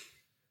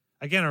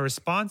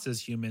response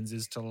as humans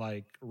is to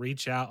like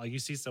reach out. Like you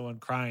see someone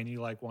crying,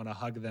 you like want to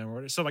hug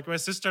them. So like my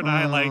sister and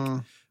I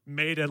like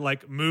made a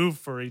like move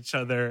for each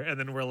other, and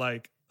then we're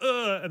like,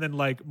 ugh, and then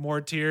like more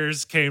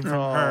tears came from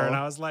her, and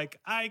I was like,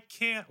 I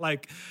can't,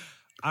 like,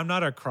 I'm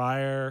not a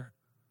crier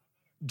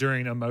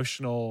during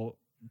emotional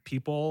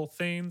people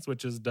things,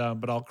 which is dumb,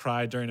 but I'll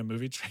cry during a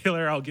movie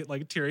trailer. I'll get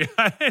like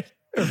teary-eyed.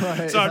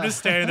 Right. So I'm just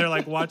standing there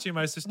like watching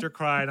my sister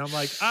cry, and I'm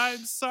like,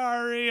 I'm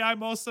sorry,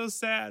 I'm also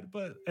sad.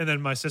 And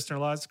then my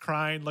sister-in-law is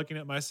crying, looking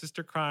at my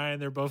sister crying.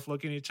 They're both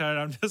looking at each other.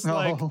 I'm just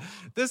like,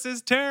 this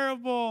is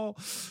terrible.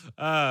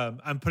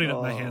 I'm putting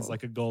up my hands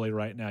like a goalie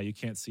right now. You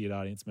can't see it,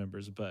 audience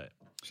members, but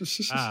so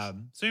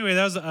anyway,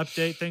 that was an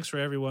update. Thanks for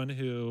everyone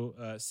who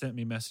sent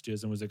me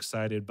messages and was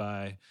excited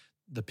by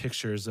the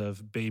pictures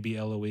of baby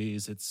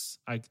Eloise.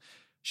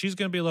 She's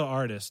going to be a little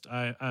artist.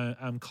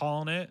 I'm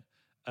calling it.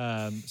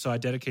 So I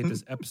dedicate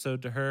this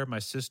episode to her. My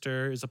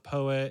sister is a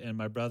poet, and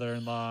my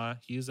brother-in-law,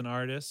 he's an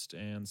artist.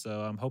 And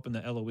so I'm hoping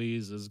that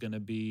Eloise is going to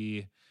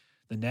be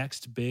the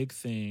next big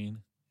thing.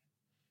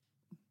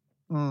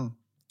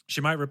 She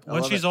might,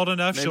 once she's old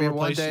enough, maybe she'll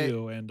replace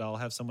you, and I'll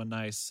have someone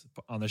nice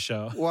on the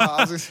show. Well,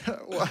 I was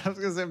going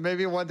to say,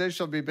 maybe one day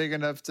she'll be big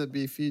enough to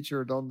be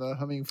featured on the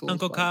Humming Fools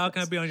Uncle podcast. Kyle,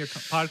 can I be on your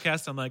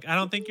podcast? I'm like, I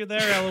don't think you're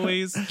there,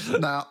 Eloise.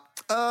 No.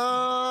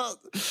 I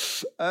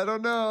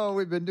don't know.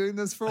 We've been doing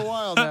this for a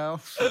while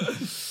now.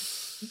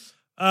 It's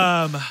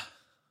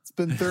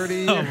been 30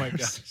 years. Oh my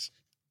gosh.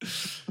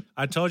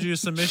 I told you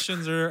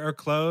submissions are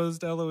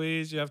closed,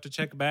 Eloise. You have to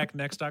check back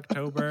next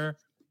October.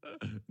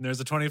 And there's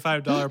a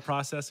 $25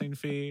 processing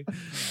fee.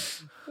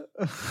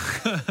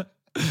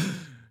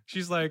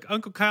 She's like,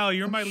 Uncle Kyle,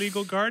 you're my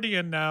legal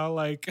guardian now.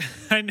 Like,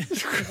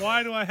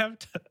 why do I have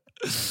to?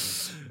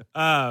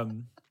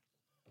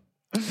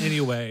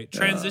 Anyway,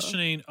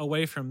 transitioning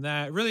away from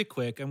that really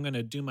quick, I'm going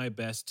to do my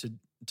best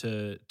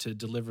to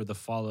deliver the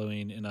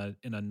following in a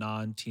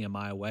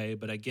non-TMI way.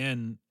 But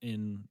again,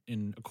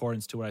 in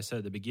accordance to what I said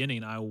at the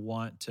beginning, I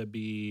want to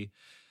be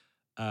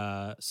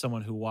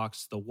someone who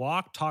walks the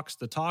walk, talks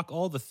the talk,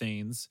 all the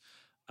things,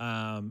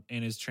 and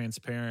is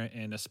transparent.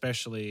 And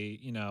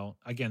especially,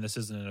 again, this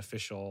isn't an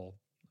official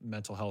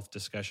mental health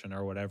discussion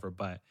or whatever,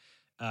 but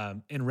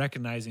in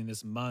recognizing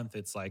this month,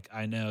 it's like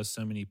I know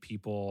so many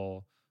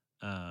people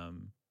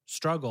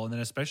struggle, and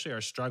then especially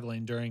are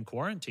struggling during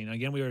quarantine.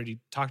 Again, we already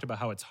talked about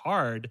how it's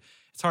hard.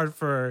 It's hard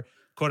for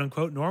quote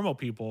unquote normal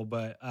people,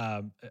 but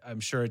I'm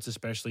sure it's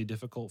especially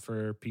difficult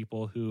for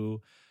people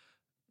who,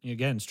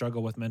 again,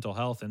 struggle with mental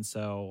health. And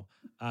so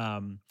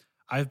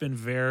I've been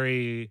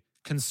very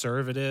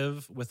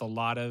conservative with a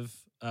lot of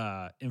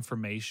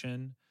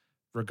information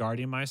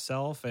regarding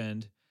myself.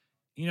 And,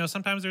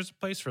 sometimes there's a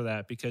place for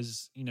that,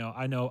 because,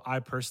 I know I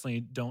personally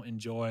don't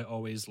enjoy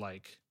always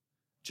like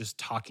just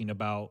talking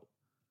about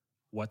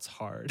what's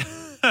hard.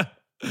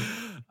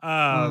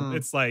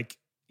 It's like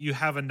you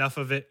have enough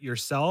of it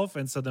yourself.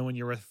 And so then when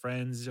you're with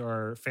friends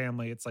or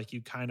family, it's like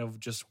you kind of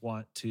just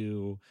want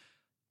to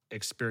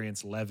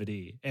experience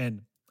levity.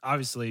 And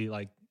obviously,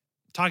 like,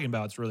 talking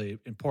about it's really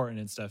important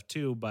and stuff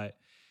too, but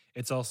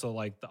it's also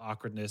like the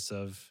awkwardness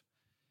of,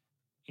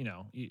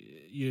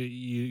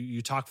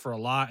 you talk for a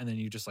lot, and then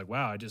you just like,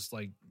 wow, I just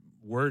like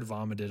word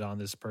vomited on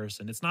this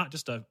person. It's not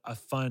just a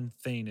fun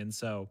thing. And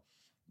so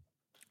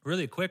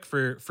really quick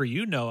for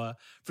you, Noah,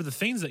 for the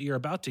things that you're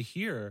about to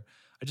hear,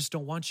 I just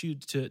don't want you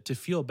to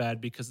feel bad,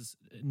 because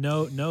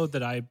know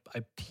that I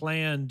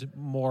planned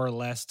more or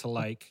less to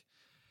like,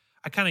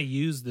 I kind of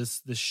use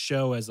this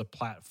show as a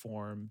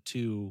platform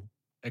to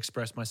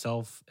express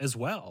myself as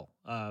well.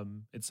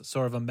 It's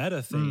sort of a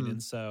meta thing.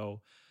 And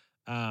so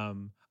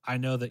I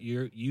know that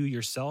you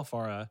yourself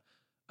are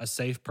a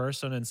safe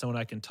person and someone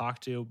I can talk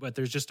to, but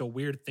there's just a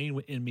weird thing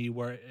in me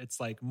where it's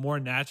like more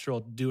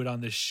natural to do it on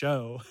this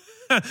show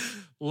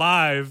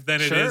live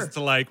than it is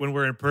to like when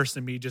we're in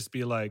person, me just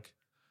be like,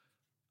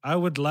 I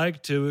would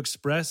like to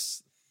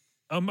express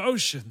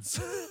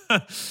emotions.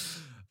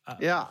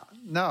 Yeah,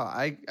 no,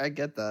 I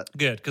get that.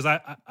 Good, because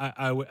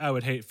I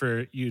would hate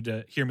for you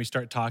to hear me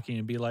start talking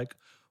and be like,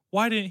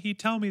 why didn't he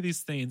tell me these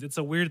things? It's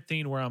a weird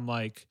thing where I'm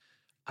like,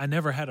 I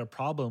never had a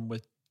problem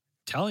with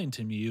telling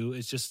to you.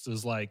 It's just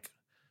was like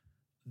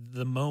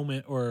the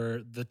moment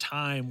or the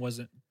time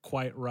wasn't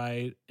quite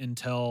right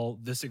until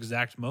this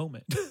exact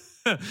moment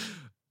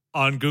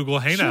on Google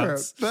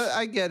Hangouts. Sure, but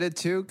I get it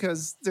too,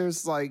 because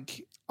there's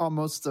like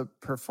almost a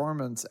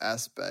performance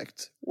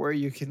aspect where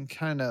you can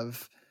kind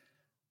of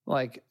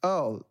like,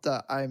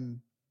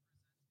 I'm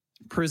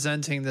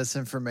presenting this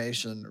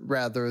information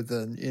rather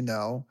than,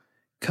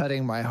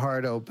 cutting my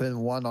heart open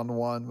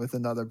one-on-one with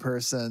another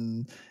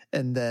person,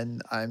 and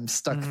then I'm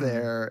stuck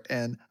there.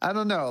 And I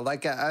don't know,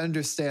 like I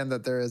understand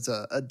that there is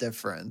a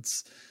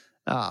difference.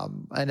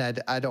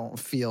 And I don't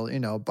feel,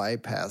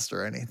 bypassed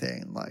or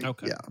anything. Like,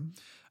 yeah.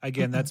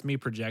 Again, that's me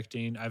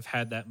projecting. I've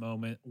had that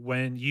moment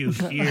when you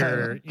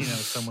hear,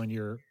 someone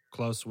you're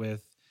close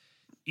with,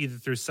 either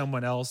through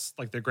someone else,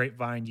 like the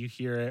grapevine, you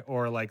hear it,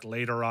 or like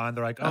later on,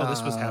 they're like, oh,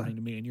 this was happening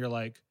to me. And you're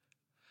like,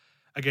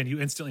 again,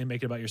 you instantly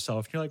make it about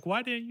yourself. You're like,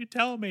 why didn't you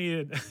tell me?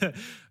 And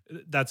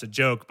that's a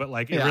joke, but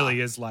like, it really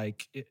is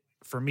like,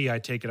 for me, I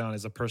take it on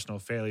as a personal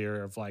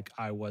failure of like,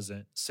 I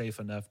wasn't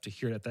safe enough to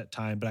hear it at that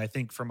time. But I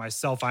think for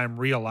myself, I'm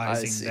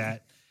realizing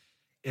that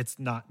it's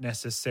not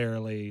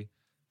necessarily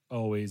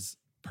always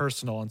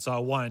personal. And so I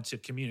wanted to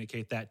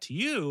communicate that to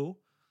you,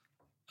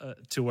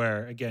 to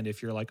where, again,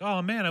 if you're like,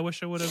 oh man, I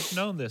wish I would have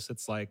known this.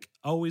 It's like,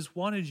 always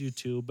wanted you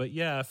to, but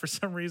yeah, for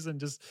some reason,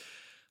 just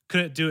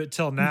couldn't do it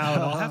till now.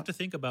 And I'll have to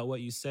think about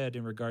what you said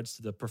in regards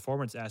to the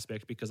performance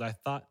aspect, because I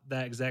thought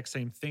that exact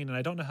same thing. And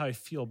I don't know how I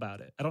feel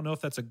about it. I don't know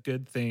if that's a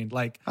good thing.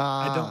 Like,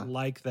 I don't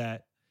like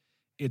that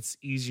it's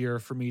easier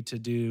for me to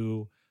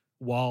do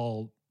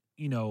while,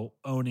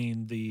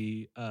 owning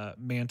the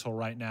mantle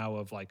right now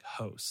of like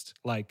host.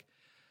 Like,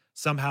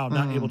 somehow I'm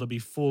not able to be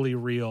fully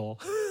real.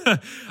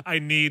 I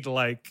need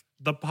like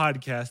the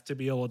podcast to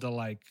be able to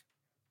like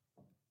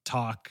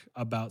talk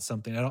about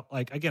something. I don't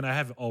like, again,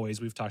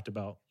 we've talked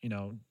about,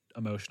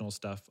 emotional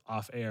stuff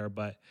off air,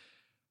 but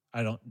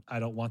I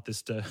don't want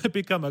this to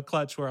become a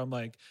clutch where I'm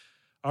like,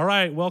 all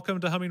right, welcome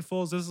to Humming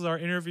Fools. This is our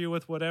interview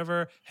with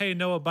whatever. Hey,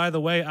 Noah, by the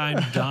way,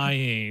 I'm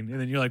dying. And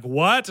then you're like,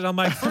 what? And I'm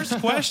like, first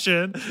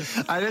question.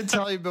 I didn't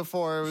tell you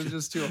before. It was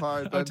just too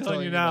hard. But I'm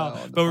telling you now.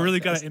 But we really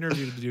got an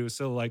interview to do.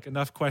 So, like,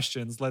 enough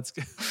questions. Let's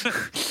get...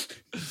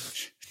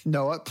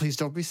 Noah, please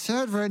don't be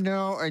sad right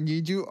now. I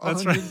need you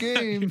on your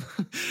game.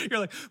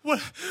 You're like,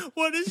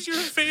 what is your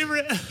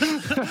favorite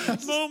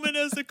moment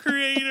as a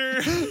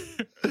creator?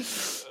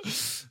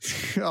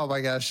 Oh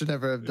my gosh, I should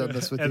never have done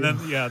this with you. And then,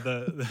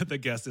 the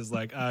guest is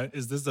like,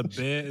 is this a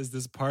bit? Is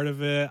this part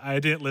of it? I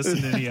didn't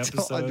listen to any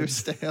episodes. I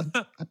don't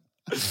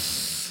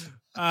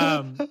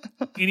understand.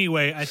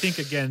 Anyway, I think,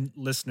 again,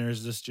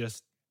 listeners, this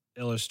just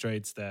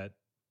illustrates that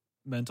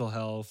mental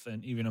health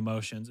and even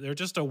emotions, they're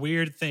just a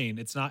weird thing.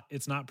 It's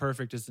not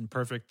perfect. It's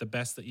imperfect. The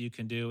best that you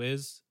can do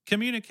is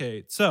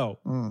communicate. So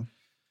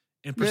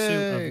in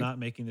pursuit of not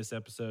making this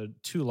episode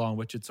too long,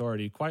 which it's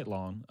already quite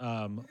long,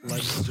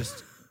 let's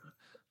just...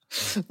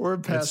 We're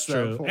past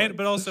that point.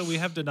 But also, we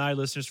have denied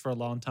listeners for a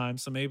long time,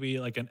 so maybe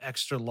like an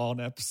extra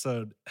long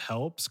episode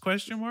helps, ?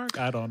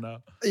 I don't know.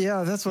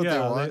 Yeah, that's what they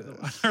want.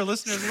 Our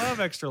listeners love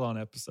extra long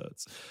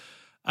episodes.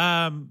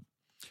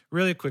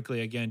 Really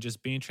quickly, again,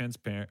 just being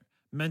transparent.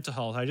 Mental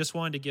health, I just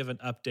wanted to give an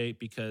update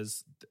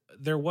because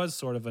there was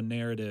sort of a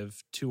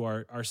narrative to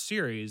our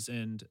series,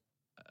 and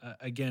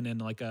again, in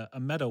like a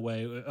meta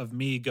way of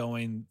me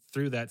going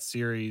through that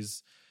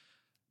series,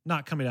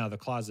 not coming out of the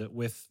closet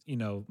with,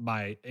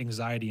 my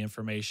anxiety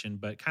information,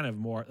 but kind of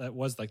more, that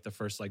was like the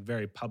first, like,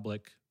 very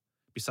public,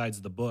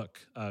 besides the book,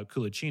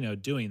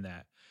 Culicino doing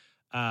that.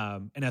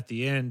 And at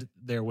the end,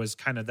 there was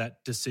kind of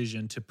that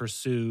decision to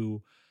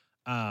pursue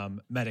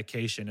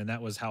medication. And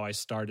that was how I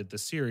started the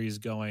series,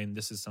 going,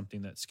 this is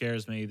something that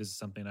scares me. This is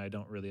something I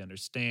don't really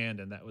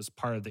understand. And that was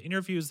part of the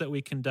interviews that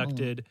we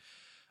conducted.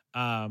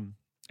 And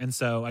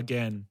so,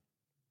 again,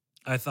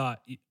 I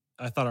thought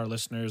our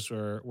listeners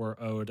were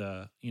owed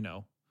a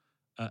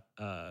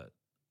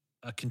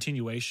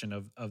continuation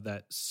of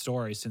that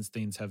story since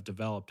things have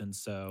developed. And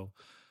so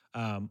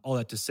all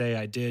that to say,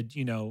 I did,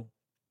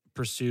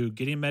 pursue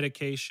getting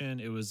medication.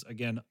 It was,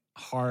 again,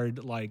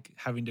 hard, like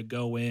having to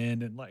go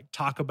in and like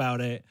talk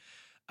about it.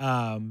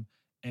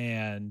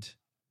 And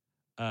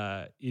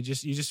you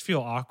just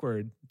feel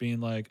awkward being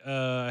like,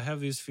 I have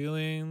these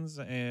feelings,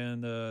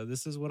 and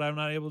this is what I'm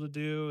not able to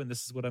do, and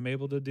this is what I'm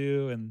able to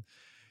do. And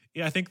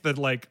yeah, I think that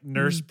like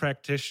nurse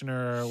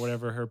practitioner or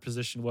whatever her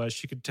position was,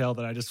 she could tell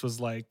that I just was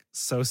like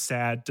so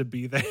sad to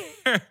be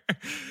there.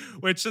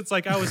 Which it's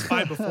like I was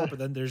fine before, but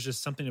then there's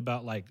just something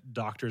about like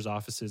doctors'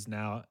 offices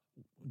now,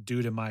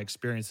 due to my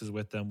experiences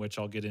with them, which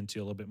I'll get into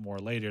a little bit more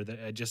later, that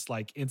I just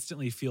like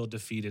instantly feel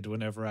defeated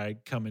whenever I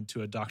come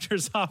into a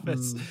doctor's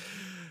office.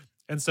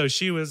 And so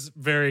she was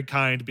very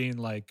kind, being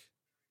like,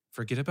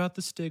 forget about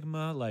the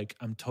stigma. Like,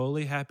 I'm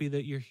totally happy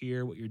that you're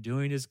here. What you're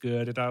doing is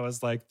good. And I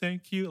was like,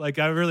 thank you. Like,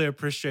 I really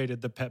appreciated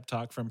the pep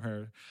talk from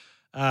her.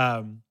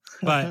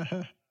 But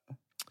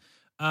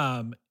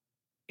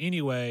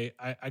anyway,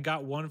 I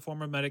got one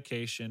form of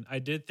medication. I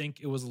did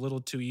think it was a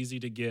little too easy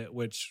to get,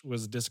 which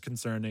was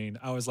disconcerting.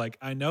 I was like,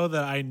 I know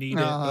that I need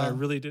it, but I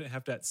really didn't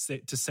have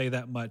to say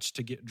that much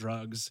to get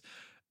drugs.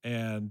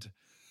 And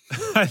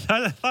I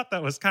thought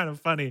that was kind of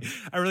funny.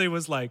 I really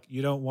was like,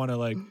 you don't want to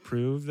like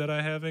prove that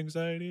I have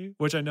anxiety,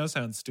 which I know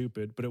sounds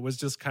stupid, but it was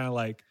just kind of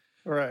like,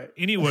 right,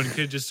 anyone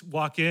could just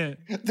walk in.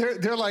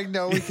 They're like,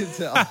 no, we can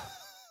tell.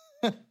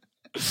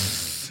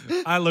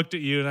 I looked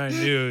at you and I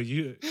knew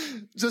you.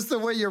 Just the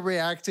way you're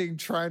reacting,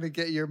 trying to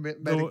get your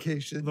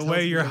medication. The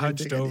way you're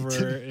hunched over.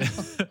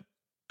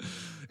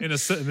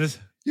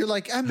 You're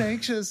like, I'm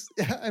anxious.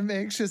 I'm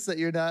anxious that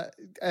you're not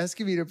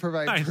asking me to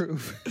provide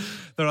proof.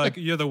 They're like,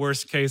 you're the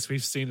worst case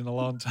we've seen in a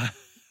long time.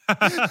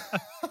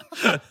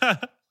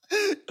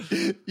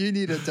 You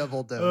need a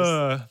double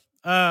dose.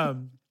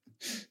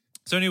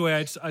 So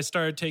anyway, I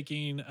started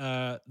taking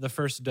the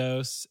first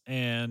dose,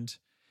 and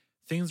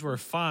things were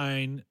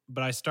fine,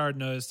 but I started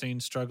noticing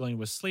struggling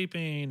with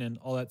sleeping and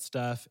all that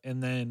stuff.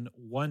 And then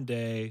one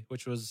day,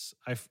 which was,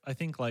 I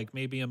think like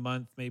maybe a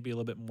month, maybe a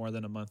little bit more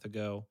than a month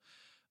ago,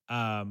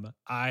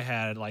 I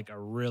had like a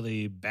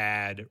really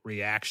bad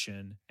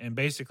reaction. And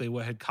basically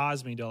what had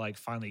caused me to like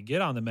finally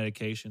get on the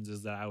medications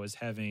is that I was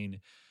having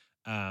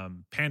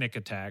panic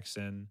attacks.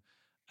 And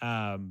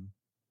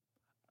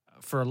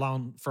for a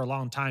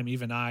long time,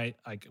 even I,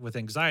 like with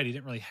anxiety,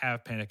 didn't really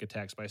have panic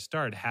attacks, but I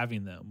started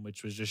having them,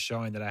 which was just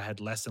showing that I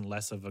had less and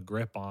less of a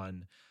grip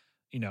on,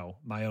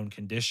 my own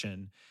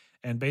condition.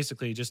 And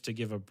basically, just to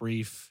give a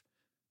brief,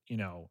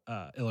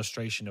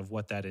 illustration of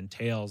what that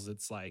entails,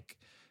 it's like,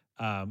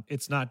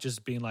 it's not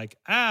just being like,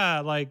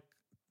 like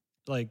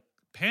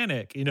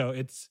panic,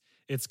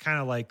 it's kind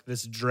of like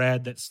this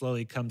dread that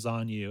slowly comes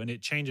on you, and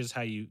it changes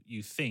how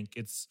you think.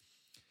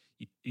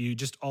 You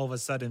just all of a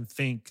sudden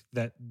think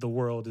that the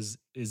world is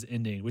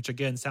ending, which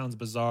again sounds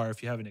bizarre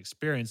if you haven't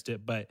experienced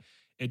it, but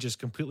it just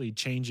completely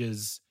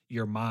changes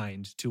your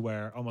mind to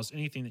where almost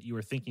anything that you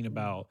were thinking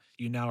about,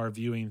 you now are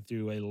viewing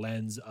through a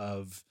lens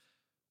of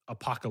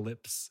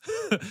apocalypse,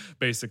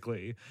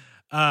 basically.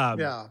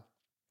 Yeah.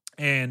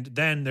 And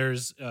then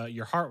there's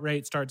your heart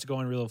rate starts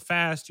going real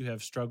fast. You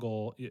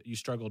struggle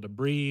to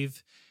breathe,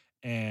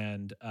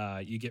 and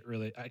you get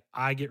really,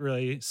 I get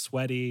really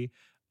sweaty.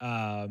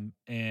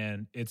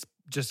 And it's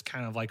just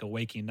kind of like a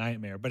waking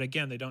nightmare. But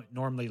again, they don't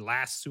normally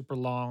last super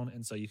long.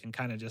 And so you can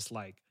kind of just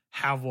like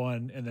have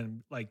one, and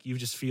then like you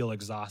just feel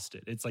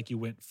exhausted. It's like you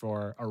went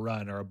for a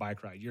run or a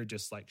bike ride. You're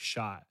just like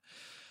shot.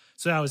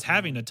 So I was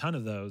having a ton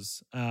of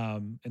those.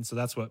 And so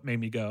that's what made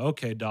me go,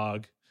 okay,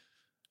 dog,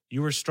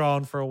 you were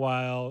strong for a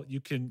while.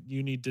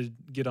 You need to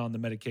get on the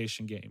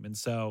medication game. And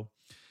so,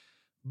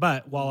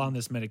 but while on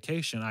this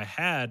medication, I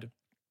had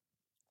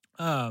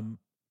a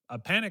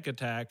panic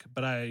attack,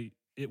 but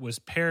it was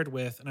paired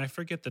with, and I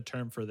forget the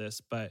term for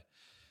this, but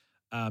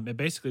it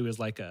basically was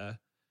like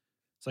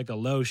it's like a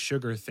low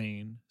sugar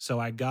thing. So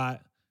I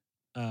got,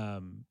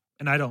 and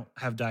I don't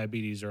have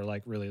diabetes or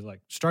like really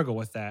like struggle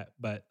with that,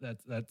 but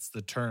that's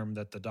the term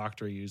that the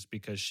doctor used,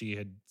 because she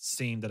had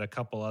seen that a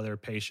couple other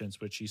patients,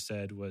 which she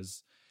said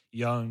was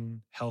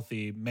young,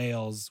 healthy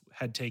males,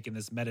 had taken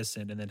this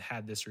medicine and then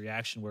had this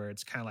reaction where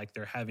it's kind of like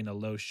they're having a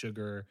low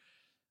sugar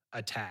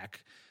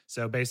attack.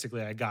 So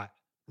basically I got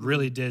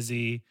really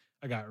dizzy,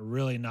 I got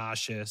really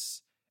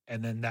nauseous,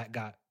 and then that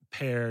got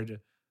paired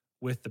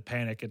with the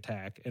panic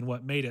attack. And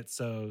what made it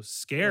so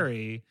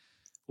scary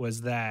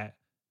was that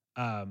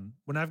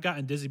when I've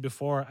gotten dizzy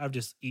before, I've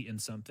just eaten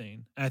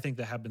something. And I think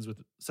that happens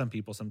with some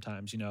people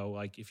sometimes,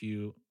 like if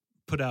you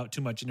put out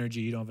too much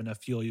energy, you don't have enough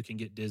fuel, you can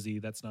get dizzy.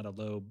 That's not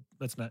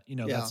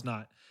that's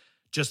not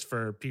just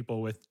for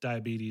people with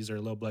diabetes or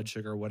low blood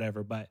sugar or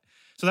whatever. But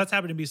so that's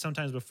happened to me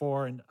sometimes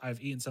before, and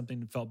I've eaten something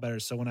and felt better.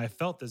 So when I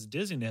felt this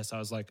dizziness, I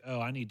was like, oh,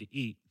 I need to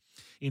eat.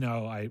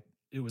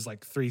 It was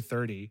like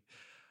 3:30.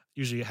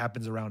 Usually it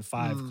happens around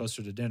 5,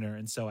 closer to dinner.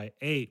 And so I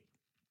ate,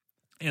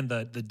 and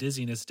the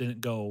dizziness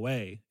didn't go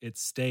away. It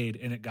stayed,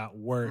 and it got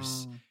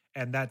worse.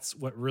 And that's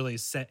what really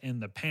set in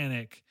the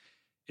panic,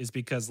 is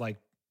because like,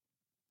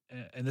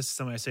 and this is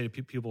something I say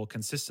to people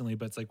consistently,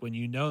 but it's like when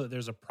you know that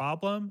there's a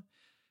problem,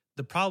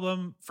 the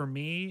problem for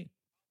me,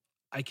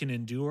 I can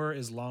endure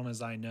as long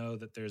as I know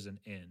that there's an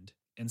end.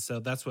 And so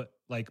that's what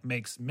like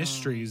makes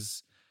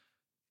mysteries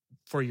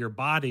for your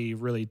body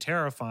really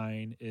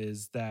terrifying,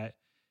 is that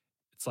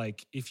It's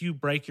like if you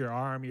break your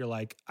arm, you're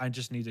like, I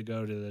just need to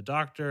go to the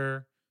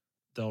doctor.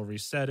 They'll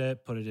reset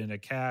it, put it in a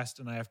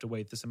cast, and I have to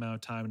wait this amount of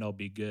time and I'll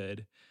be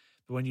good.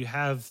 But when you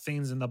have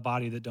things in the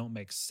body that don't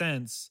make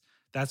sense,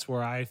 that's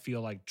where I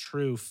feel like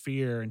true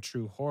fear and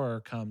true horror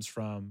comes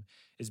from,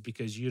 is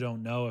because you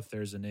don't know if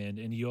there's an end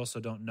and you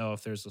also don't know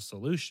if there's a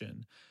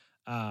solution.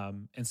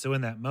 And so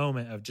in that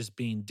moment of just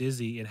being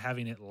dizzy and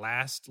having it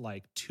last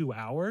like 2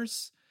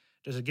 hours,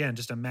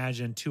 just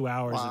imagine 2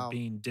 hours Wow. of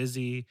being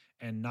dizzy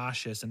and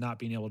nauseous and not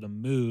being able to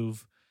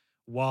move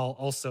while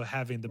also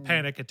having the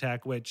panic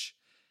attack, which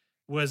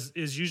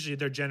is usually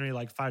they're generally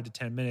like 5 to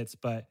 10 minutes,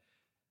 but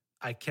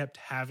I kept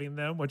having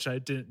them, which I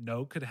didn't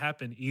know could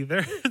happen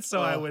either.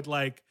 So I would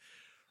like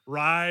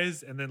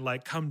rise and then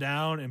like come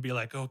down and be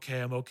like, okay,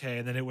 I'm okay.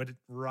 And then it would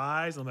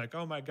rise. I'm like,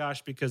 oh my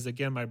gosh, because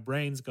again, my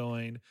brain's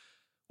going,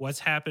 what's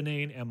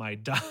happening? Am I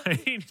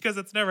dying? Because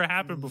it's never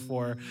happened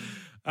before.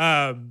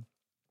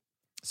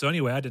 So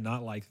anyway, I did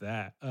not like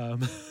that.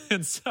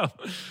 And so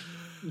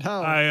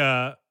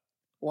No.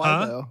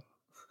 Why though?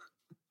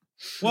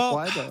 Well,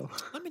 why though?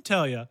 Let me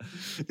tell you.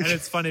 And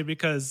it's funny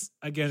because,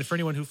 again, for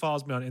anyone who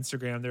follows me on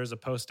Instagram, there's a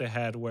post I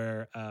had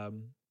where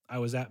I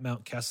was at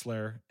Mount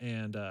Kessler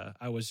and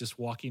I was just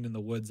walking in the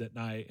woods at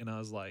night. And I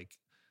was like,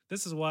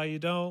 this is why you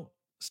don't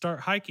start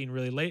hiking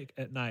really late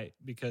at night.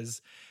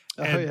 Because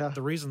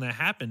the reason that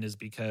happened is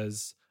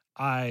because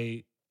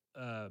I,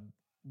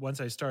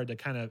 once I started to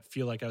kind of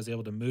feel like I was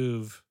able to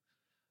move,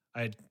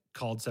 I had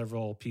called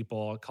several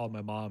people. I called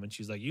my mom and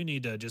she's like, you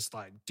need to just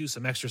like do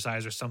some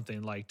exercise or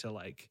something like to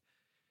like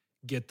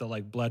get the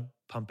like blood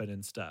pumping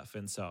and stuff.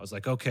 And so I was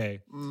like, okay.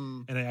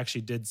 And it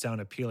actually did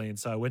sound appealing.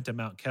 So I went to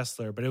Mount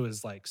Kessler, but it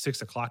was like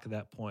 6 o'clock at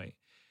that point.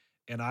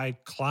 And I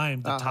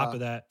climbed the top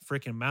of that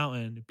freaking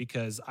mountain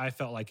because I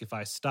felt like if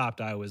I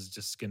stopped, I was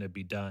just going to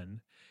be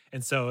done.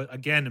 And so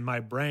again, in my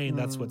brain,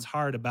 that's what's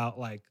hard about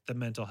like the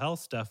mental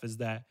health stuff, is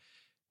that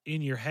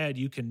in your head,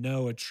 you can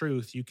know a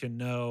truth. You can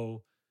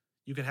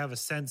have a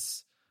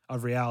sense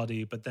of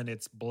reality, but then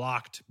it's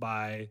blocked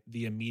by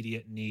the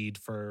immediate need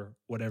for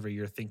whatever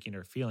you're thinking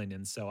or feeling.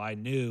 And so I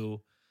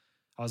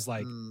was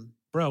like,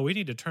 bro, we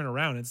need to turn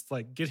around. It's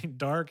like getting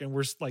dark and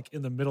we're like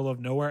in the middle of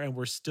nowhere and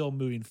we're still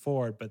moving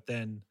forward. But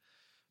then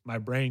my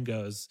brain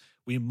goes,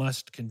 we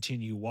must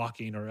continue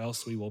walking or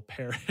else we will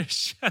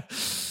perish.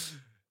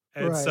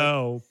 And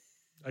so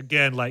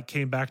again, like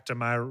came back to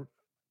my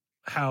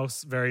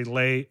house very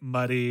late,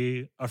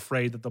 muddy,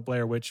 afraid that the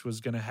Blair Witch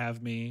was going to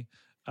have me.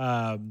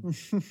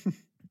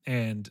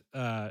 And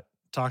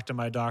talked to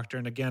my doctor.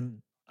 And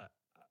again,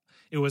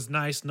 it was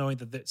nice knowing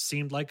that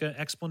seemed like an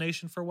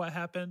explanation for what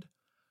happened.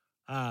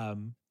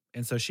 And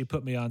so she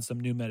put me on some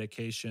new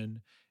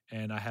medication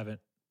and I haven't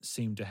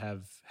seemed to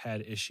have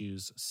had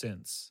issues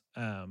since.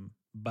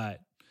 But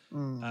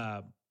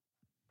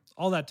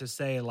all that to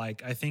say,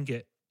 like, I think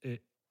it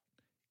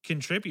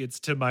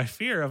contributes to my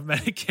fear of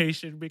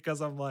medication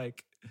because I'm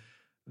like,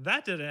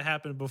 that didn't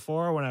happen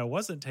before when I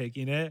wasn't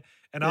taking it.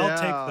 And I'll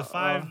take the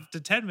 5 to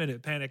 10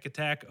 minute panic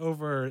attack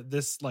over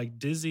this like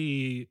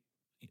dizzy,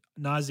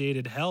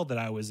 nauseated hell that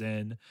I was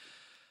in.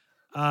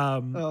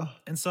 And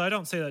so I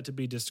don't say that to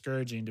be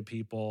discouraging to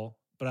people,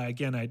 but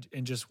and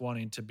just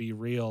wanting to be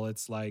real,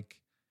 it's like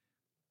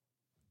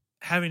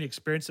having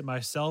experienced it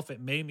myself, it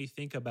made me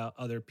think about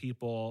other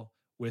people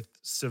with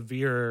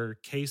severe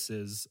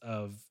cases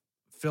of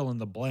fill in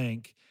the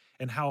blank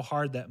and how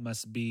hard that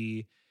must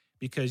be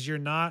because you're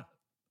not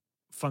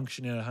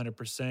functioning at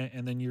 100%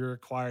 and then you're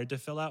required to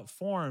fill out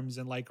forms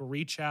and like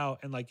reach out,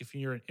 and like if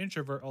you're an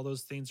introvert, all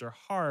those things are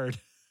hard.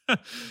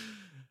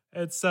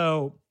 And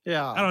so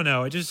I don't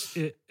know, I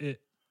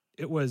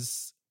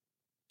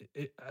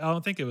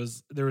don't think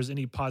there was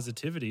any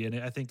positivity in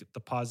it. I think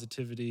the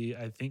positivity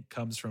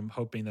comes from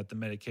hoping that the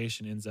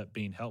medication ends up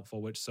being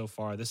helpful, which so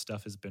far this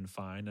stuff has been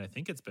fine. I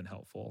think it's been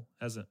helpful.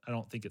 I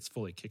don't think it's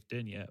fully kicked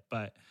in yet,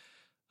 but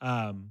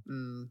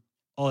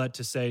all that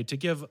to say, to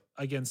give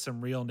again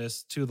some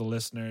realness to the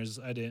listeners,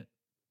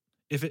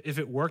 if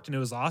it worked and it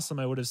was awesome,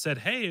 I would have said,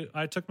 hey,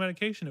 I took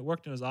medication, it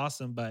worked and it was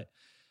awesome. But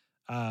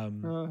I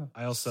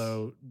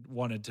also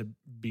wanted to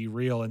be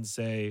real and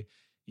say,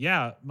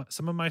 yeah,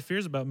 some of my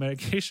fears about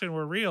medication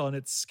were real and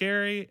it's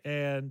scary.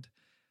 And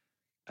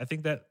I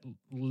think that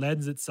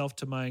lends itself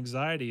to my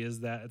anxiety,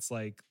 is that it's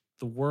like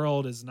the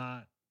world is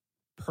not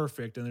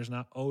perfect and there's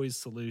not always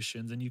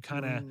solutions. And you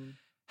kind of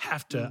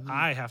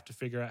I have to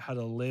figure out how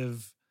to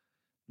live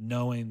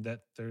knowing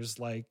that there's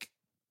like,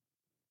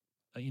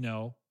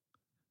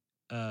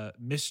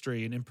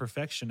 mystery and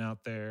imperfection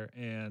out there.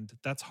 And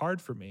that's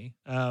hard for me.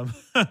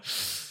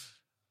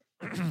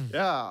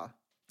 Yeah.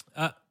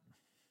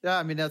 Yeah,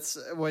 I mean, that's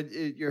when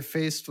you're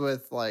faced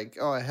with, like,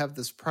 oh, I have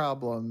this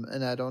problem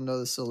and I don't know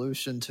the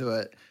solution to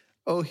it.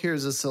 Oh,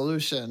 here's a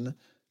solution.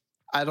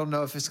 I don't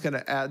know if it's going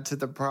to add to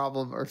the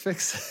problem or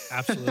fix it.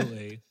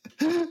 Absolutely.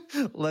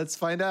 Let's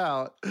find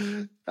out.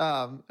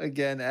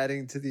 Again,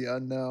 adding to the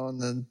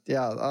unknown. And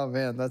yeah, oh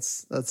man,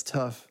 that's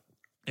tough.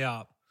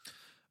 Yeah.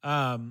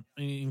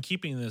 In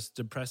keeping this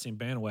depressing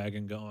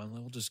bandwagon going,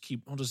 I'll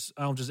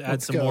just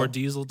add some more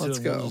diesel to it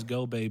and we'll just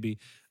go, baby.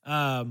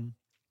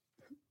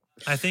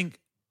 I think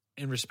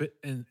in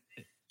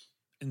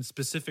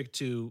specific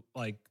to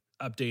like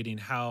updating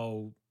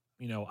how,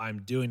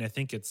 I'm doing, I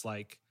think it's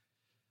like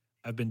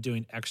I've been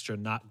doing extra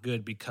not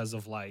good because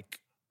of like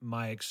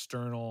my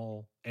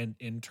external and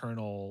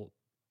internal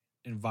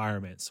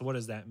environment. So what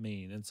does that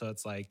mean? And so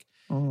it's like,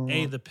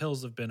 the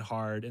pills have been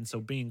hard. And so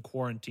being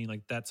quarantined,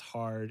 like that's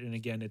hard. And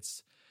again,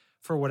 it's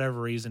for whatever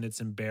reason, it's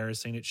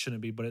embarrassing. It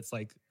shouldn't be, but it's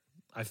like,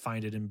 I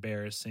find it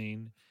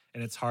embarrassing,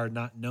 and it's hard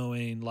not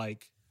knowing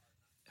like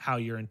how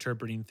you're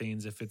interpreting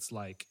things, if it's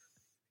like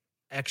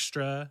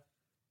extra,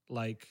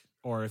 like,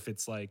 or if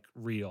it's like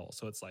real.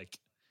 So it's like,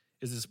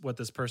 is this what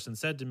this person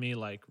said to me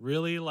like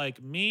really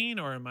like mean,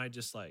 or am I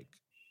just like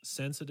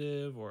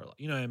sensitive, or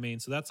you know what I mean?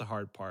 So that's a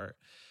hard part.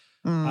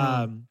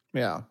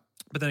 Yeah.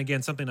 But then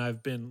again, something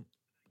I've been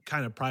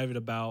kind of private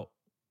about,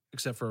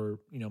 except for,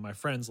 my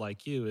friends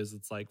like you, is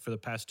it's like for the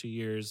past 2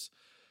 years,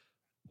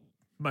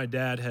 my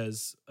dad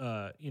has,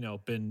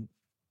 been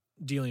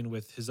dealing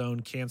with his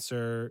own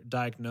cancer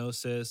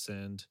diagnosis.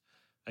 And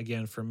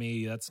again, for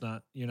me,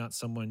 I'm not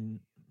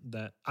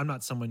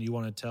someone you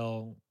want to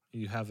tell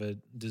you have a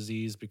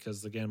disease,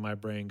 because again, my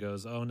brain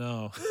goes, oh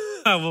no,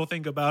 I will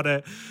think about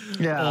it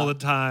all the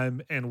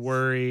time and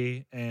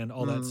worry and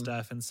all that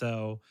stuff. And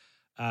so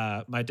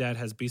my dad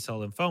has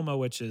B-cell lymphoma,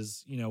 which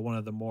is, one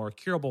of the more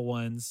curable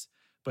ones,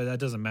 but that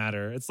doesn't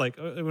matter. It's like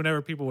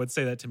whenever people would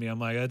say that to me, I'm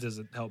like, that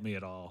doesn't help me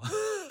at all.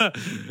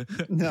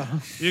 No.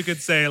 You could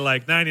say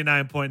like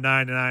 99.99.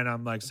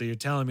 I'm like, so you're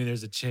telling me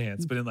there's a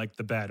chance, but in like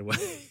the bad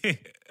way.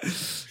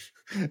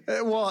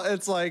 Well,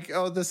 it's like,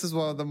 oh, this is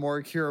one of the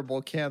more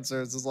curable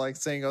cancers. It's like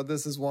saying, oh,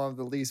 this is one of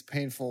the least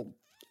painful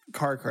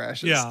car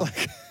crashes. Yeah.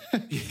 Like,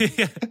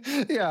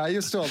 yeah,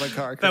 you still have a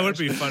car crash. That would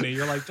be funny.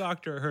 You're like,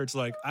 Dr. Hertz,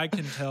 like, I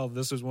can tell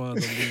this was one of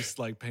the least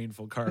like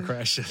painful car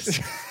crashes.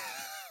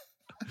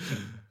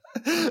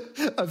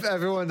 Of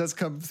everyone that's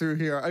come through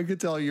here, I could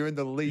tell you're in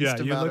the least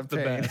amount of pain. Yeah, you look the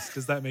best.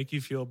 Does that make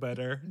you feel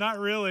better? Not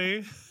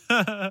really.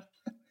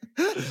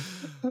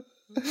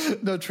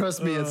 No,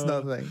 trust me, it's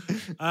nothing.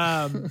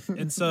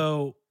 And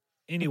so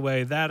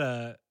anyway,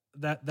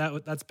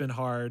 that's been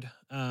hard.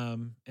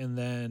 And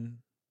then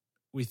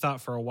we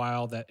thought for a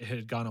while that it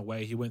had gone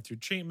away. He went through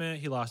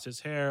treatment, he lost his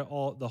hair,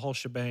 the whole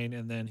shebang,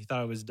 and then he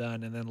thought it was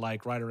done. And then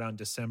like right around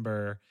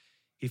December,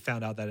 he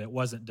found out that it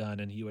wasn't done,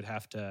 and he would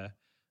have to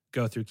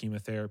go through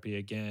chemotherapy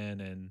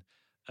again, and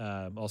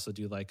also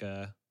do like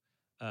a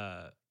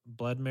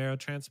blood marrow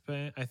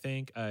transplant. I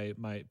think I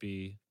might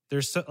be.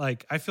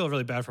 I feel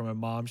really bad for my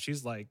mom.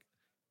 She's like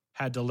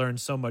had to learn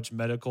so much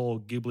medical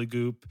gibbly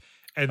goop,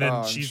 and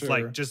then she's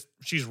like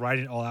she's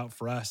writing it all out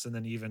for us, and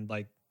then even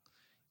like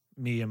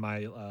me and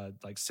my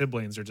like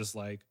siblings are just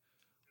like,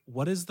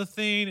 what is the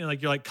thing? And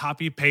like you're like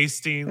copy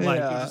pasting, like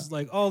you're just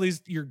like all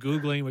these you're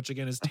Googling, which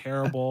again is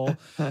terrible.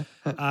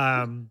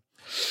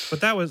 But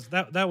that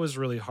was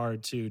really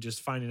hard too,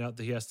 just finding out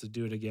that he has to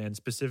do it again,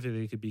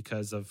 specifically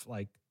because of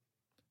like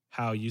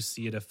how you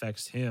see it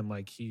affects him.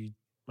 Like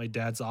my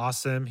dad's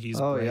awesome. He's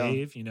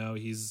brave,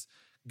 he's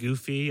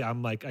goofy.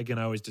 I'm like, again,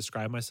 I always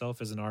describe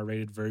myself as an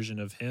R-rated version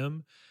of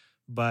him,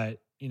 but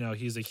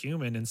he's a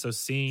human. And so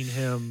seeing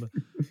him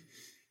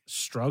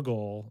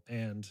struggle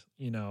and,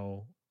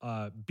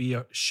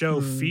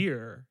 show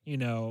fear,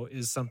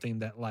 is something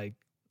that like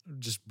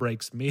just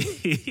breaks me.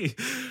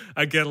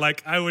 Again,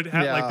 like I would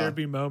have like there'd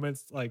be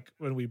moments like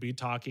when we'd be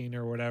talking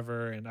or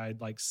whatever, and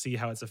I'd like see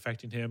how it's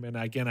affecting him, and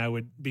again I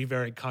would be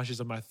very conscious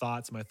of my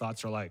thoughts. My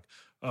thoughts are like,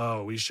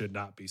 oh, we should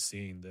not be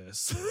seeing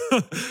this.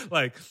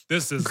 Like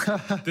this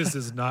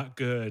is not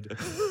good.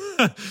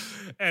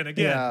 And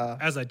again,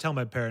 as I tell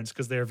my parents,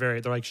 because they're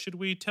like, should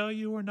we tell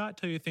you or not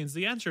tell you things?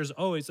 The answer is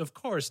always, of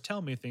course,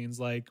 tell me things.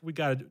 Like we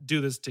got to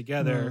do this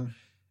together.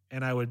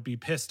 And I would be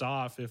pissed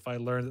off if I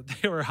learned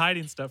that they were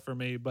hiding stuff from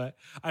me. But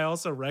I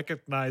also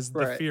recognize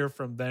the fear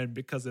from them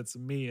because it's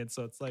me. And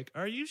so it's like,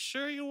 are you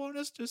sure you want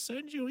us to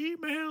send you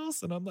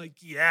emails? And I'm like,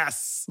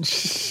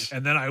 yes.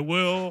 And then I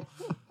will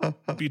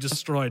be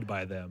destroyed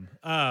by them.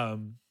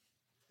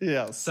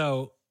 Yes.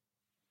 So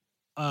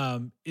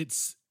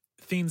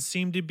things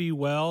seem to be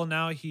well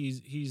now.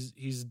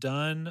 He's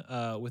done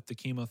with the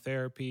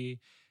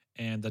chemotherapy,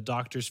 and the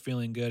doctor's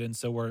feeling good. And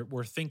so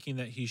we're thinking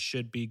that he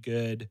should be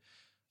good.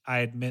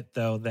 I admit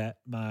though that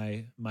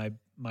my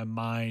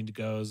mind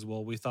goes,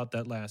 well, we thought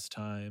that last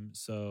time,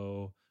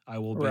 so I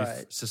will be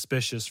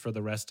suspicious for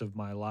the rest of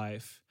my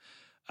life.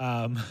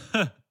 And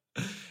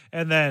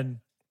then,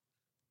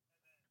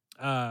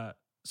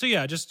 so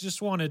yeah,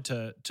 just wanted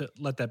to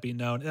let that be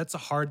known. That's a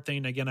hard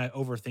thing. Again, I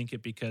overthink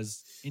it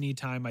because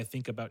anytime I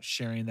think about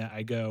sharing that,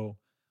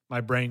 my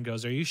brain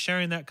goes, are you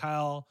sharing that,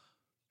 Kyle,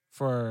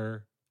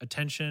 for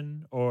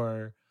attention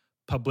or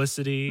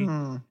publicity?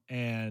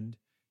 And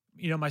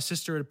my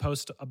sister had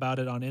posted about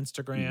it on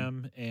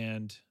Instagram,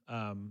 and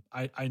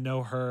I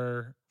know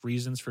her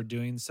reasons for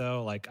doing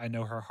so. Like I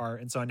know her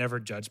heart, and so I never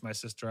judged my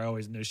sister. I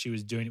always knew she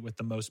was doing it with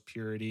the most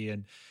purity,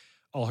 and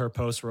all her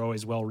posts were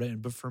always well written.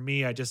 But for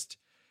me,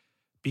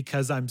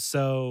 because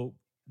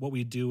what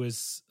we do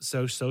is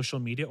so social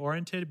media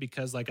oriented,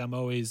 because like I'm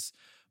always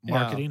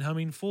marketing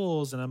Humming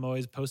Fools, and I'm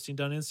always posting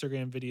down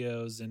Instagram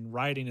videos and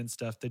writing and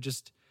stuff. I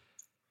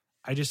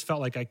just felt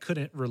like I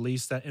couldn't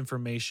release that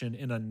information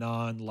in a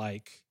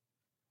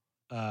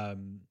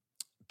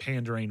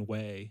pandering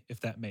way, if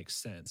that makes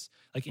sense.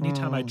 Like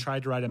anytime I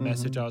tried to write a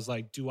message, I was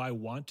like, do I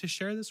want to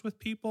share this with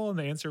people? And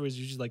the answer was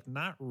usually like,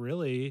 not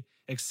really,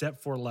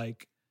 except for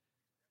like,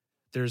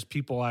 there's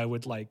people I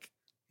would like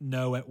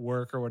know at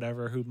work or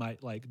whatever who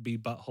might like be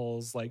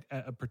buttholes like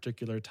at a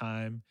particular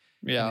time.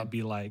 Yeah. And it'd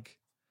be like,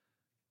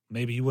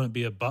 maybe you wouldn't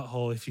be a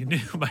butthole if you knew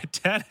my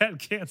dad had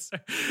cancer.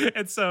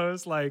 And so it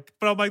was like,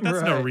 but I'm like,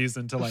 that's no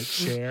reason to like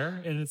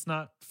share. And it's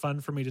not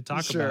fun for me to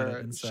talk about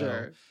it. And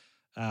so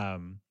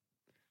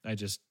I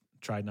just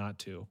tried not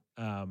to.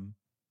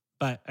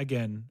 But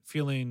again,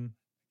 feeling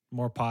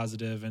more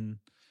positive and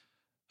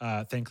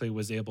thankfully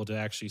was able to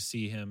actually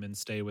see him and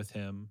stay with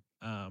him,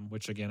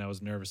 which again, I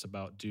was nervous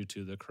about due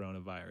to the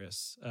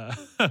coronavirus.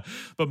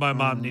 But my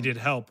mom needed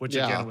help, which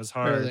again was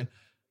hard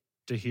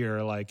to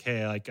hear like,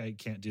 hey, like I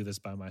can't do this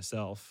by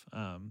myself.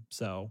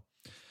 So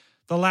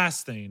the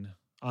last thing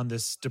on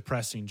this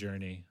depressing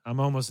journey, I'm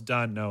almost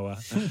done, Noah.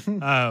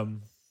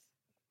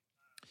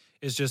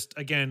 Is just,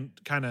 again,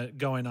 kind of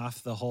going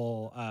off the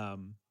whole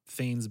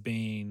things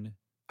being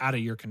out of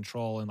your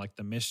control and like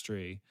the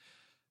mystery.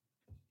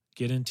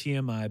 Get in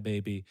TMI,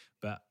 baby.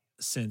 But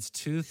since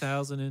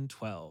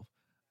 2012,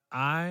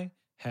 I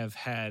have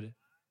had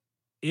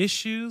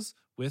issues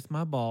with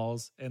my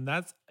balls. And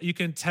that's, you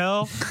can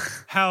tell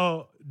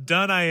how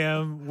done I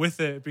am with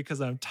it because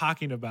I'm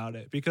talking about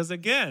it. Because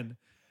again,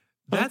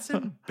 that's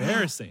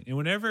embarrassing. And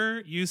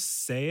whenever you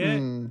say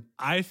it,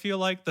 I feel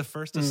like the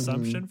first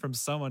assumption from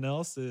someone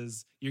else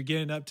is you're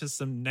getting up to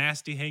some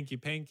nasty hanky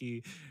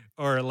panky,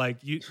 or like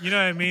you know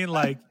what I mean?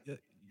 Like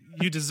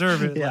you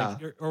deserve it,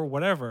 like, or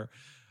whatever.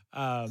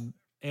 And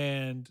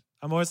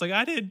I'm always like,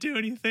 I didn't do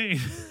anything.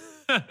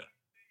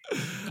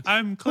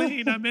 I'm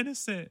clean. I'm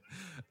innocent.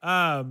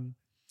 And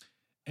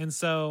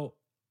so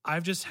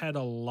I've just had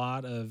a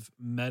lot of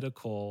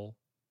medical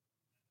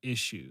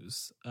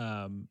issues,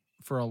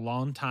 for a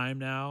long time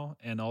now,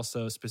 and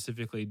also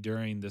specifically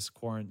during this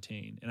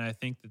quarantine. And I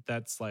think that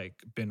that's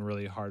like been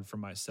really hard for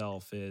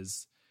myself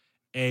is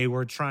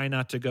we're trying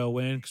not to go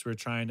in because we're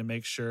trying to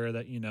make sure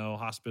that, you know,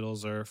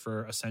 hospitals are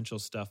for essential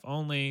stuff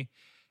only.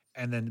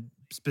 And then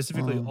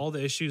specifically all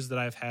the issues that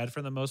I've had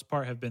for the most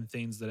part have been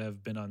things that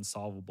have been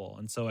unsolvable.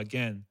 And so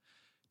again,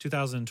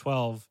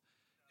 2012,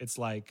 it's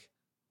like,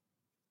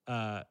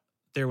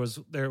 there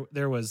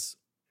was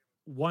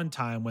one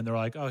time when they were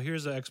like, oh,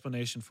 here's an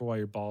explanation for why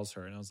your balls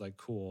hurt. And I was like,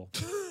 cool.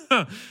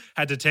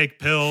 Had to take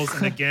pills.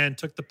 And again,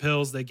 took the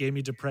pills. They gave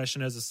me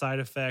depression as a side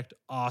effect.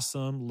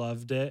 Awesome.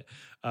 Loved it.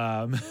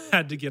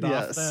 Had to get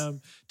off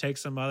them, take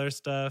some other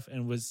stuff,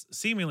 and was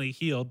seemingly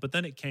healed. But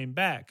then it came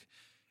back.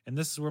 And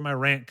this is where my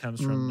rant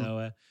comes from,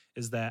 Noah,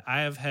 is that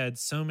I have had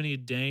so many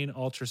dang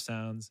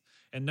ultrasounds,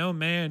 and no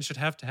man should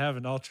have to have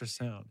an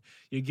ultrasound.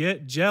 You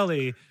get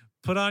jelly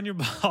put on your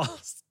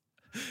balls,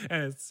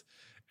 and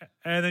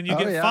then you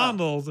get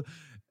fondled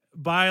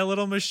by a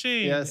little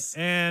machine. Yes.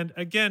 And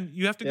again,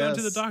 you have to go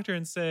to the doctor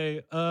and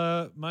say,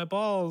 my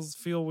balls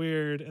feel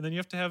weird. And then you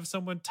have to have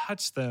someone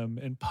touch them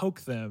and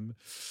poke them.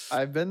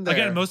 I've been there.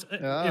 Again,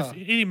 if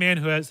any man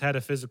who has had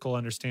a physical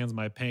understands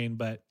my pain,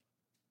 but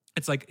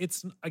it's like,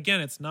 it's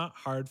not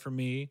hard for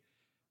me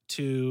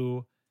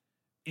to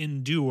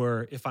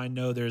endure if I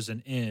know there's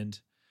an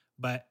end.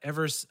 But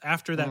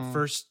after that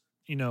first,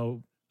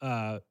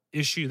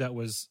 issue that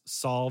was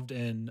solved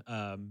in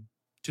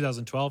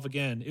 2012,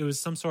 again, it was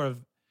some sort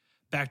of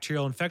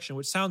bacterial infection,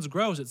 which sounds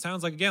gross. It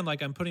sounds like, again,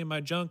 like I'm putting my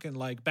junk in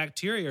like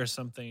bacteria or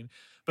something,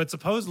 but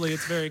supposedly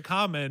it's very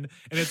common,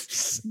 and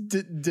it's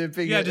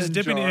dipping it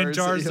in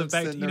jars of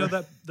bacteria. You know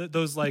that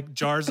those like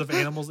jars of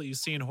animals that you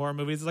see in horror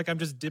movies. It's like I'm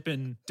just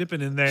dipping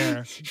in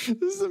there. This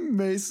is a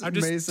mason. I'm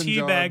just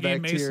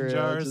teabagging mason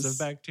jars of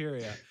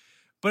bacteria.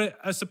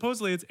 But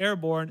supposedly it's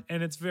airborne,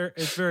 and it's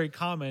very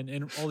common,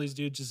 and all these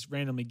dudes just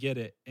randomly get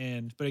it.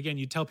 But again,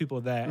 you tell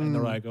people that, and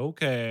they're like,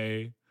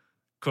 okay,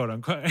 quote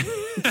unquote.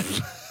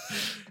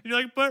 You're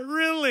like, but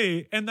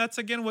really? And that's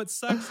again what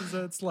sucks is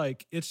that it's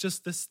like it's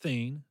just this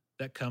thing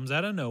that comes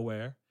out of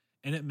nowhere,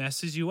 and it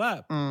messes you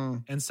up.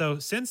 And so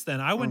since then,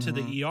 I went to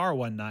the ER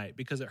one night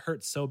because it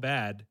hurt so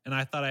bad, and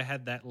I thought I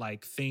had that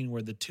like thing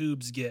where the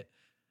tubes get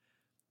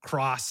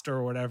crossed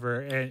or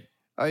whatever, and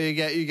you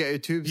get your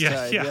tubes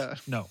tied. Yeah.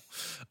 No.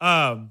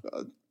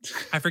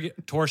 I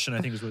forget. Torsion, I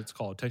think is what it's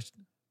called.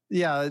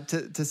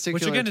 Testicular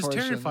which again is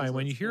torsion terrifying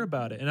when you hear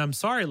about it. And I'm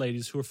sorry,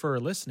 ladies, who are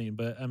listening,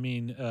 but I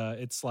mean,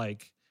 it's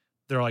like,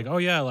 they're like, oh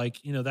yeah, like,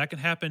 that can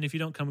happen if you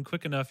don't come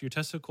quick enough. Your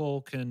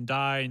testicle can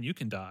die and you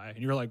can die.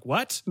 And you're like,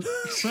 what?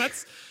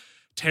 That's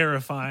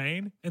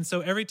terrifying. And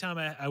so every time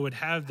I would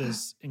have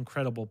this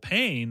incredible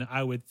pain,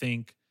 I would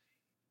think,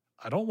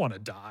 I don't want to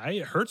die.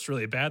 It hurts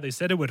really bad. They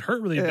said it would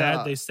hurt really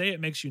bad. They say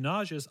it makes you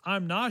nauseous.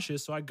 I'm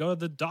nauseous, so I go to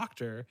the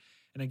doctor.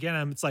 And again,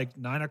 it's like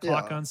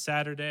 9:00 on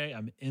Saturday.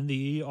 I'm in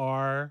the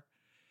ER,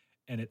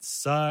 and it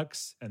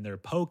sucks. And they're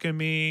poking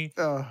me.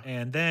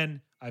 And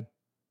then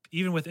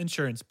even with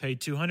insurance, pay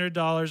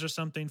 $200 or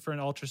something for an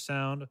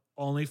ultrasound,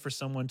 only for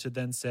someone to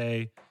then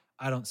say,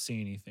 I don't see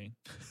anything.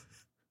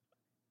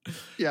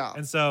 Yeah.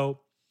 And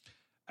so,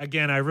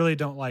 again, I really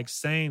don't like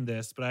saying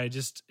this, but I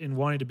just, in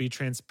wanting to be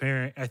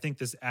transparent, I think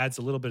this adds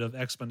a little bit of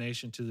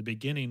explanation to the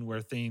beginning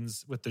where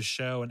things with the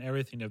show and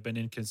everything have been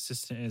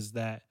inconsistent, is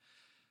that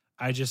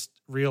I just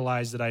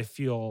realized that I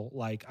feel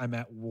like I'm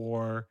at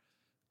war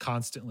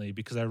constantly,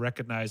 because I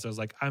recognized I was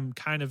like, I'm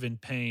kind of in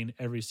pain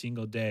every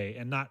single day,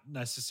 and not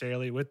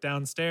necessarily with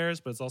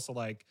downstairs, but it's also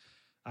like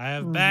I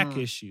have back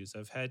issues.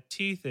 I've had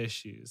teeth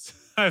issues.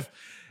 And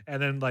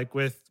then like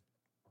with,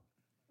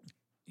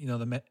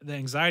 the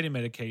anxiety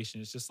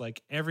medication, it's just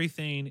like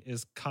everything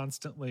is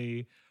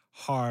constantly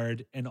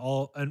hard, and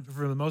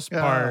for the most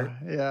part,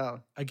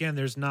 again,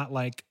 there's not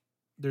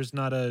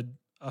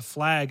a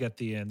flag at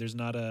the end. There's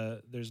not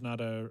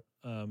a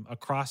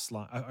cross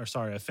line,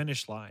 a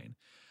finish line.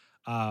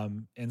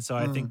 And so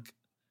I think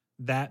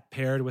that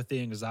paired with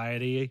the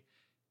anxiety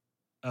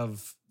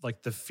of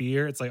like the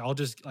fear, it's like I'll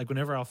just like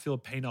whenever I'll feel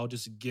pain, I'll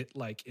just get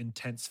like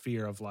intense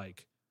fear of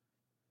like,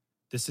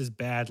 this is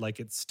bad, like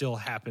it's still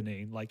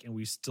happening, like, and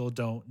we still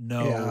don't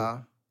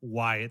know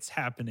why it's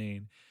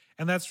happening.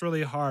 And that's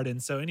really hard.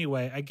 And so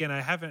anyway, again,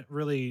 I haven't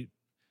really,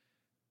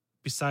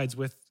 besides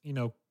with,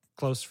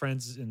 close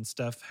friends and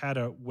stuff, had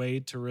a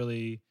way to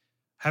really,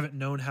 haven't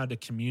known how to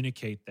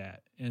communicate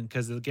that. And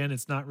because again,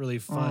 it's not really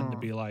fun to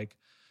be like,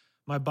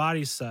 my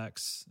body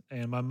sucks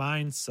and my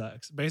mind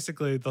sucks.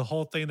 Basically, the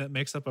whole thing that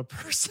makes up a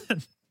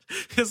person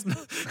is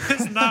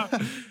not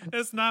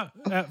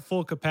at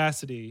full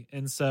capacity.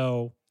 And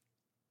so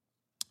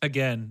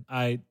again,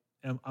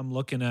 I'm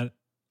looking at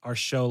our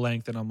show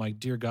length and I'm like,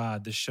 dear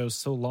God, this show's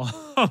so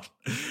long.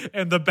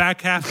 And the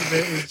back half of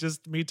it is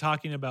just me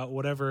talking about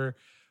whatever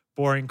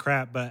boring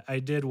crap. But I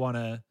did want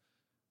to,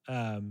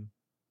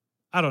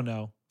 I don't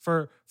know,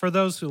 for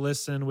those who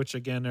listen, which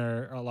again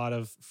are a lot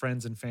of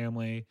friends and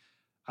family,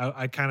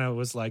 I kind of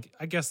was like,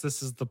 I guess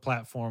this is the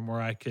platform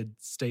where I could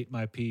state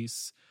my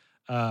piece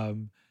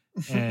and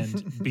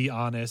be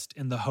honest,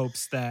 in the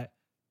hopes that,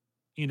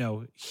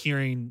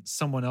 hearing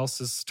someone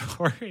else's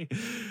story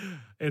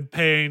and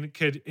pain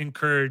could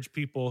encourage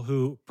people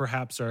who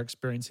perhaps are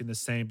experiencing the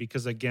same.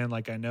 Because again,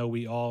 like I know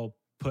we all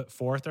put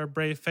forth our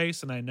brave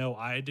face, and I know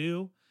I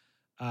do.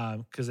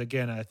 Because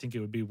again, I think it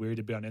would be weird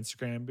to be on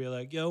Instagram and be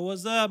like, yo,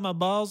 what's up? My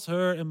balls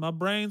hurt and my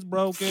brain's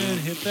broken.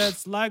 Hit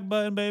that like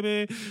button,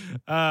 baby.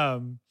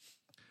 But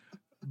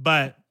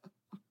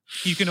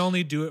you can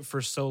only do it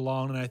for so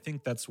long. And I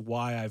think that's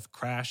why I've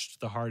crashed.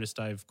 The hardest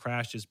I've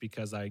crashed is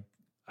because I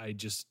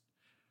just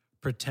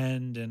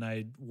pretend and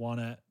I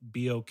want to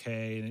be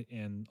okay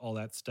and all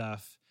that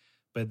stuff.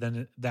 But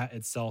then that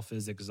itself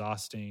is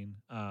exhausting.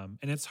 And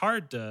it's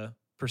hard to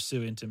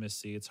pursue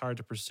intimacy. It's hard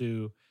to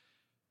pursue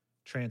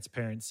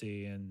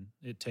transparency, and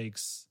it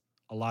takes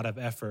a lot of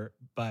effort.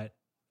 But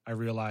I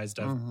realized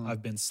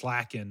I've been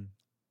slacking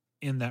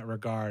in that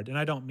regard. And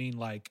I don't mean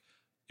like,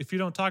 if you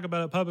don't talk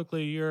about it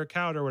publicly, you're a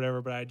coward or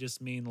whatever, but I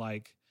just mean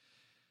like,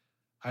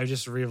 I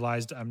just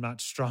realized I'm not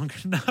strong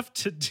enough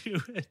to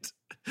do it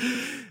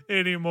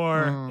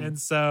anymore. And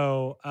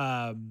so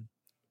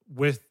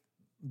with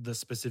the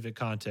specific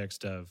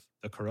context of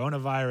the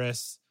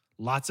coronavirus,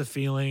 lots of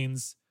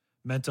feelings,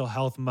 mental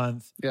health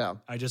month. Yeah.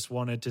 I just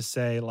wanted to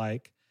say,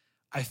 like,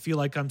 I feel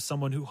like I'm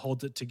someone who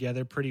holds it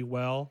together pretty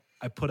well.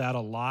 I put out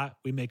a lot.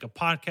 We make a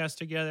podcast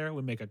together.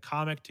 We make a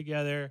comic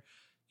together.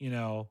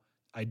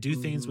 I do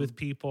things with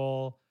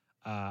people.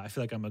 I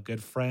feel like I'm a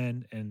good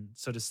friend. And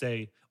so to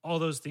say all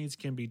those things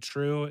can be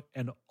true,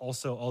 and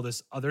also all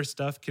this other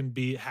stuff can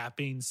be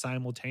happening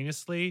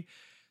simultaneously,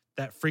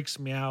 that freaks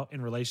me out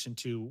in relation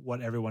to what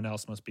everyone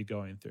else must be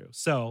going through.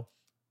 So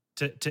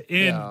to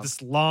end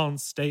this long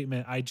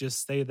statement, I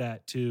just say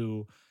that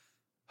to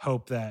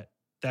hope that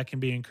can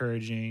be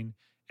encouraging.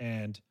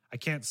 And I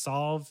can't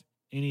solve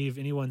any of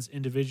anyone's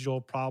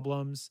individual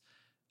problems.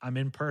 I'm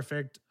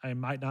imperfect. I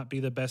might not be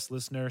the best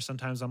listener.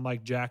 Sometimes I'm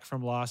like Jack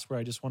from Lost, where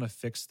I just want to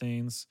fix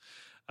things.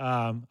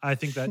 I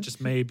think that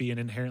just may be an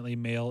inherently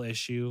male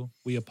issue.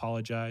 We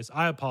apologize.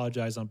 I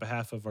apologize on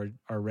behalf of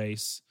our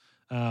race.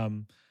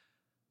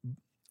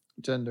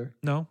 Gender.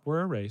 No,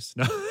 we're a race.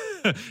 No,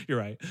 you're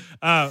right.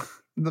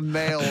 The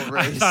male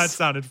race. I thought it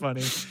sounded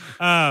funny.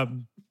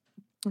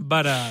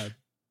 But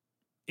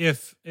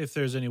if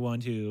there's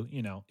anyone who,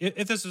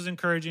 if this was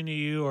encouraging to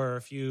you, or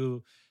if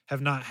you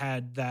have not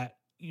had that,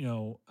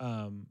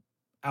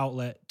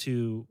 outlet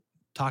to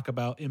talk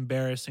about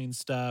embarrassing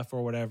stuff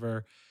or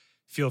whatever,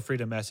 feel free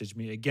to message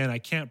me. Again, I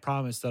can't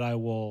promise that I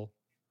will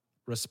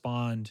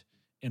respond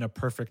in a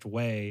perfect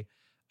way,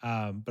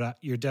 but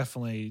you're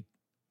definitely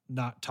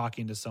not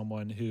talking to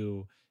someone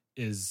who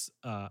is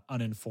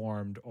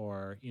uninformed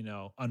or,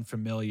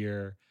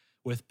 unfamiliar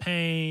with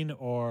pain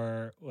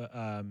or,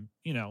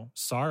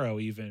 sorrow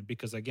even.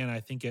 Because again, I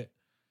think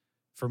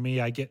for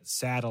me, I get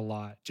sad a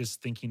lot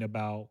just thinking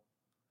about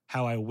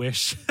how I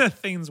wish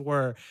things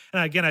were.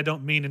 And again, I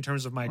don't mean in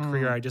terms of my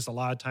career. I just a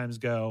lot of times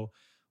go,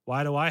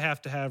 why do I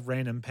have to have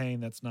random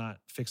pain that's not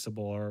fixable?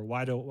 Or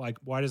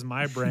why does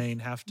my brain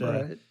have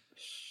to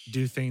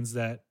do things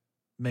that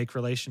make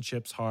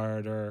relationships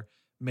hard or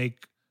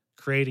make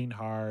creating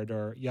hard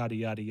or yada,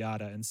 yada,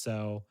 yada. And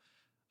so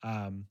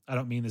I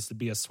don't mean this to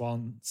be a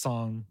swan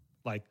song,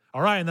 like,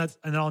 all right, and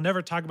then I'll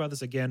never talk about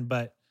this again.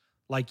 But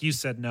like you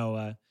said,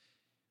 Noah,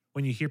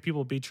 when you hear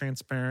people be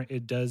transparent,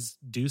 it does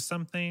do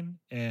something.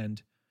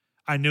 And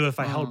I knew if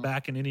I held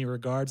back in any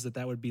regards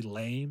that would be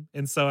lame.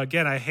 And so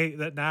again, I hate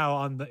that now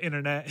on the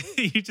internet,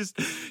 you just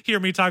hear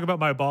me talk about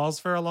my balls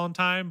for a long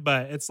time.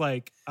 But it's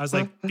like, I was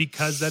like,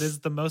 because that is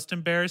the most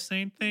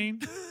embarrassing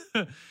thing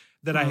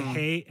that I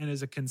hate and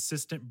is a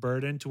consistent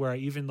burden to where I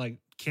even like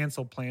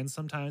cancel plans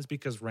sometimes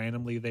because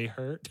randomly they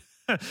hurt.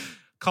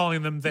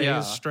 Calling them they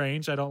is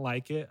strange. I don't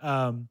like it.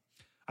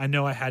 I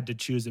know I had to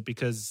choose it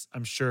because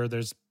I'm sure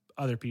there's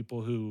other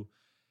people who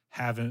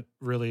haven't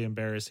really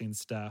embarrassing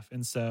stuff.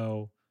 And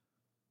so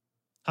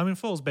Humming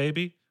Fools,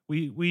 baby.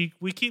 We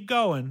keep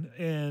going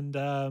and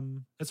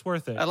it's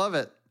worth it. I love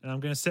it. And I'm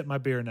going to sip my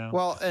beer now.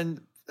 Well,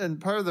 and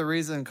part of the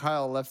reason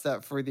Kyle left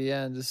that for the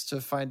end is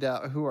to find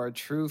out who our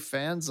true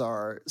fans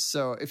are.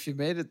 So if you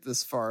made it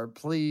this far,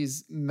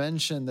 please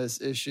mention this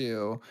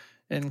issue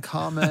in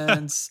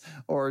comments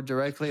or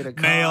directly to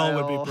Kyle.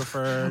 Mail would be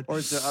preferred.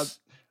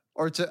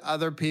 Or to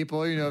other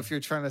people, you know, if you're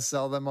trying to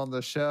sell them on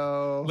the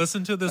show.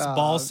 Listen to this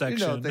ball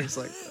section. You know, things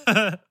like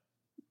that.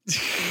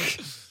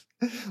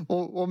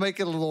 We'll make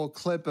it a little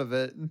clip of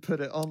it and put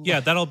it on.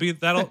 Yeah, that'll be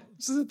our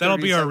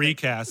second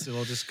recast.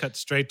 It'll just cut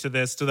straight to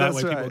this, so that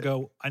That's way people right.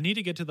 go, I need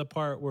to get to the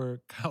part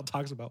where Kyle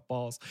talks about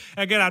balls.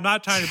 Again, I'm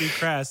not trying to be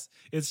crass.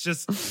 It's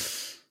just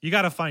you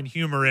got to find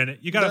humor in it.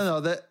 You got to no,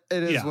 that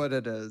it is what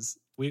it is.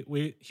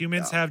 We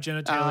humans have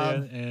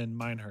genitalia, and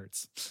mine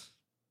hurts.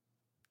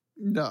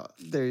 No,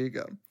 there you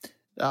go.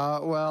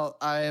 Well,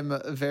 I am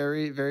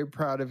very, very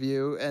proud of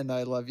you and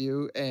I love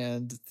you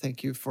and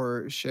thank you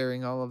for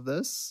sharing all of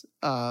this.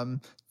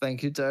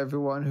 Thank you to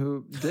everyone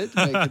who did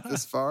make it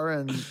this far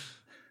and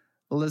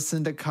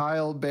listen to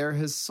Kyle bare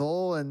his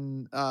soul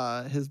and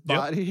his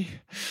body.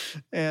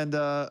 And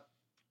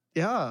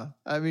yeah,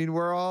 I mean,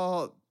 we're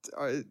all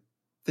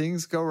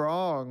things go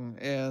wrong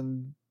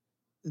and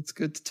it's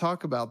good to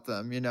talk about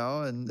them, you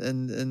know,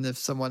 and if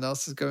someone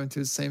else is going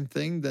through the same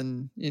thing,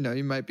 then, you know,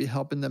 you might be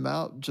helping them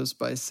out just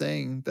by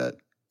saying that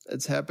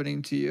it's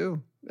happening to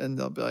you. And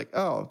they'll be like,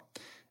 oh,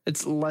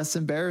 it's less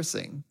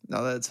embarrassing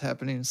now that it's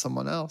happening to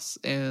someone else.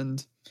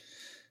 And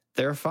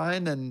they're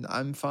fine and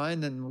I'm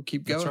fine and we'll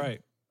keep going. That's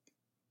right.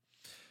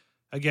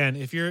 Again,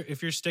 if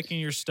you're sticking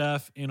your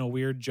stuff in a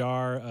weird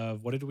jar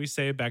of, what did we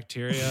say,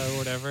 bacteria or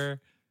whatever,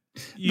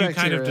 you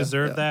kind of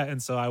deserve that.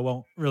 And so I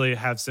won't really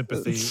have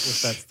sympathy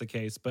if that's the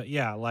case. But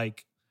yeah,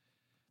 like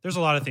there's a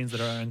lot of things that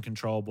are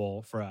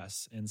uncontrollable for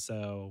us. And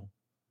so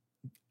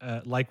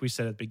like we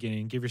said at the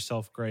beginning, give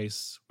yourself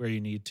grace where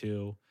you need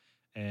to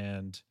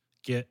and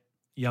get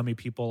yummy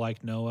people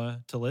like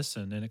Noah to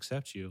listen and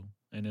accept you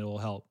and it will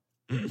help.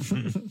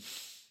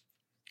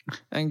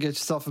 And get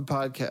yourself a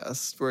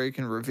podcast where you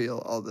can reveal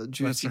all the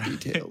juicy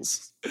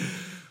details.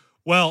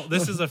 Well,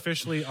 this is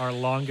officially our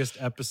longest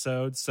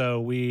episode, so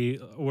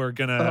we're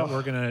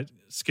gonna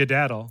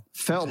skedaddle.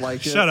 Felt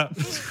like Shut up.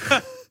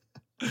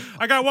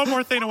 I got one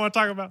more thing I want to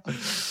talk about.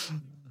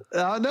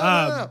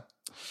 No.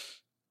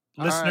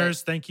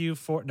 Listeners, thank you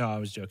for. No, I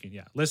was joking.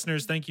 Yeah,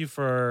 listeners, thank you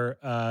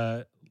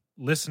for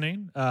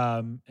listening.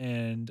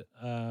 And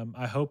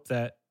I hope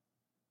that,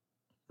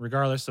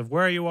 regardless of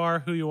where you are,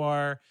 who you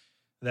are,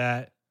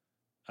 that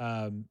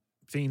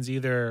things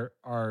either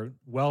are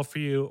well for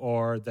you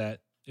or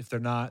that. If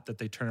they're not, that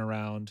they turn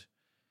around.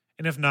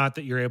 And if not,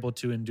 that you're able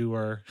to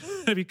endure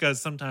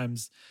because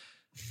sometimes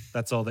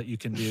that's all that you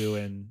can do.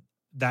 And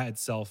that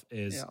itself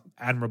is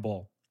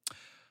admirable.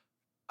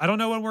 I don't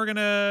know when we're going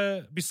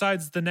to,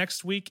 besides the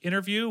next week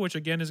interview, which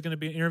again is going to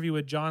be an interview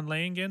with John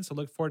Langan. So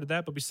look forward to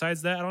that. But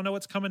besides that, I don't know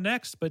what's coming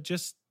next, but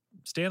just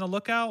stay on the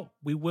lookout.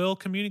 We will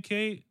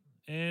communicate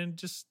and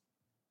just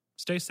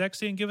stay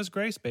sexy and give us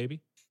grace,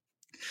 baby.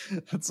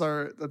 That's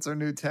our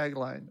new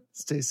tagline.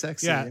 Stay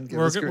sexy. Yeah, and give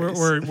us grace.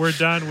 we're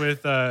done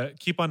with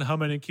keep on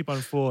humming and keep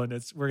on fooling.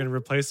 We're gonna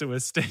replace it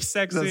with stay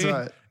sexy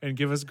and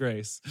give us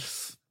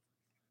grace.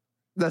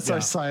 That's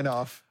our sign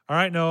off. All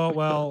right, Noah.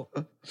 Well,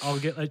 I'll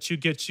let you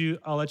get to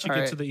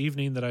the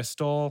evening that I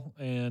stole,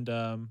 and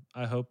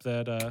I hope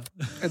that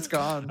it's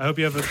gone. I hope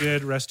you have a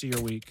good rest of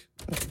your week.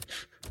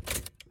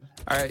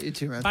 All right, you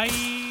too, man.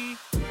 Bye.